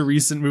 name other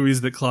recent movies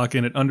that clock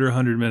in at under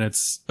 100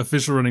 minutes.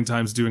 Official running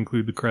times do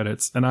include the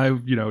credits. And I,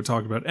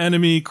 talked about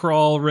Enemy,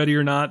 Crawl, Ready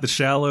or Not, The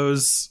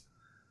Shallows.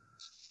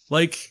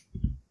 Like,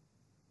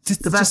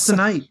 The Vast of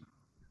Night.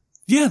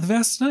 Yeah, The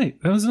Vast of Night.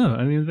 That was another. I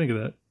didn't even think of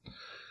that.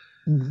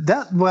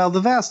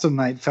 The Vast of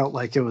Night felt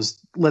like it was.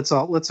 Let's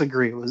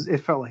agree.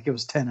 It felt like it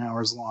was 10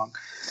 hours long.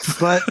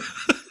 But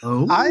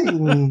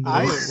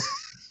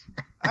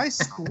I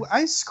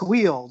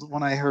squealed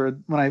when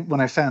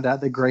I found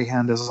out that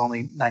Greyhound is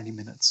only 90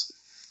 minutes,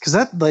 because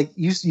that, like,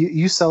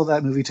 you sell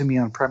that movie to me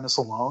on premise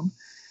alone,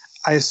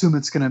 I assume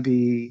it's going to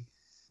be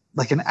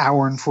like an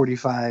hour and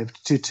 45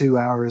 to 2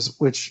 hours,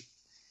 which,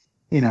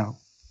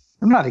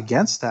 I'm not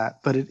against that,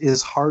 but it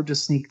is hard to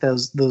sneak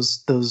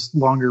those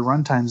longer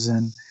runtimes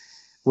in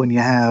when you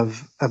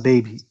have a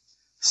baby.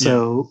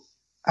 So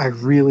I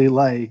really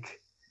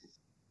like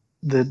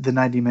the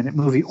 90-minute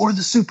movie or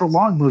the super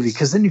long movie,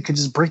 because then you can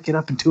just break it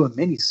up into a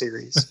mini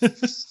series.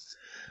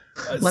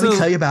 Let me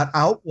tell you about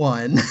Out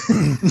One.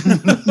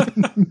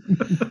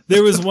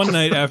 There was one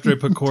night after I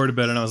put Cora to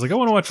bed and I was like, I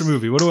want to watch a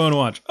movie. What do I want to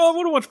watch? Oh, I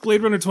want to watch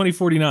Blade Runner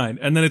 2049.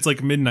 And then it's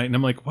like midnight and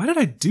I'm like, why did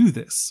I do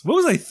this? What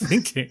was I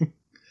thinking?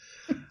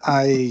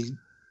 I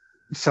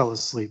fell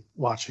asleep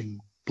watching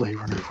Blade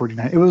Runner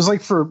 49. It was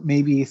like for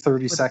maybe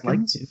 30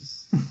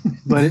 seconds.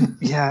 But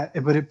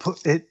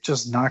it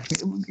just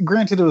knocked me.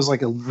 Granted, it was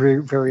like a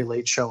very, very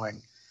late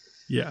showing.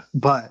 Yeah.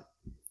 But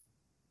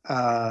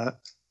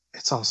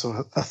it's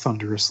also a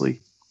thunderously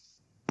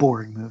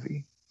boring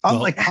movie.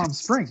 Unlike Palm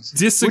Springs,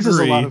 disagree. Which is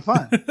a lot of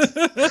fun.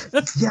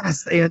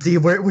 Yes, Andy,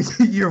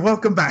 you're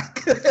welcome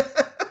back.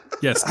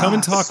 Yes, come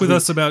and talk with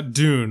us about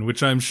Dune,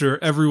 which I'm sure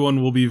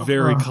everyone will be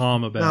very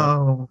calm about.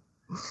 No.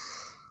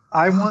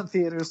 I want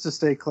theaters to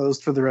stay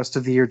closed for the rest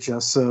of the year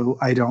just so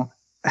I don't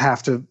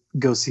have to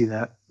go see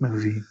that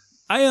movie.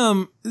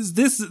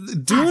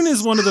 Dune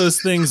is one of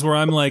those things where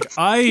I'm like,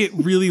 I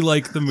really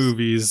like the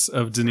movies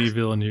of Denis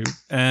Villeneuve,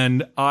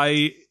 and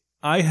I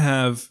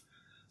have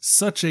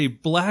such a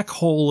black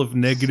hole of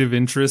negative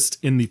interest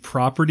in the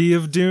property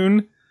of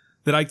Dune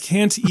that I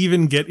can't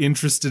even get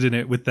interested in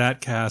it with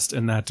that cast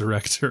and that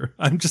director.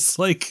 I'm just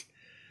like,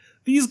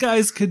 these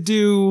guys could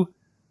do,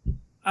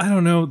 I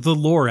don't know, The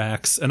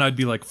Lorax, and I'd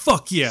be like,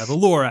 fuck yeah, The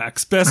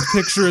Lorax, best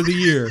picture of the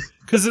year.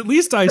 Because at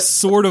least I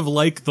sort of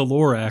like The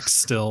Lorax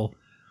still.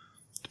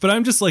 But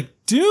I'm just like,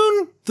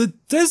 Dune? The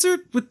desert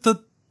with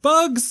the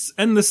bugs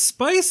and the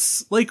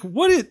spice? Like,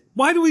 why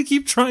do we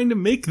keep trying to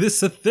make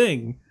this a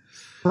thing?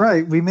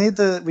 Right. We did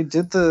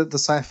the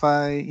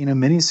sci-fi,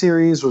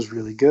 miniseries was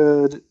really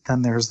good.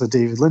 Then there's the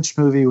David Lynch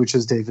movie, which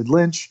is David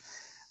Lynch.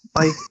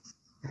 Like,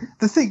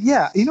 the thing,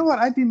 you know what?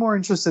 I'd be more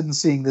interested in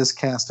seeing this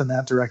cast and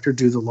that director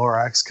do The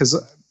Lorax,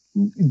 because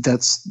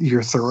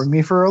you're throwing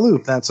me for a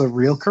loop. That's a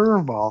real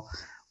curveball.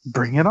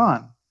 Bring it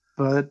on.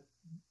 But,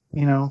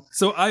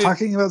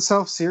 talking about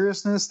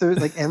self-seriousness, there's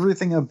like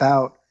everything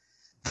about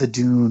the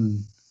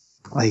Dune,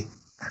 like,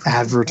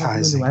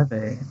 advertising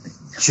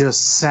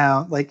just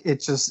sound like it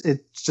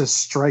just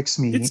strikes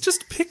me. It's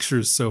just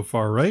pictures so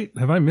far, right?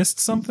 Have I missed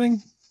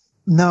something?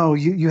 No,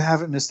 you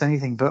haven't missed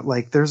anything, but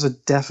like there's a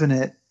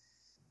definite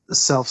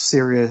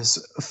self-serious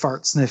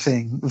fart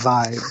sniffing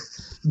vibe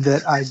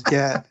that I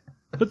get.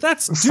 But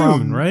that's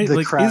Dune, right?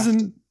 Like, Craft.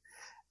 Isn't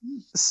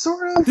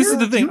sort of. This is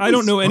the thing. I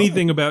don't know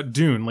anything about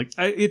Dune. Like,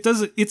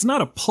 it's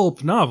not a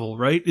pulp novel,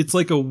 right? It's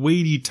like a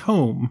weighty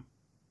tome.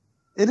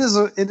 It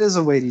is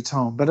a weighty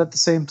tome, but at the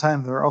same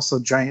time, there are also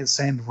giant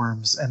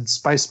sandworms and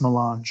spice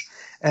melange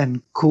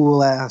and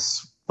cool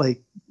ass,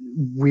 like,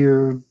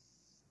 weird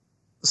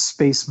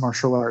space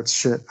martial arts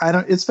shit.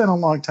 It's been a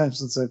long time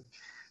since I've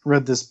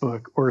read this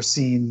book or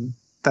seen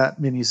that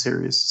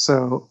miniseries,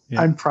 so yeah.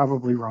 I'm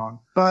probably wrong.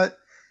 But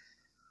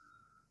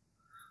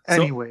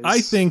Anyways. So I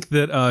think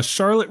that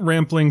Charlotte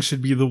Rampling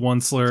should be the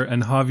Onceler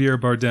and Javier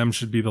Bardem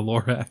should be the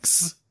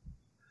Lorax.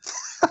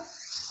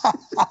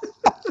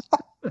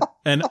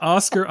 And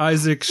Oscar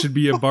Isaac should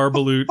be a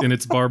Barbaloot in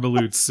its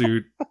Barbaloot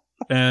suit.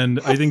 And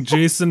I think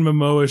Jason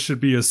Momoa should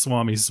be a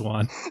Swami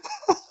Swan.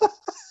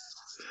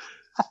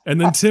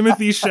 And then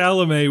Timothy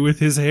Chalamet with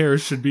his hair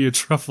should be a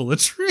truffle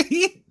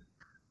tree.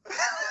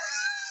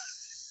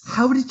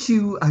 How did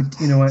you...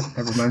 you know what?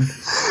 Never mind.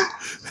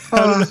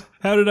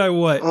 How did I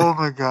what? Oh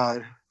my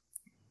god.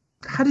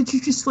 How did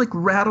you just, like,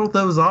 rattle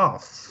those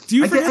off? Do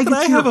you forget that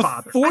I have a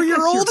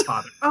 4-year-old?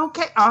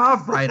 Okay, all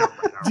right.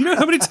 Do you know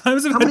how many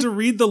times I've had to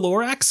read the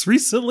Lorax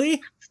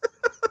recently?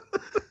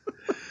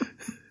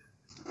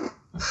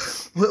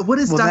 What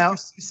is Dr.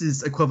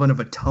 Seuss's equivalent of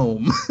a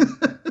tome?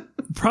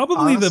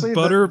 Probably honestly, the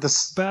butter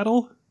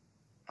battle.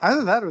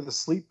 Either that or the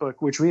sleep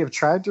book, which we have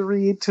tried to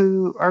read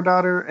to our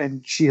daughter,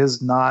 and she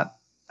has not.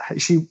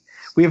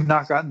 We have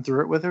not gotten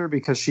through it with her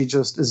because she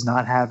just is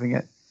not having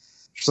it.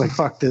 She's like,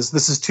 "Fuck this!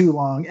 This is too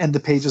long, and the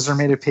pages are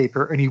made of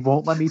paper, and he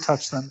won't let me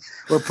touch them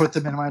or put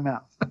them in my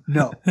mouth."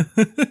 No,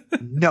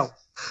 no.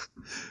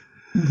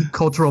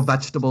 Cultural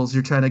vegetables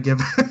you're trying to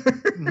give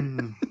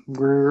her.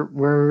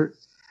 We're,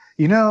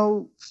 you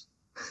know,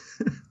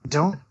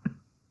 don't.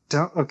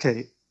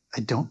 Okay, I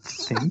don't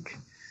think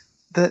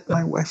that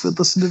my wife would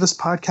listen to this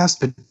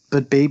podcast,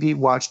 but baby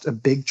watched a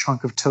big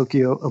chunk of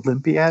Tokyo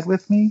Olympiad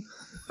with me.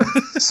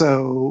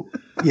 So,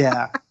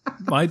 yeah.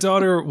 My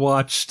daughter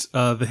watched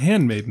The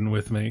Handmaiden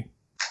with me.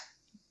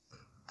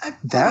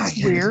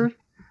 That's weird.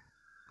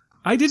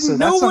 I didn't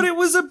know what it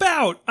was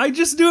about. I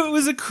just knew it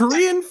was a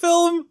Korean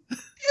film. It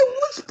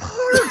was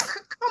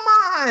Park. Come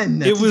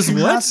on. It was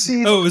what?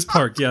 Oh, it was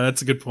Park. Yeah,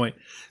 that's a good point.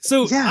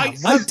 So yeah,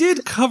 I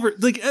did cover,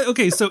 like,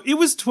 okay, so it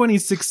was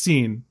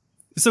 2016.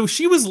 So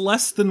she was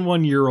less than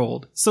 1 year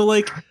old. So,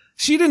 like,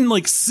 she didn't,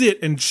 like, sit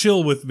and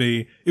chill with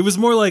me. It was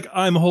more like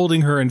I'm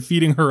holding her and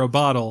feeding her a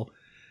bottle.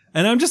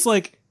 And I'm just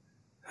like,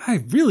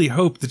 I really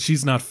hope that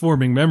she's not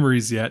forming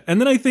memories yet.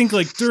 And then I think,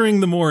 like, during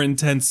the more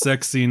intense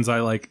sex scenes, I,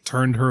 like,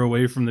 turned her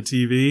away from the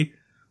TV.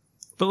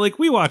 But, like,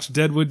 we watched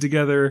Deadwood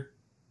together.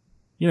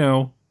 You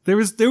know, there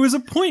was a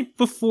point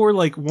before,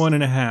 like,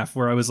 1.5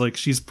 where I was like,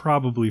 she's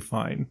probably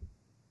fine.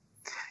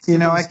 You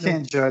know, I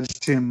can't judge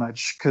too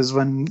much because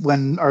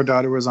when our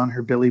daughter was on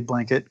her Billy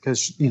blanket,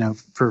 because, you know,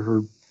 for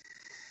her,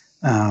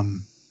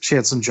 she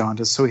had some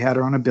jaundice, so we had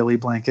her on a Billy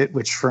blanket,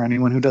 which for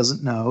anyone who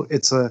doesn't know,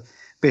 it's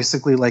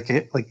basically like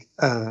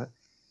a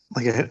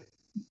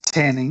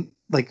tanning,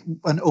 like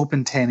an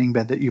open tanning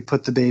bed that you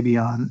put the baby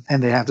on,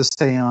 and they have to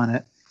stay on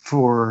it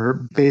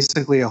for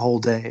basically a whole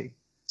day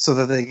so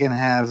that they can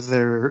have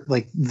their,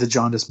 like, the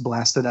jaundice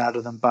blasted out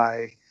of them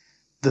by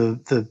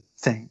the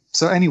thing.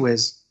 So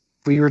anyways,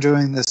 we were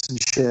doing this in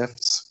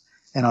shifts,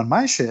 and on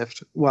my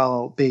shift,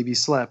 while baby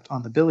slept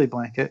on the Billy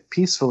blanket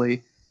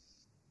peacefully,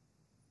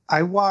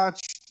 I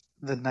watched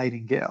The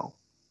Nightingale.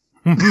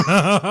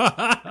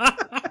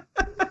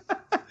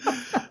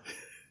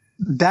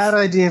 Bad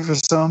idea for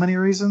so many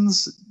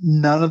reasons,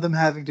 none of them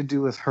having to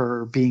do with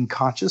her being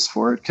conscious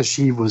for it, because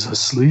she was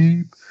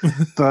asleep.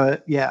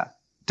 But yeah,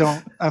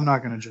 I'm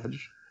not going to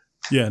judge.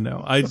 Yeah,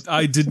 no,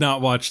 I did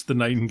not watch The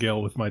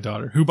Nightingale with my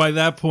daughter, who by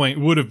that point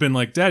would have been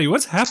like, Daddy,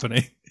 what's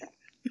happening?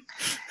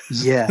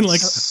 Yes. And,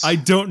 like, I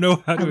don't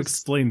know how to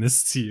explain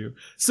this to you.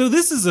 So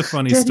this is a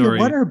funny Daddy, story.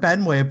 What are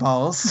Benway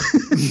balls?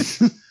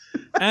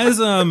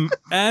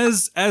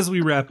 As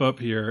we wrap up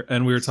here,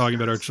 and we were talking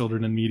about our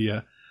children and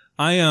media,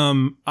 I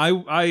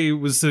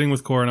was sitting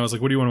with Cora and I was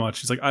like, what do you want to watch?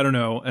 She's like, I don't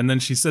know. And then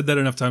she said that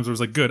enough times where I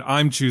was like, good,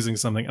 I'm choosing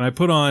something. And I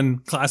put on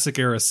classic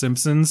era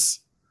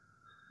Simpsons.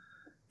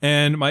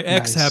 And my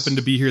ex happened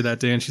to be here that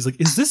day, and she's like,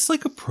 is this,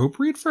 like,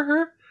 appropriate for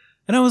her?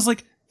 And I was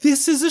like,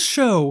 this is a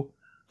show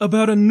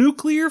about a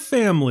nuclear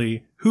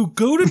family who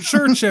go to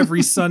church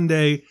every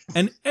Sunday,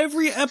 and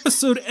every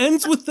episode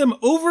ends with them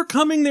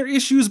overcoming their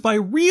issues by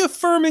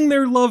reaffirming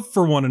their love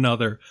for one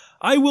another.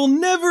 I will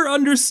never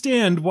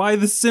understand why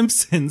The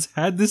Simpsons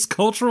had this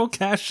cultural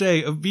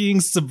cachet of being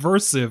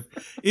subversive.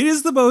 It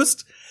is the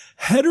most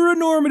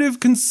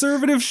heteronormative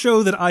conservative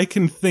show that I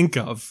can think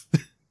of.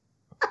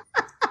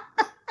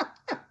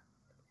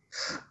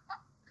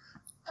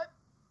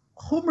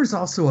 Homer's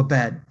also a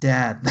bad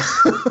dad.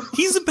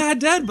 He's a bad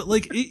dad, but,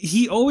 like,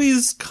 he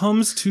always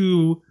comes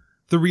to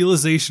the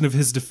realization of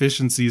his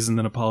deficiencies and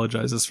then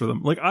apologizes for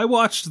them. Like, I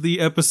watched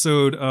the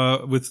episode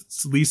with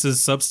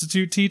Lisa's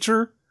substitute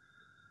teacher.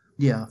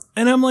 Yeah.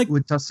 And I'm like...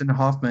 with Dustin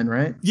Hoffman,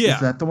 right? Yeah.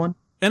 Is that the one?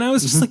 And I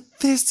was just like,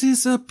 this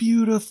is a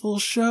beautiful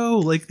show.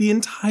 Like, the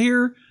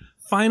entire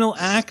final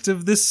act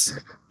of this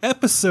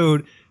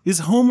episode is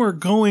Homer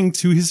going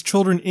to his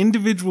children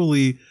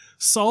individually,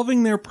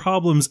 solving their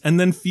problems, and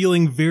then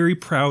feeling very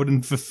proud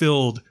and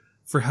fulfilled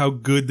for how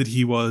good that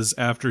he was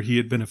after he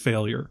had been a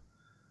failure.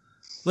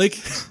 Like,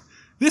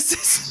 this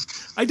is...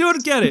 I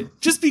don't get it.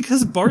 Just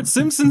because Bart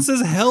Simpson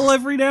says hell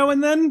every now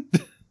and then?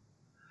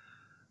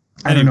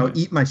 I don't know.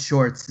 Eat My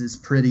Shorts is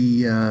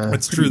pretty...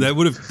 That's true.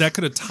 That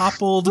could have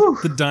toppled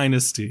the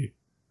dynasty.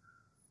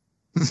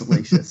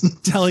 Salacious.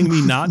 Telling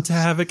me not to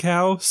have a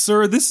cow?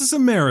 Sir, this is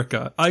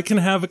America. I can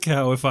have a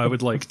cow if I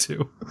would like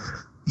to.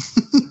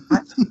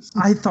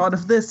 I thought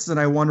of this, and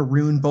I want to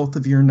ruin both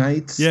of your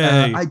nights.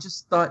 Yay. I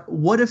just thought,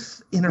 what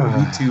if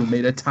Inarritu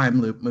made a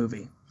time loop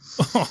movie?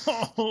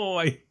 Oh,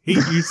 I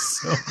hate you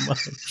so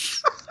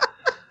much.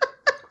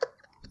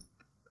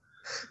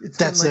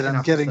 That's it.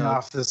 I'm getting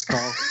off this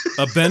call.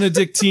 A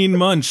Benedictine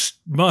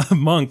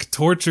monk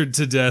tortured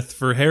to death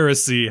for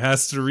heresy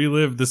has to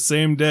relive the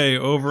same day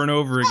over and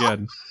over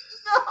again.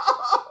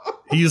 No!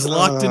 He's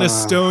locked in a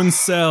stone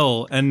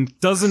cell and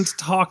doesn't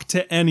talk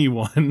to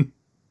anyone.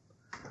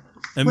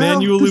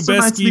 Emmanuel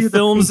Lubezki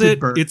films it.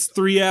 Bird. It's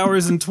 3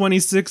 hours and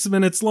 26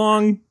 minutes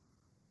long.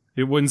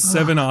 It won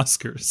 7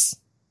 Oscars.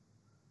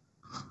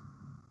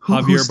 Who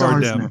Javier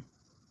stars in Bardem. it?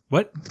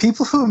 What?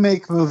 People who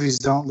make movies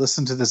don't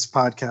listen to this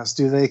podcast,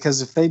 do they?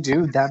 Because if they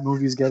do, that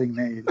movie's getting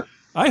made.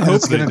 I hope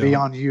it's going to be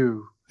don't. on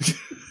you.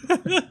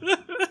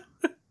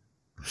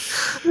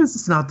 This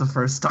is not the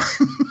first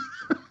time.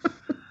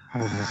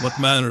 What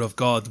manner of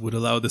God would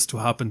allow this to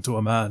happen to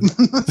a man?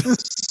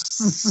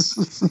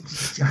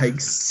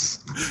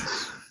 Yikes.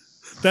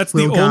 That's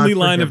Will the God only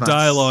line of forgive us?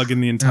 dialogue in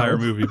the entire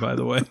No. movie, by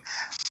the way.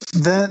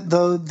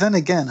 Then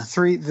again,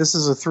 this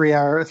is a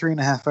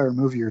 3.5 hour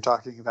movie you're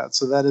talking about.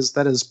 So that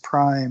is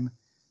prime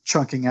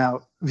chunking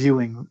out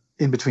viewing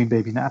in between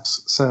baby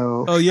naps.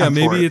 So Oh yeah, I'm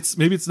for maybe it.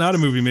 it's not a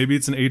movie. Maybe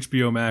it's an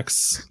HBO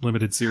Max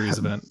limited series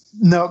event.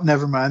 no,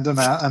 never mind. I'm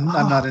out. I'm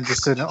not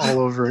interested in it all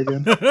over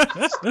again.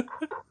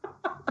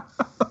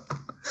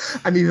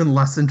 I'm even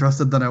less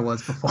interested than I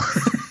was before.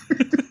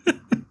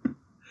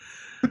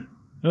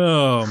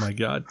 Oh my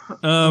god.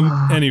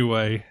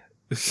 Anyway,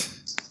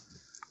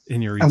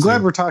 I'm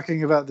glad we're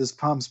talking about this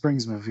Palm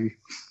Springs movie.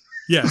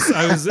 Yes,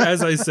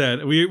 as I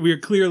said, we are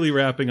clearly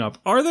wrapping up.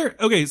 Are there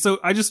okay, so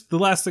the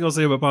last thing I'll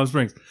say about Palm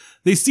Springs.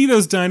 They see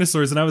those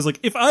dinosaurs and I was like,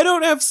 if I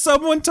don't have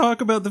someone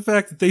talk about the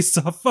fact that they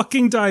saw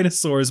fucking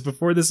dinosaurs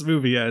before this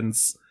movie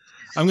ends,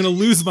 I'm going to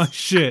lose my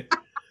shit.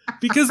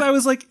 Because I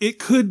was like, it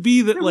could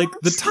be that like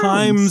the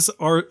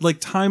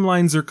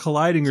timelines are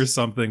colliding or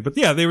something. But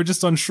yeah, they were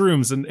just on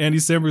shrooms and Andy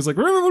Samberg was like,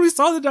 remember when we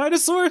saw the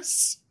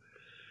dinosaurs?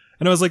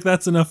 And I was like,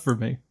 that's enough for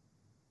me.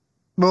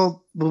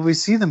 Well, we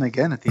see them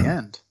again at the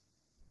end.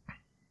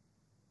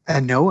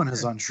 And no one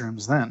is on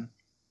shrooms then.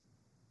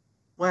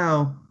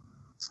 Well,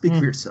 speak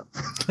for yourself.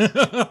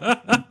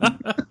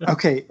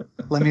 Okay,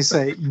 let me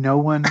say, no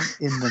one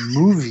in the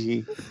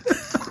movie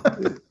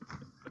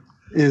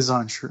is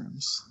on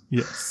shrooms.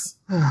 Yes.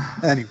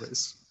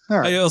 Anyways, all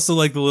right. I also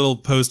like the little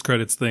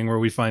post-credits thing where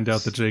we find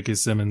out that J.K.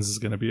 Simmons is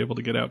going to be able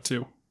to get out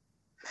too.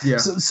 Yeah.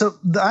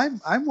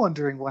 I'm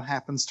wondering what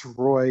happens to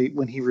Roy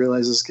when he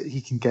realizes he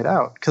can get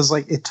out, because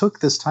like it took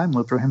this time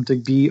loop for him to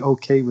be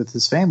okay with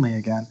his family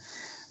again,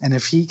 and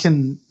if he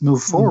can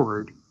move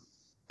forward,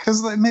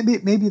 because like,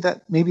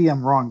 maybe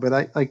I'm wrong,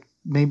 but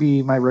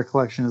maybe my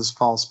recollection is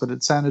false, but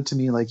it sounded to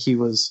me like he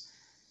was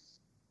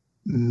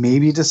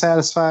maybe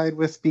dissatisfied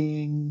with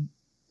being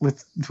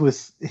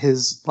with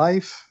his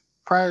life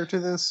prior to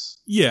this.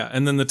 Yeah,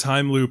 and then the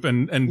time loop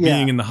and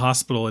being in the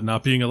hospital and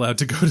not being allowed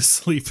to go to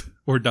sleep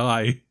or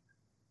die.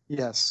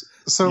 Yes.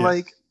 So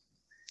like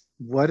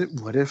what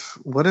if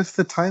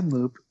the time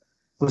loop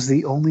was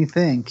the only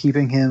thing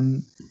keeping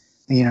him,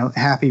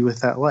 happy with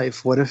that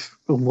life? What if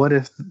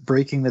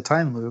breaking the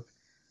time loop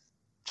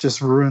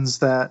just ruins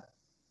that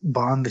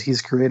bond that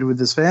he's created with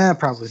this fan?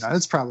 Probably not.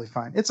 It's probably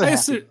fine. It's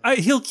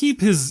he'll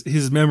keep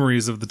his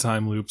memories of the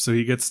time loop, so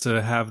he gets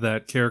to have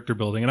that character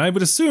building. And I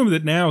would assume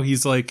that now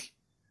he's like,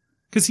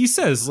 because he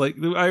says, like,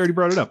 I already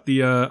brought it up,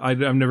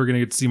 I'm never going to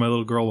get to see my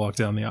little girl walk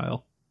down the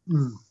aisle.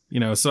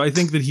 So I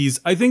think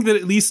that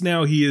at least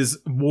now he is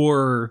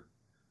more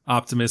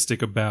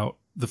optimistic about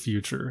the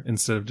future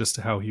instead of just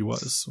how he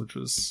was, which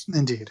was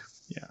indeed.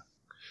 Yeah.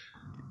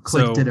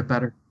 Click did it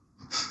better.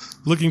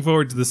 Looking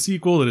forward to the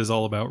sequel that is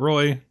all about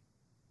Roy.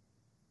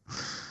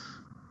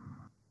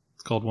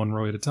 It's called One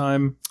Roy at a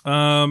Time.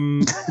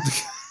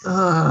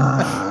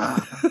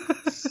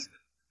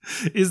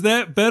 Is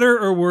that better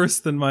or worse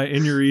than my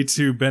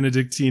Inarritu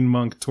Benedictine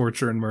monk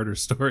torture and murder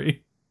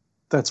story?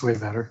 That's way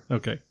better.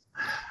 Okay.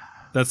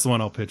 That's the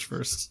one I'll pitch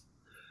first.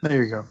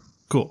 There you go.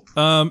 Cool.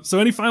 So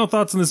any final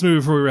thoughts on this movie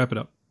before we wrap it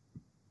up?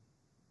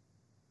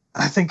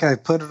 I think I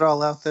put it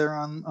all out there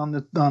on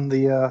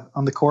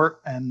the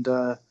court and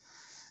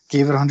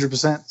gave it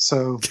 100%.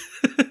 So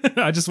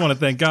I just want to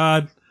thank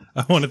God.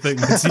 I want to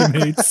thank my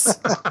teammates.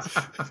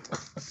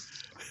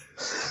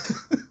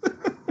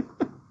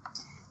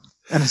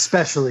 And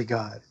especially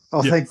God.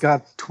 I'll thank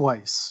God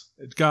twice.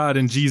 God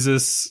and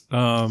Jesus.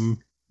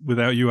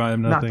 Without you, I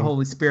am nothing. Not the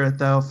Holy Spirit,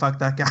 though. Fuck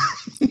that guy.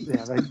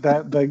 Yeah,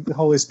 the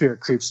Holy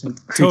Spirit creeps me.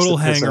 Total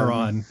hanger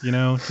on,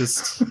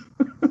 just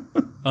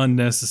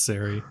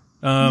unnecessary.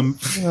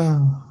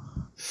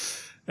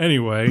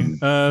 Anyway,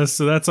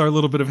 so that's our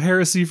little bit of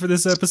heresy for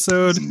this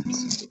episode.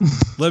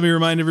 Let me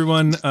remind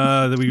everyone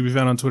that we can be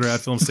found on Twitter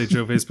at Film State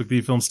Show, Facebook, The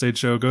Film State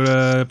Show. Go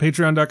to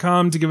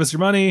patreon.com to give us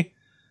your money.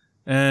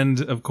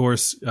 And, of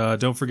course,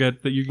 don't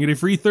forget that you can get a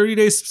free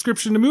 30-day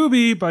subscription to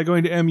Mubi by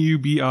going to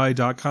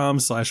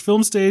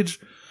mubi.com/filmstage,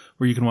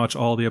 where you can watch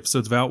all the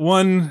episodes of Out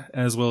One,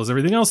 as well as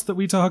everything else that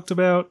we talked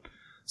about.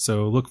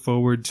 So look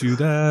forward to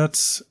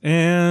that.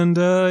 And,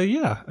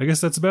 yeah, I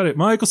guess that's about it.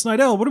 Michael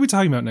Snydell, what are we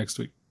talking about next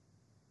week?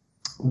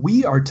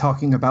 We are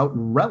talking about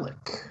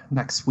Relic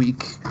next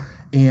week.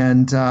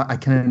 And I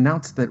can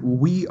announce that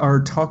we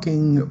are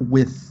talking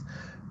with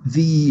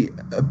the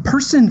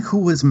person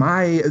who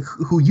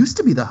used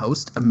to be the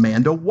host,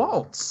 Amanda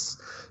Waltz.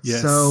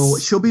 Yes. So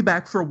she'll be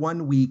back for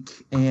 1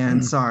 week.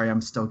 And sorry,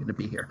 I'm still going to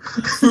be here.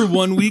 For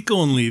 1 week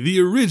only, the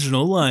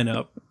original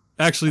lineup.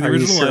 Actually, the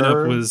original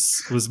lineup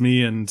was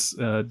me and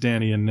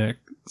Danny and Nick.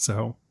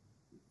 So,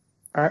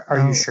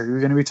 are you sure you're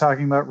going to be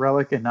talking about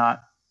Relic and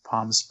not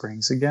Palm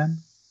Springs again?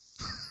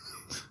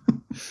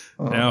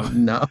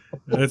 No.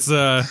 It's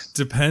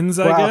depends,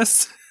 I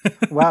guess.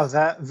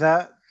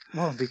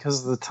 Wow,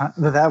 because of the time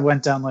that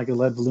went down like a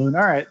lead balloon.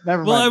 All right,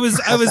 never mind. Well, I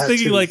was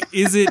thinking, like,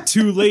 is it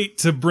too late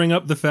to bring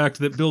up the fact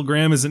that Bill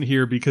Graham isn't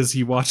here because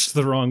he watched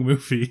the wrong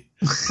movie?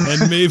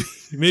 And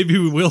maybe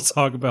we will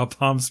talk about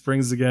Palm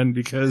Springs again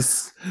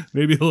because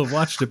maybe he'll have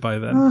watched it by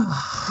then.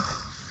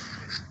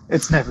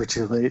 It's never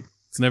too late.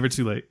 It's never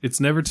too late.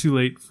 It's never too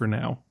late for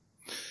now.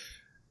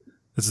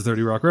 That's a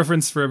 30 Rock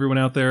reference for everyone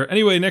out there.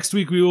 Anyway, next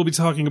week we will be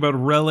talking about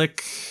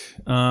Relic.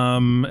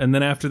 And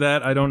then after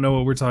that, I don't know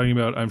what we're talking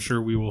about. I'm sure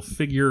we will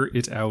figure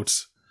it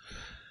out.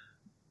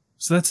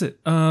 So that's it.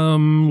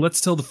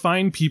 Let's tell the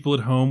fine people at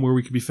home where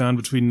we can be found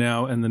between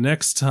now and the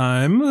next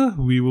time.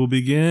 We will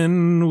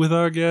begin with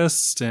our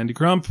guest, Andy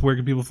Crump. Where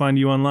can people find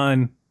you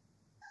online?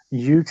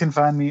 You can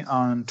find me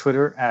on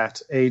Twitter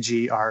at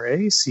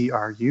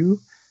AGRACRU.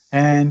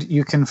 And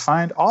you can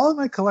find all of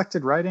my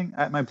collected writing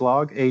at my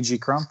blog,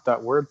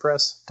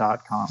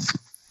 agcrump.wordpress.com.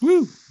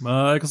 Woo!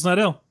 Michael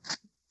Snydell.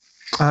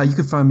 You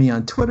can find me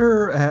on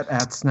Twitter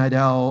at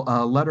Snydell,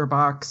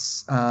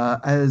 Letterbox.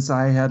 As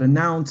I had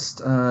announced,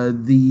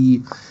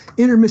 the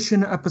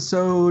intermission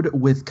episode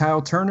with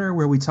Kyle Turner,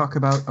 where we talk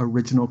about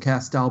original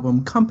cast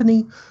album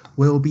Company,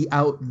 will be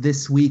out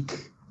this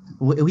week.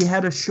 We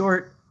had a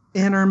short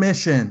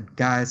intermission,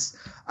 guys.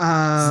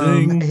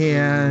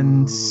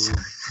 And see,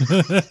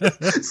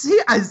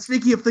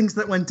 speaking of things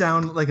that went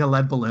down like a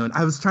lead balloon,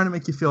 I was trying to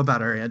make you feel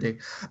better, Andy.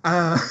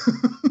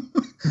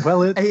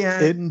 Well,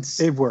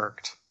 it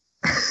worked.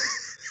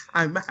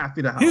 I'm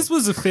happy to help. His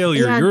was a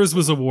failure. Yours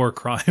was a war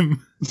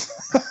crime.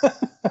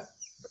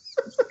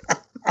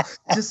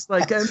 Just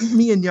like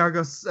me and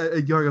Yorgos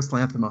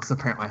Lanthimos,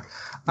 apparently.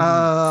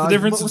 The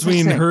difference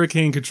between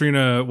Hurricane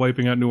Katrina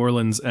wiping out New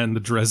Orleans and the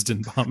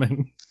Dresden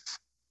bombing.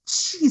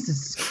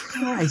 Jesus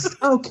Christ.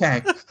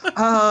 Okay.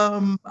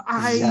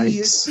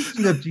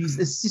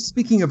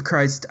 Speaking of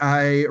Christ,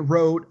 I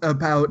wrote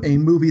about a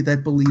movie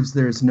that believes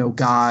there's no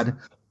God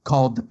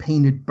called The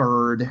Painted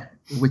Bird,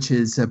 which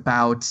is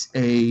about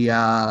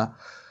a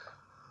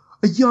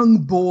young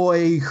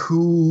boy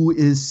who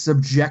is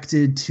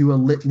subjected to a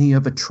litany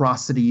of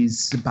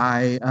atrocities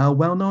by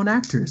well-known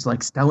actors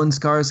like Stellan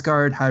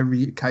Skarsgård,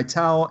 Harvey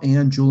Keitel,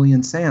 and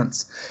Julian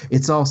Sands.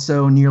 It's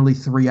also nearly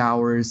 3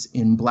 hours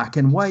in black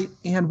and white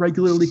and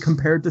regularly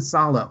compared to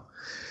Salo.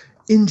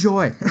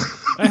 Enjoy.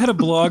 I had a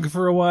blog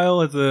for a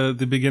while at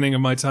the beginning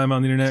of my time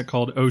on the internet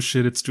called "Oh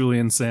Shit, It's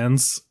Julian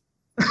Sands,"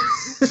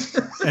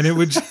 and it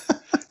would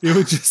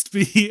just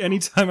be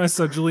anytime I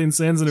saw Julian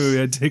Sands in a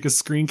movie, I'd take a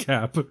screen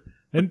cap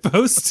and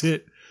post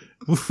it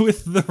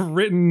with the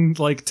written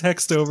like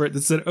text over it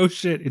that said, "Oh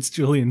shit, it's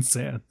Julian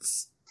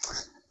Sands."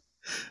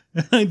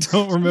 And I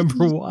don't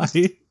remember why.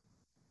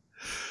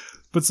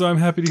 But so I'm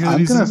happy to hear that I'm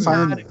he's gonna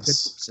find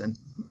this.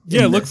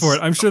 Yeah, look for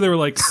it. I'm sure there were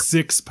like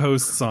 6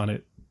 posts on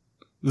it.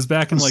 It was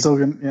back in like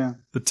the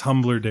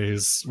Tumblr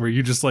days where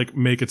you just like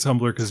make a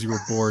Tumblr because you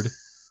were bored.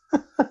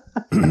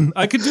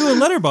 I could do a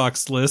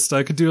letterbox list.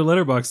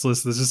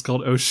 That's just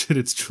called "Oh shit,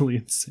 it's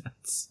Julian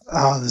Sands."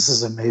 Oh, this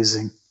is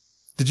amazing.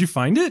 Did you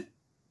find it?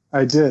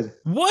 I did.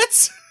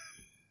 What?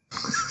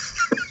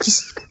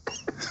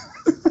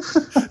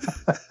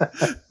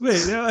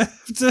 Wait, now I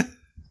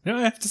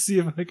have to see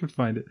if I can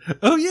find it.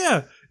 Oh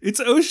yeah,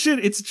 it's "Oh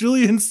shit, it's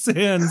Julian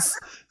Sands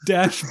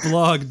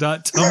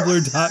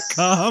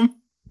 -blog.tumblr.com."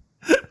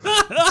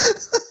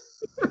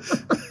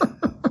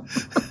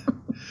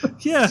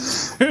 Yeah,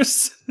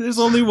 there's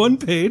only one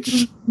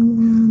page.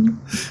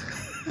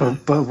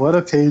 But what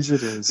a page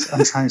it is.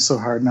 I'm trying so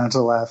hard not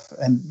to laugh.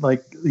 And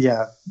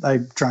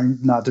I'm trying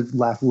not to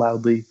laugh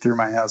loudly through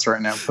my house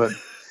right now, but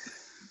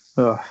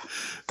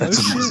that's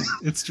amazing.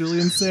 It's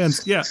Julian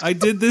Sands. Yeah, I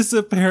did this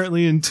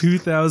apparently in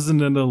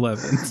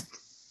 2011.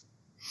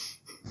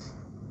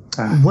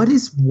 What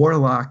is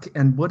Warlock,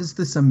 and what is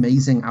this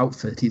amazing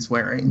outfit he's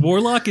wearing?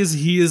 Warlock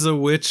he is a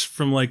witch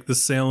from like the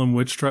Salem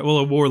witch trial. Well,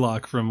 a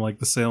warlock from like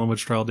the Salem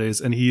witch trial days,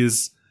 and he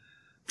is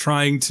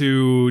trying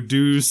to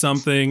do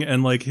something,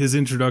 and like his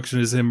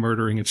introduction is him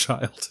murdering a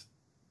child.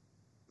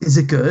 Is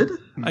it good?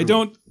 I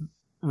don't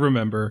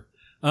remember.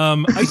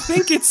 I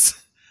think it's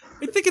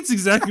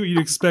exactly what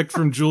you'd expect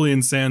from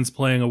Julian Sands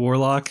playing a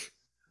warlock.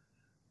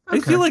 Okay.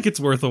 I feel like it's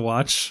worth a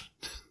watch.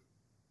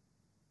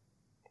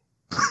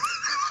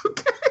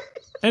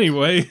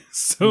 Anyway,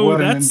 so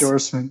What an that's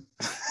endorsement.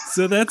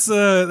 so that's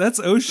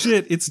oh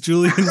shit, it's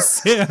Julian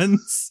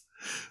Sands.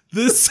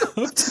 This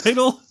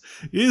subtitle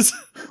is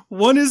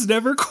one is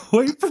never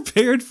quite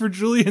prepared for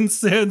Julian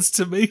Sands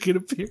to make an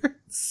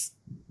appearance.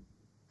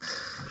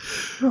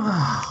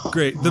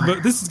 Great.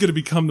 This is going to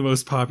become the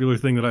most popular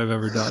thing that I've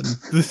ever done.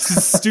 This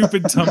is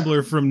stupid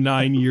Tumblr from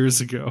 9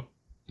 years ago.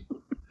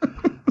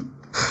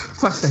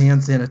 Fuck the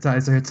hand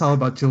sanitizer. It's all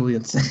about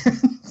Julian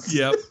Sands.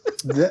 Yep.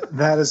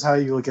 That is how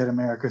you will get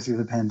America through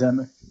the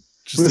pandemic.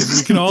 Just if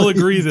we can all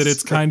agree that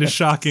it's kind of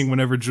shocking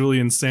whenever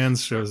Julian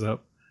Sands shows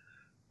up.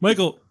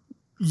 Michael,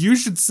 you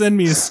should send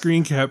me a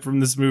screen cap from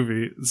this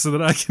movie so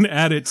that I can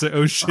add it to,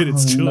 oh shit,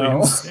 it's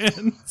Julian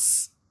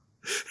Sands.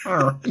 All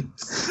right.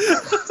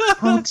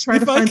 I'll try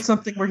to find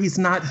something where he's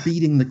not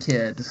beating the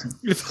kid.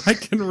 If I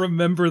can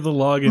remember the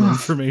login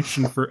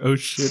information for oh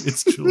shit,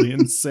 it's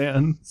Julian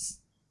Sands.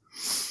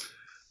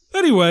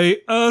 Anyway,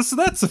 so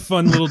that's a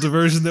fun little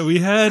diversion that we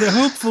had.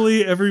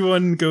 Hopefully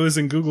everyone goes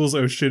and Googles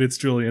oh shit, it's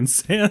Julian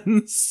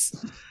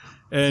Sands.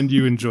 And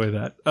you enjoy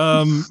that.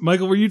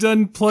 Michael, were you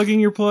done plugging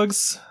your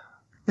plugs?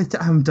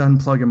 I'm done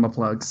plugging my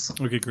plugs.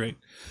 Okay, great.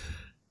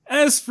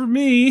 As for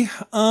me,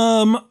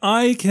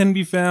 I can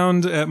be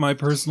found at my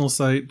personal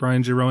site,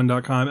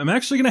 brianjrowan.com. I'm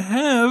actually going to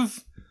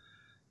have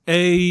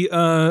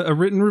a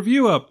written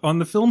review up on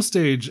the film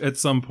stage at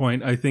some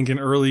point, I think in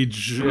early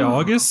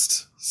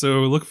August.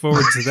 So look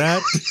forward to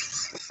that.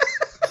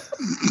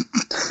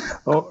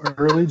 Oh,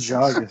 early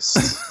August.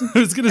 I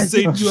was going to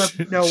say... You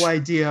have no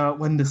idea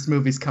when this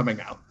movie's coming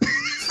out.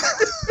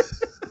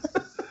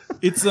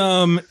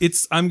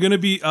 I'm going to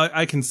be,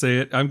 I can say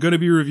it, I'm going to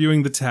be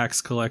reviewing The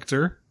Tax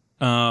Collector.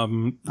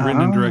 Written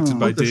and directed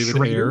by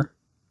David Ayer.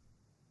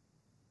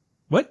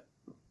 What?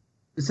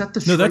 Is that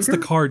the No, that's the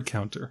Schrader? Card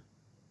Counter.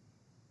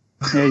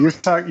 Yeah,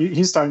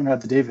 he's talking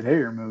about the David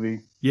Ayer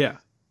movie. Yeah.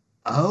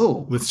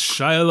 Oh. With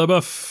Shia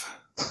LaBeouf.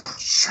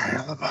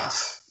 Shia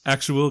LaBeouf.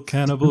 Actual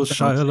cannibal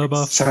Shia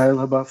LaBeouf. Shia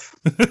LaBeouf.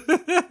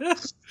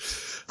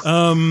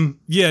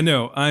 Yeah,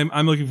 no,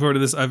 I'm looking forward to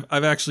this. I've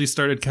actually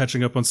started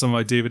catching up on some of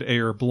my David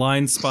Ayer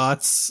blind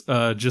spots,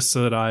 just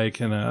so that I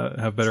can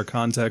have better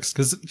context.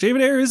 Because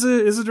David Ayer is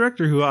a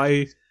director who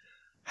I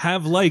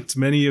have liked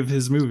many of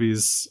his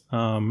movies,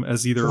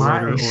 as either a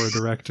writer or a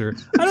director.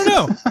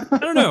 I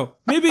don't know.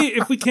 Maybe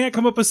if we can't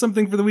come up with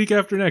something for the week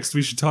after next,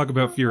 we should talk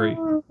about Fury.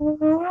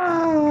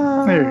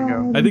 There you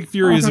go. I think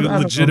Fury is a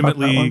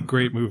legitimately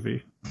great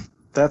movie.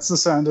 That's the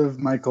sound of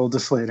Michael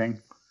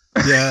deflating.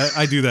 Yeah,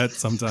 I do that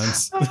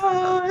sometimes.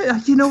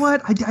 You know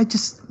what?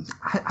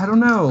 I don't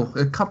know.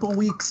 A couple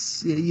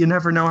weeks, you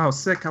never know how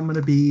sick I'm going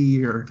to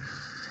be, or,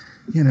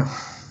 you know.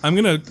 I'm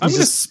gonna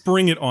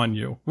spring it on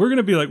you. We're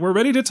gonna be like, we're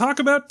ready to talk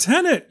about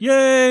Tenet.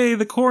 Yay!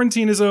 The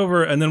quarantine is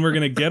over, and then we're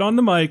gonna get on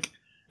the mic,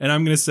 and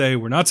I'm gonna say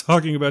we're not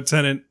talking about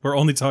Tenet. We're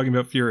only talking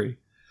about Fury.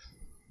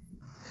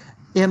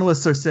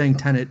 Analysts are saying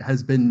Tenet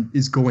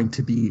is going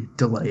to be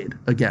delayed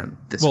again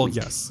this week. Well,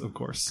 yes, of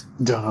course.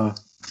 Duh.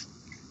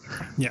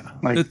 Yeah.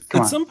 Like,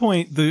 at some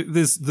point,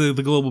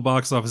 the global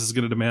box office is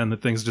going to demand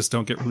that things just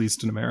don't get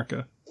released in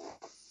America.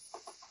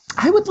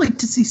 I would like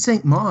to see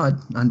Saint Maud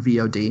on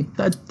VOD.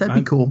 That'd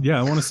be cool. Yeah,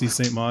 I want to see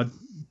Saint Maud.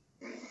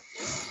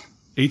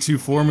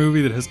 A24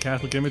 movie that has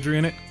Catholic imagery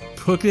in it.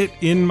 Put it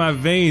in my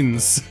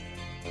veins.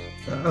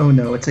 Oh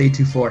no, it's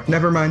A24.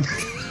 Never mind.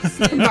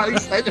 I'm not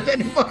excited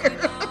anymore.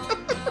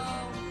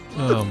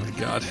 Oh my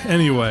god.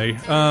 Anyway,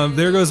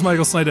 there goes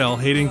Michael Snydell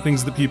hating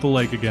things that people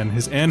like again.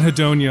 His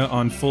anhedonia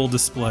on full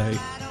display,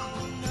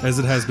 as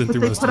it has been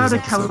through most of his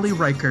episodes. They put out a Kelly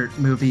Reichardt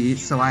movie,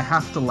 so I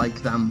have to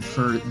like them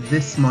for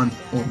this month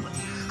only.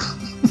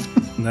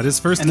 And that is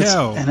First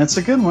Cow. And it's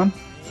a good one.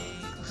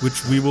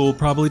 Which we will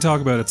probably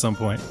talk about at some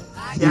point.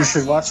 You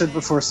should watch it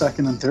before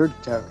second and third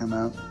Cow come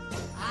out.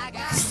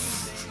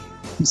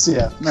 So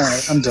yeah,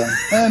 alright, I'm done.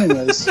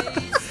 Anyways.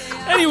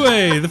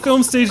 Anyway,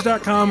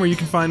 thefilmstage.com, where you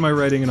can find my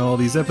writing in all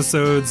these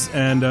episodes.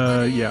 And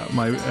yeah,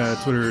 my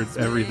Twitter,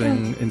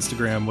 everything,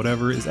 Instagram,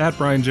 whatever, is at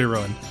Brian J.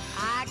 Rowan.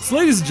 So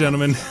ladies and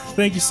gentlemen,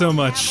 thank you so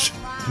much,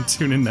 and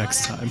tune in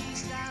next time.